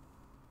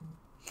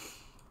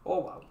 Oh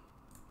wow.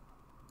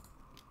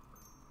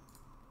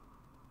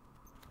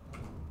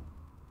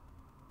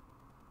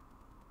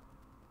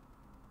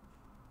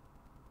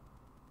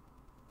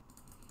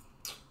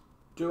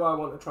 Do I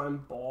want to try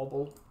and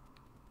bauble?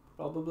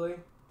 Probably. I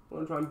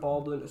want to try and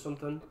bauble into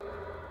something.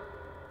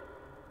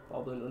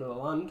 Bauble into another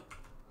land.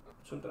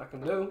 Something I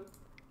can do.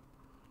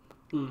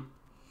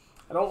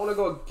 I don't want to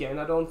go again,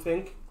 I don't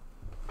think.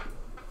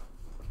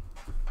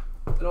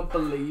 I don't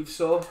believe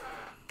so.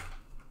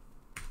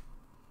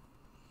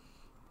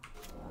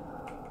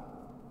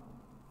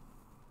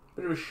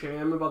 Bit of a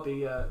shame about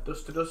the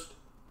Dust to Dust.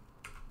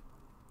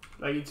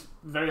 Like, it's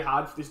very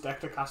hard for this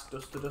deck to cast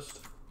Dust to Dust.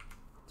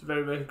 It's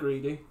very, very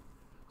greedy.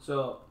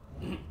 So,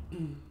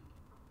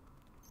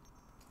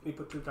 we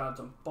put 2 cards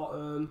on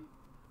bottom.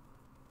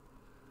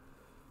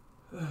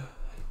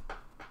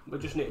 We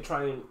just need to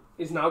try and...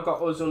 He's now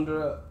got us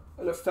under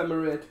an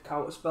ephemerate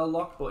counter spell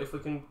lock, but if we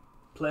can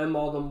play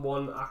more than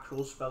one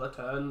actual spell a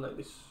turn, like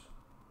this...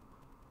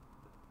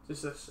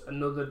 This is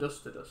another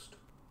Dust to Dust.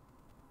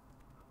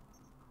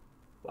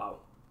 Wow.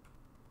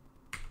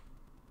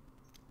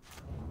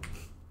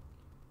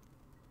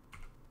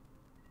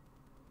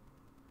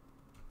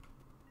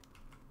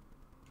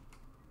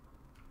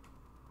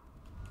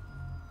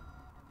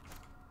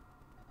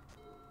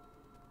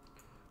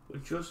 We're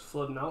just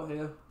flooding out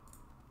here.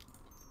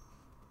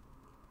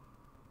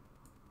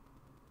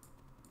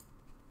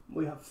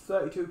 We have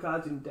 32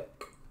 cards in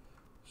deck.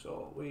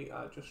 So we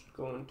are just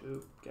going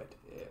to get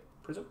a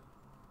prism.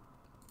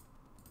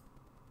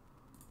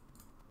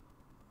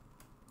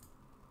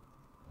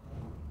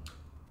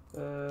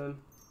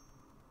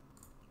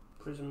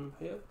 Prism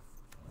here.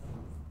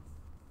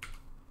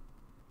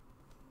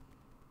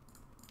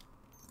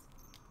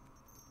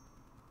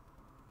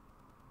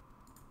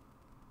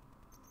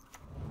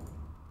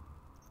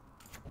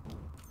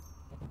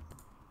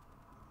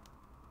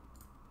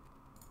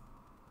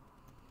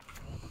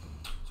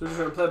 So we're just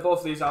going to play both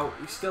of these out.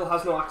 He still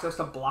has no access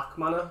to black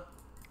mana.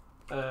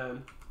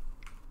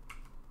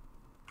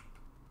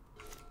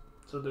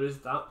 So there is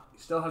that. He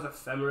still has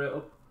Ephemerate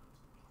up.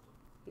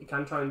 He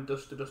can try and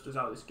Dust to Dust us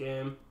out of this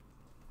game.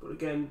 But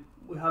again,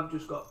 we have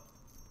just got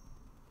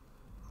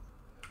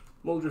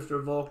Muldrifter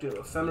evoked into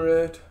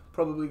Ephemerate.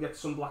 Probably get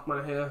some black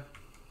mana here.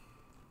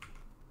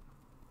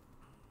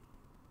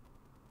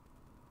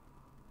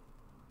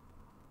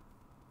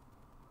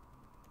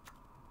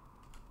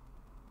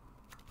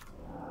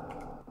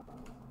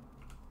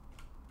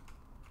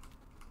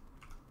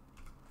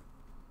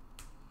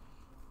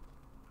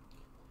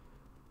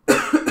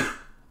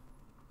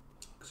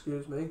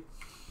 Excuse me.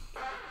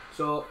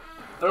 So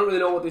I don't really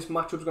know what this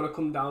matchup's going to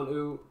come down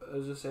to.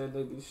 As I said,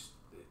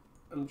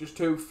 I'm just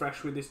too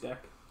fresh with this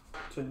deck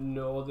to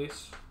know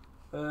this.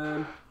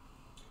 I'm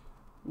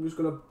just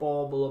going to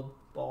bauble a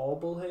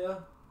bauble here.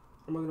 Or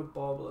am I going to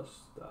bauble a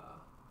star?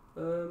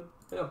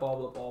 Yeah,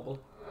 bauble a bauble.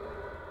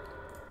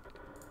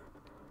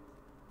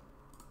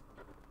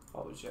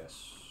 Always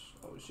yes.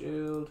 Always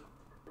yield.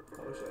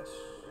 Always yes.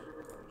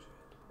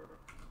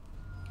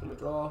 Then we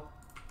draw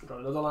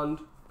another land.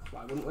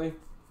 Why wouldn't we?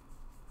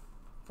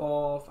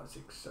 4, 5,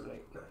 6, 7,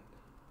 8, 9,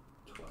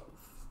 12.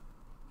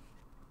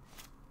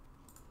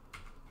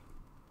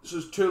 So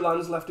there's 2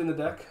 lands left in the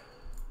deck.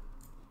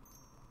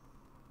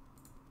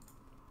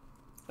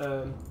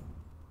 So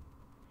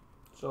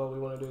we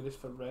want to do this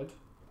for red.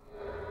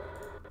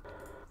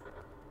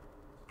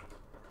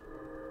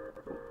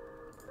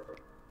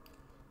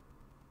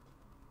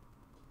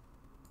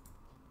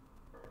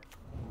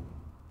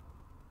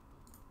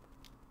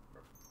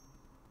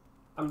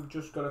 I'm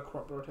just gonna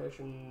crop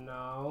rotation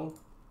now.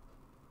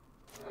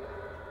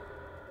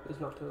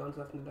 There's not 2 lands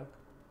left in the deck.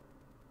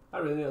 I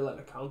really need to let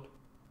it count.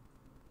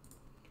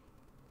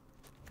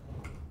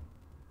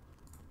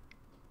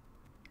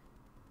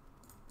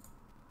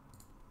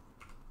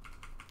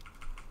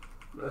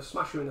 I'm gonna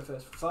smash you in the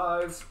face for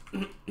 5.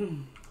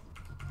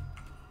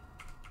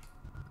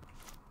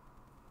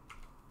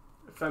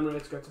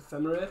 Ephemerate gets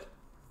ephemerate. 1,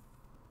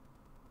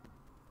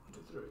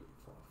 2, 3,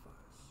 4, 5,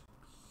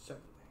 6, 7,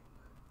 8.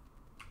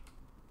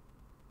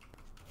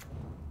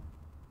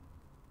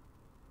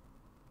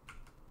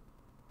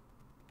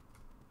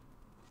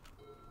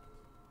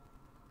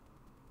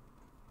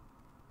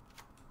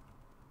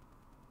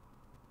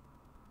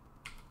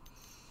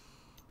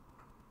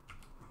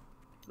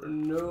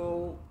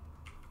 Renewal.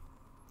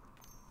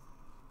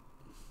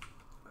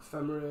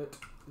 Ephemerate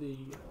the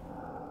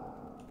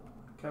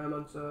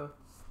Cheiromancer.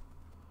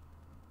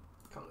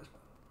 Countless.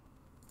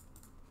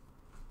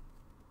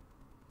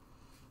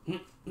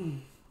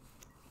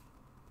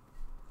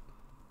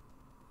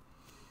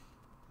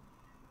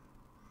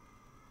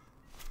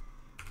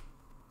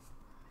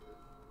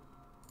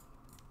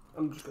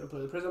 I'm just going to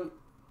play the Prism.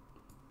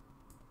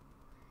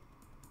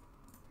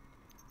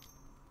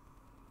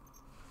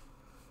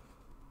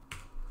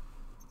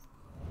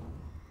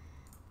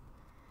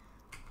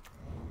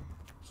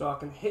 So I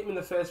can hit him in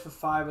the face for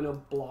 5 and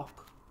he'll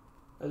block.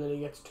 And then he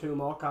gets 2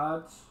 more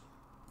cards.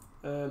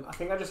 I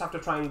think I just have to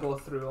try and go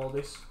through all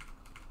this.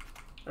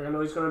 Like, I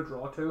know he's going to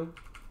draw 2.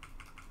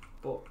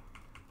 But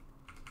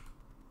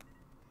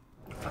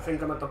I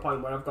think I'm at the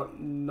point where I've got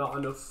not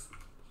enough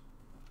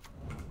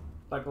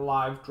like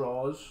live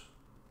draws.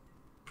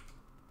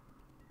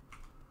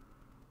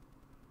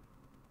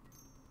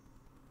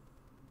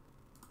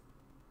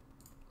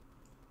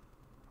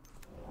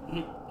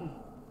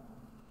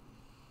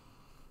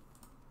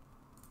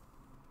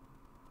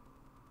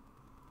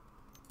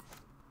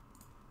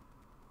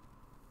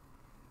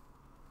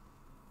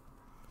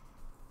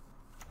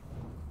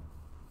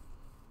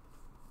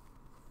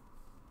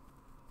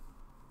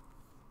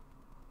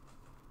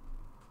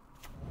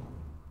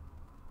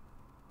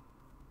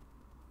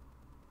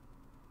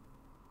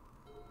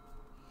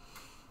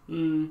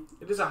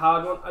 It is a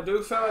hard one. I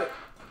do feel like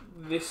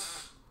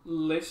this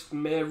list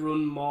may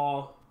run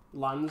more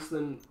lands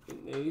than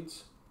it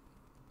needs.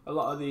 A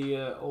lot of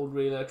the old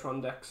Relay Tron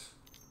decks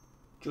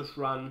just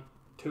ran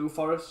 2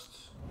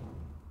 forests.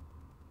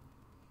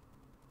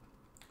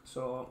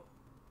 So,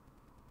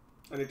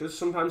 and it does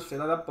sometimes feel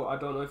like that, but I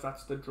don't know if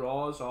that's the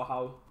draws or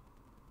how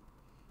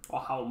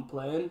I'm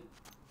playing.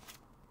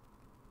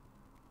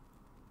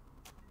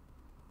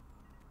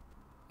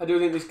 I do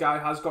think this guy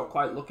has got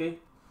quite lucky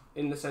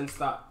in the sense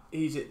that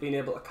he's been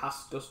able to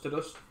cast Dust to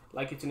Dust.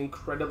 Like, it's an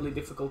incredibly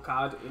difficult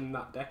card in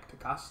that deck to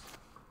cast.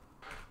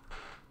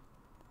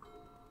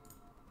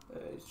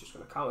 He's just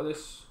going to counter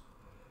this.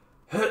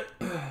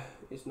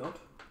 He's not.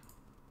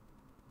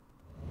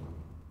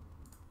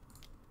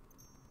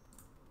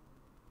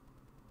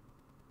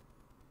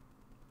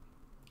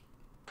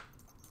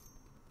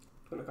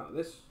 Going to counter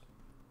this.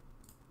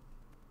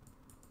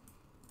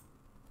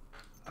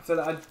 I feel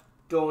like I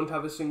don't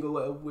have a single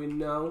way to win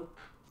now.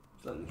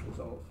 Just letting this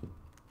resolve.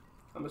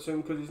 I'm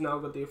assuming because he's now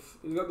got the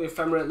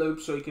ephemerate loop,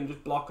 so he can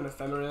just block an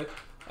ephemerate,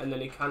 and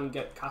then he can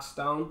get cast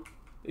down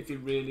if he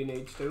really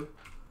needs to.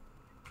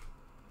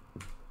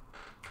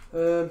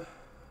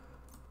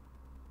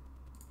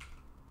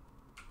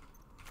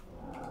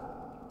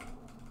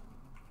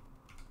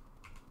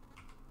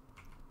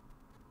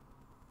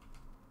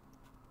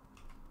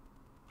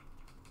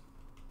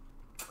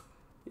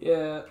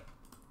 Yeah.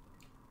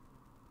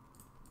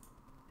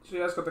 So he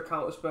has got the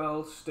counter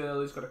spell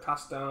still. He's got a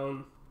cast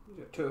down. He's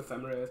got 2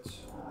 ephemerates.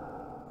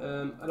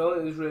 I don't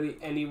think there's really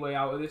any way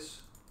out of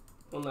this,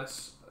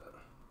 unless.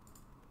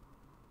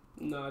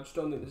 No, I just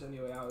don't think there's any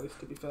way out of this,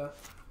 to be fair.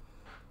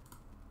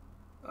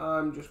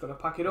 I'm just going to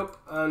pack it up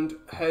and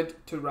head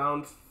to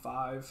round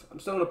 5. I'm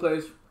still going to play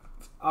this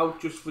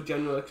out just for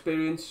general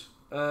experience.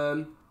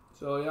 So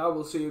yeah,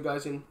 we'll see you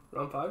guys in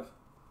round 5.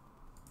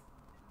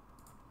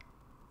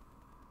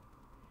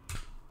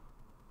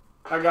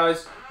 Hi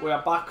guys, we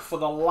are back for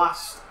the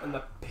last and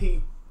the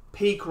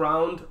peak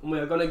round, and we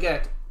are going to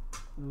get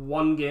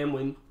 1 game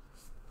win.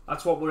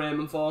 That's what we're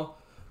aiming for.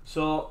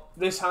 So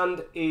this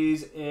hand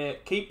is a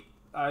keep,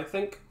 I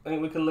think. I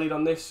think we can lead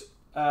on this.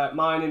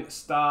 Mining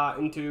star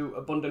into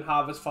abundant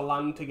harvest for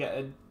land to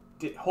get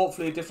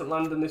hopefully a different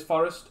land than this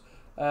forest.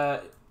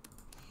 Or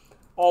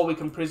we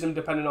can prism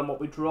depending on what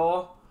we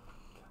draw.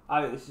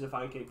 I think this is a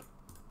fine keep.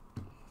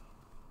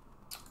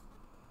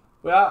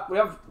 We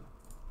have.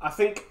 I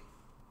think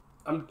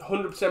I'm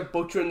 100%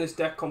 butchering this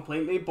deck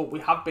completely, but we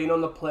have been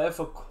on the play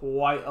for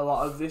quite a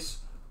lot of this.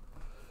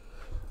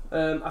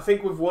 I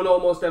think we've won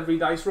almost every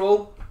dice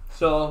roll,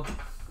 so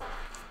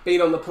been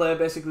on the play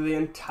basically the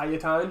entire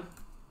time.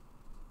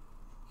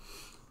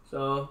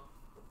 So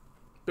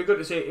be good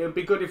to see. It would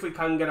be good if we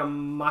can get a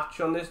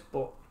match on this,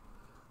 but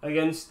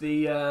against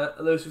the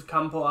elusive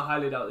Campo, I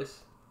highly doubt this.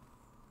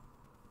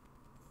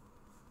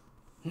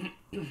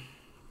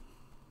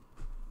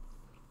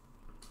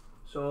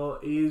 So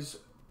he's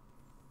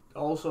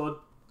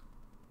also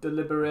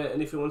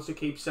deliberating if he wants to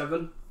keep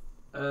 7.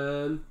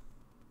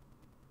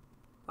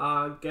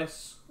 I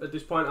guess at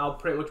this point I'll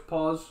pretty much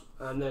pause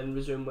and then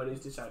resume when he's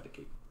decided to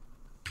keep.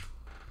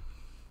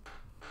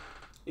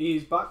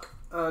 He's back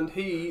and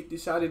he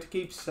decided to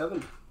keep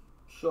 7.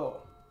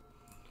 So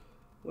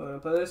we're gonna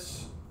play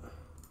this.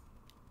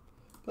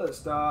 Let's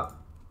start.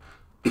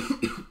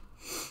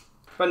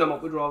 Depending on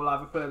what we draw, we'll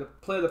either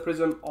play the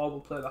Prism or we'll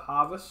play the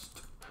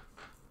Harvest.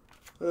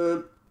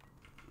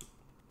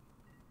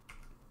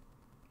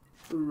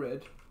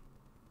 Red.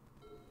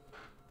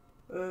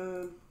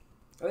 I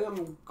think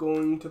I'm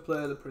going to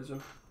play the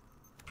Prism.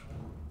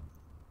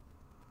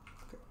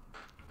 Okay.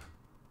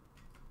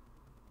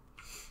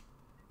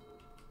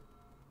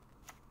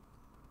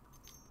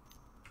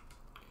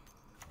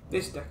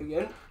 This deck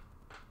again.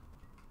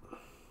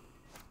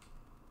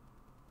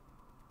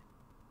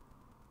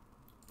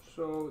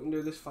 So we can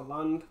do this for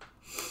land.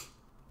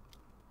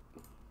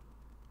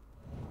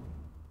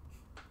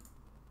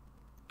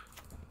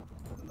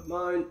 Under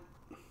mine.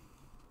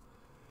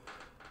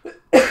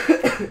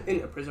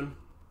 Into Prism.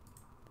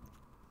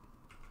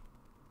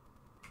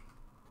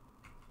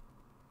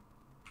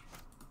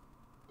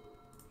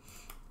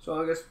 So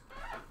I guess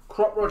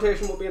crop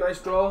rotation will be a nice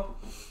draw.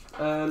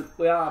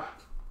 We are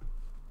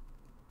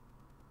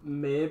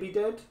maybe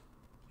dead.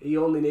 He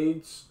only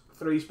needs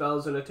 3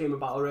 spells and a team of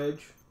Battle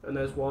Rage, and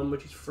there's 1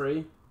 which is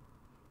free.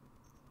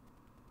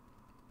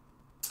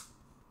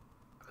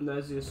 And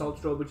there's the Assault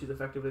Strobe, which is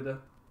effectively the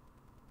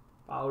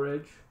Battle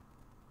Rage.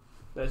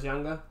 There's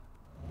Yanga.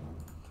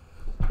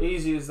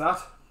 Easy as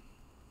that.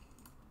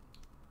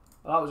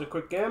 Well, that was a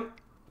quick game.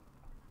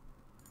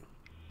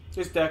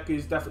 This deck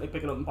is definitely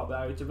picking up in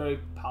popularity. It's a very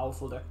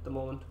powerful deck at the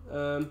moment.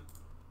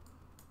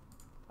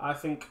 I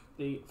think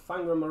the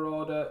Fangren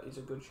Marauder is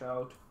a good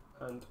shout,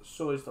 and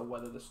so is the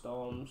Weather the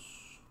Storms.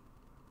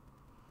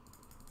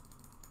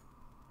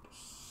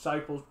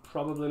 Disciple's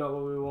probably not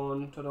what we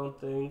want, I don't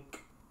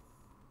think.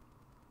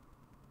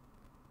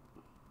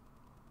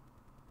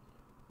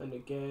 And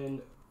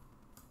again,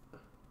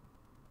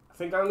 I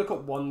think I only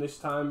cut 1 this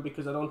time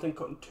because I don't think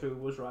cutting 2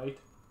 was right.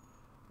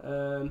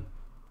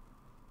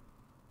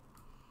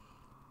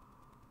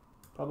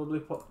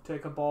 Probably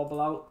take a Bauble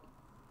out.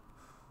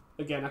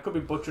 Again, I could be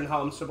butchering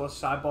how I'm supposed to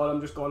sideboard.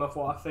 I'm just going off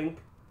what I think.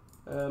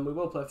 We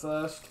will play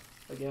first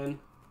again.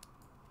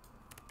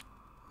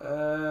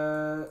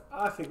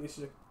 I think this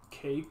is a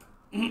keep.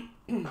 Just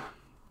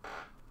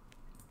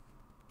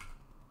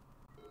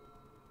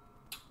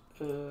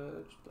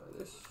play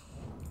this.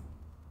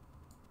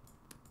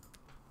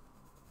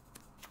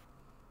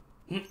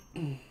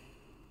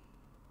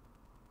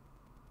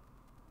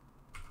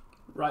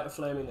 Right of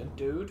Flame in a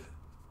dude.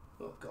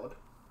 Oh god.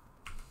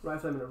 Right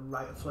of Flame in a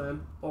Right of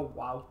Flame. Oh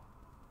wow.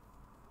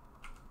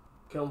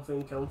 Kiln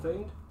Fiend, Kiln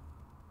Fiend.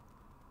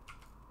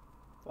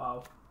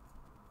 Wow.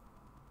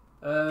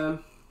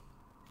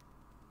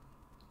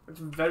 It's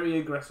very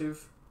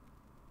aggressive.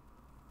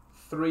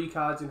 3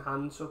 cards in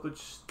hand, so could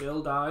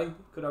still die.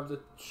 Could have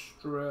the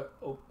straight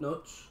up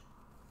nuts.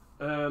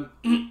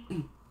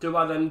 Do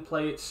I then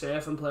play it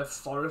safe and play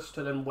Forest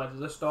to then Weather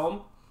the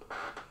Storm?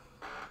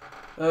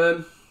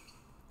 I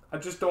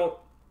just don't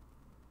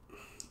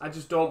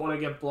want to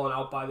get blown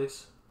out by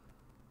this.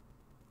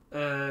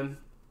 I'm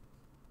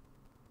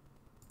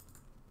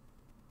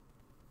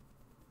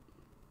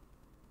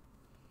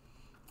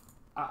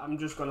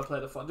just going to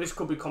play the Forest. This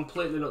could be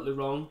completely and utterly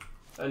wrong,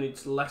 and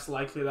it's less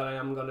likely that I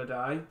am going to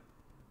die,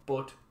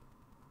 but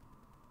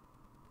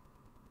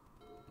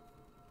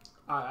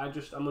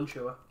I'm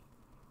unsure.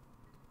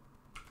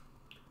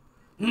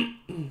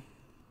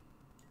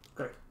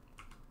 Okay.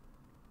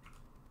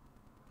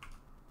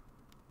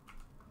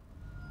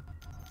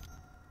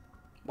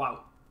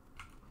 Wow.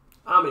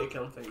 Army of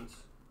Kiln Fiends.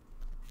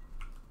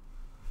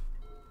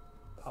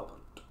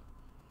 Poland.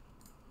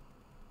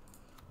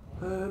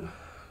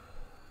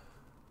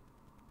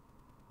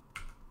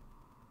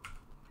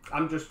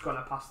 I'm just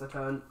gonna pass the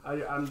turn.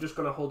 I'm just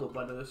gonna hold up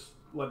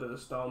Weather the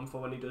Storm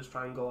for when he does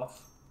try and go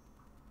off.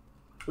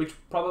 Which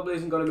probably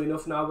isn't gonna be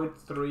enough now with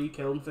 3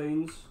 Kiln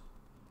Fiends.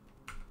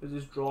 Because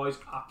this draw is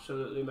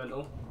absolutely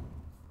mental.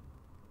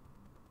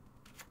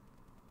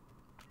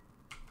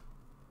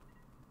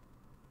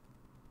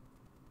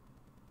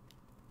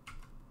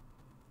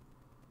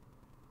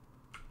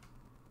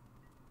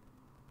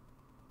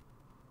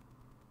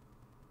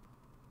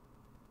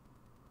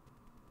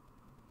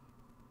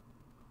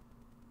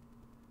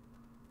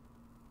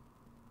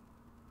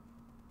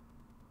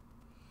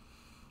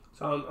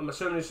 So I'm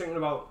assuming he's thinking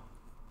about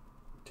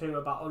Team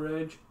of Battle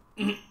Rage,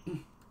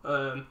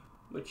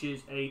 which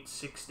is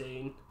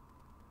 8/16.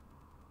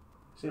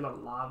 See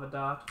about Lava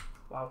Dart.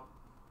 Wow.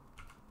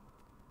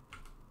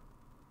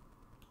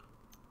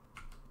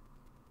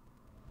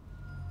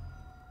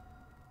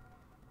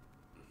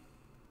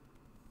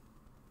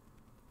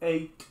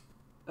 Eight,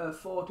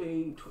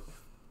 14, 20.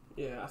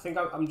 Yeah, I think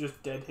I'm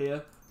just dead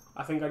here.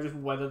 I think I just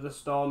weather the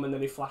storm and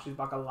then he flashes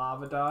back a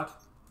Lava Dart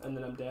and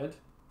then I'm dead.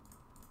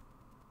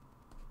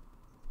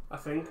 I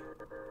think.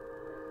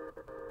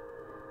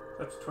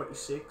 That's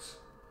 26.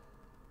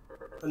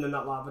 And then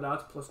that Lava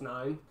Dart's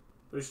 +9.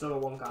 But he's still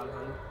got 1 card in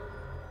hand.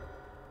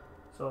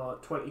 So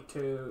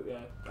 22, yeah,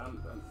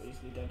 I'm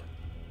easily dead.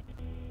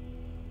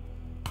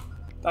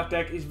 That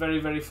deck is very,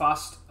 very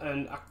fast,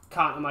 and I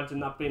can't imagine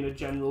that being a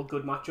general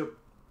good matchup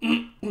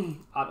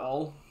at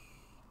all.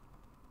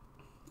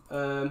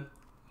 I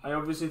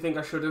obviously think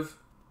I should have,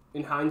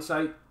 in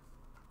hindsight.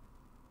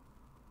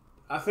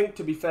 I think,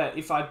 to be fair,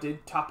 if I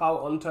did tap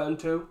out on turn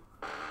 2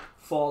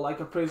 for like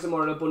a Prism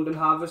or an Abundant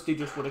Harvest, he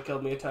just would have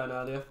killed me a turn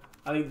earlier.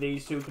 I think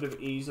these two could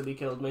have easily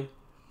killed me.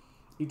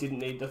 He didn't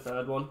need the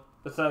third one.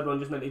 The third one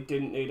just meant he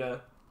didn't need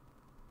a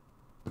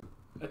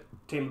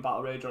Team of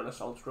Battle Rage or an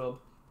Assault Strobe.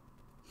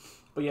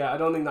 But yeah, I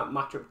don't think that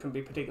matchup can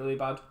be particularly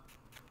bad.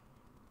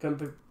 Can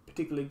be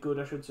particularly good,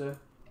 I should say.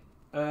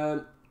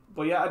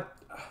 But yeah,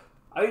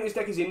 I think this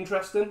deck is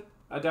interesting.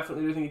 I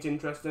definitely do think it's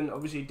interesting.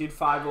 Obviously, he did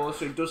 5-0,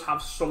 so he does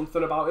have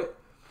something about it.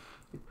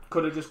 It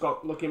could have just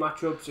got lucky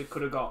matchups. It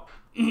could have got,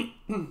 you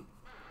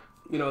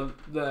know,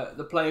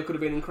 the player could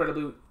have been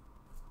incredibly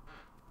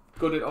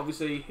good at.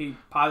 Obviously, he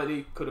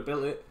could have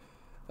built it.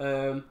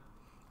 And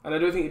I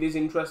do think it is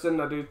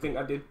interesting. I do think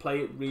I did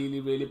play it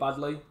really, really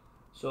badly.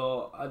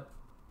 So I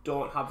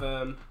don't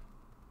have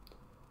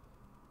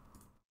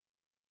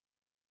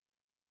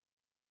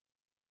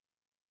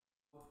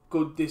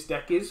good this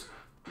deck is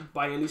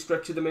by any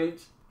stretch of the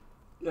means.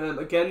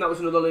 Again, that was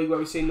another league where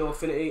we've seen no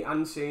affinity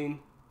and seen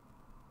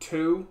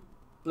 2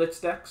 blitz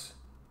decks.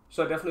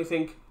 So I definitely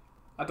think,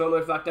 I don't know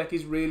if that deck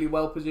is really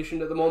well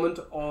positioned at the moment,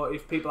 or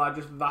if people are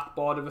just that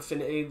bored of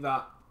affinity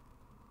that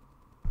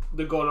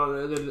they're going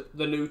on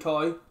the new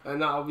toy.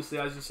 And that obviously,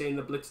 as you've seen,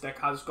 the blitz deck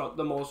has got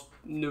the most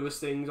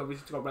newest things.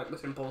 Obviously, it's got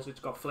Reckless Impulse, it's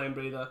got Flame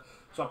Breather.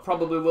 So I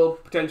probably will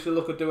potentially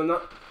look at doing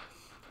that.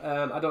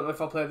 I don't know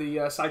if I'll play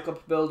the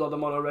Cyclops build or the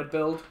Mono Red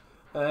build.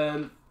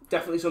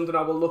 Definitely something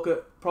I will look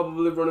at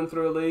probably running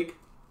through a league.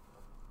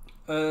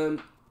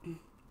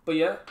 But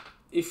yeah,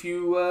 if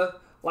you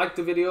like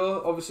the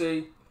video,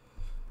 obviously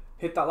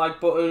hit that like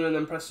button and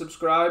then press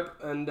subscribe,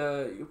 and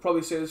you'll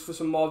probably see us for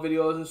some more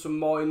videos and some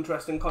more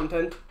interesting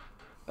content.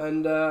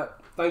 And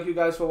thank you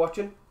guys for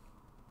watching.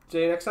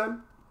 See you next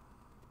time.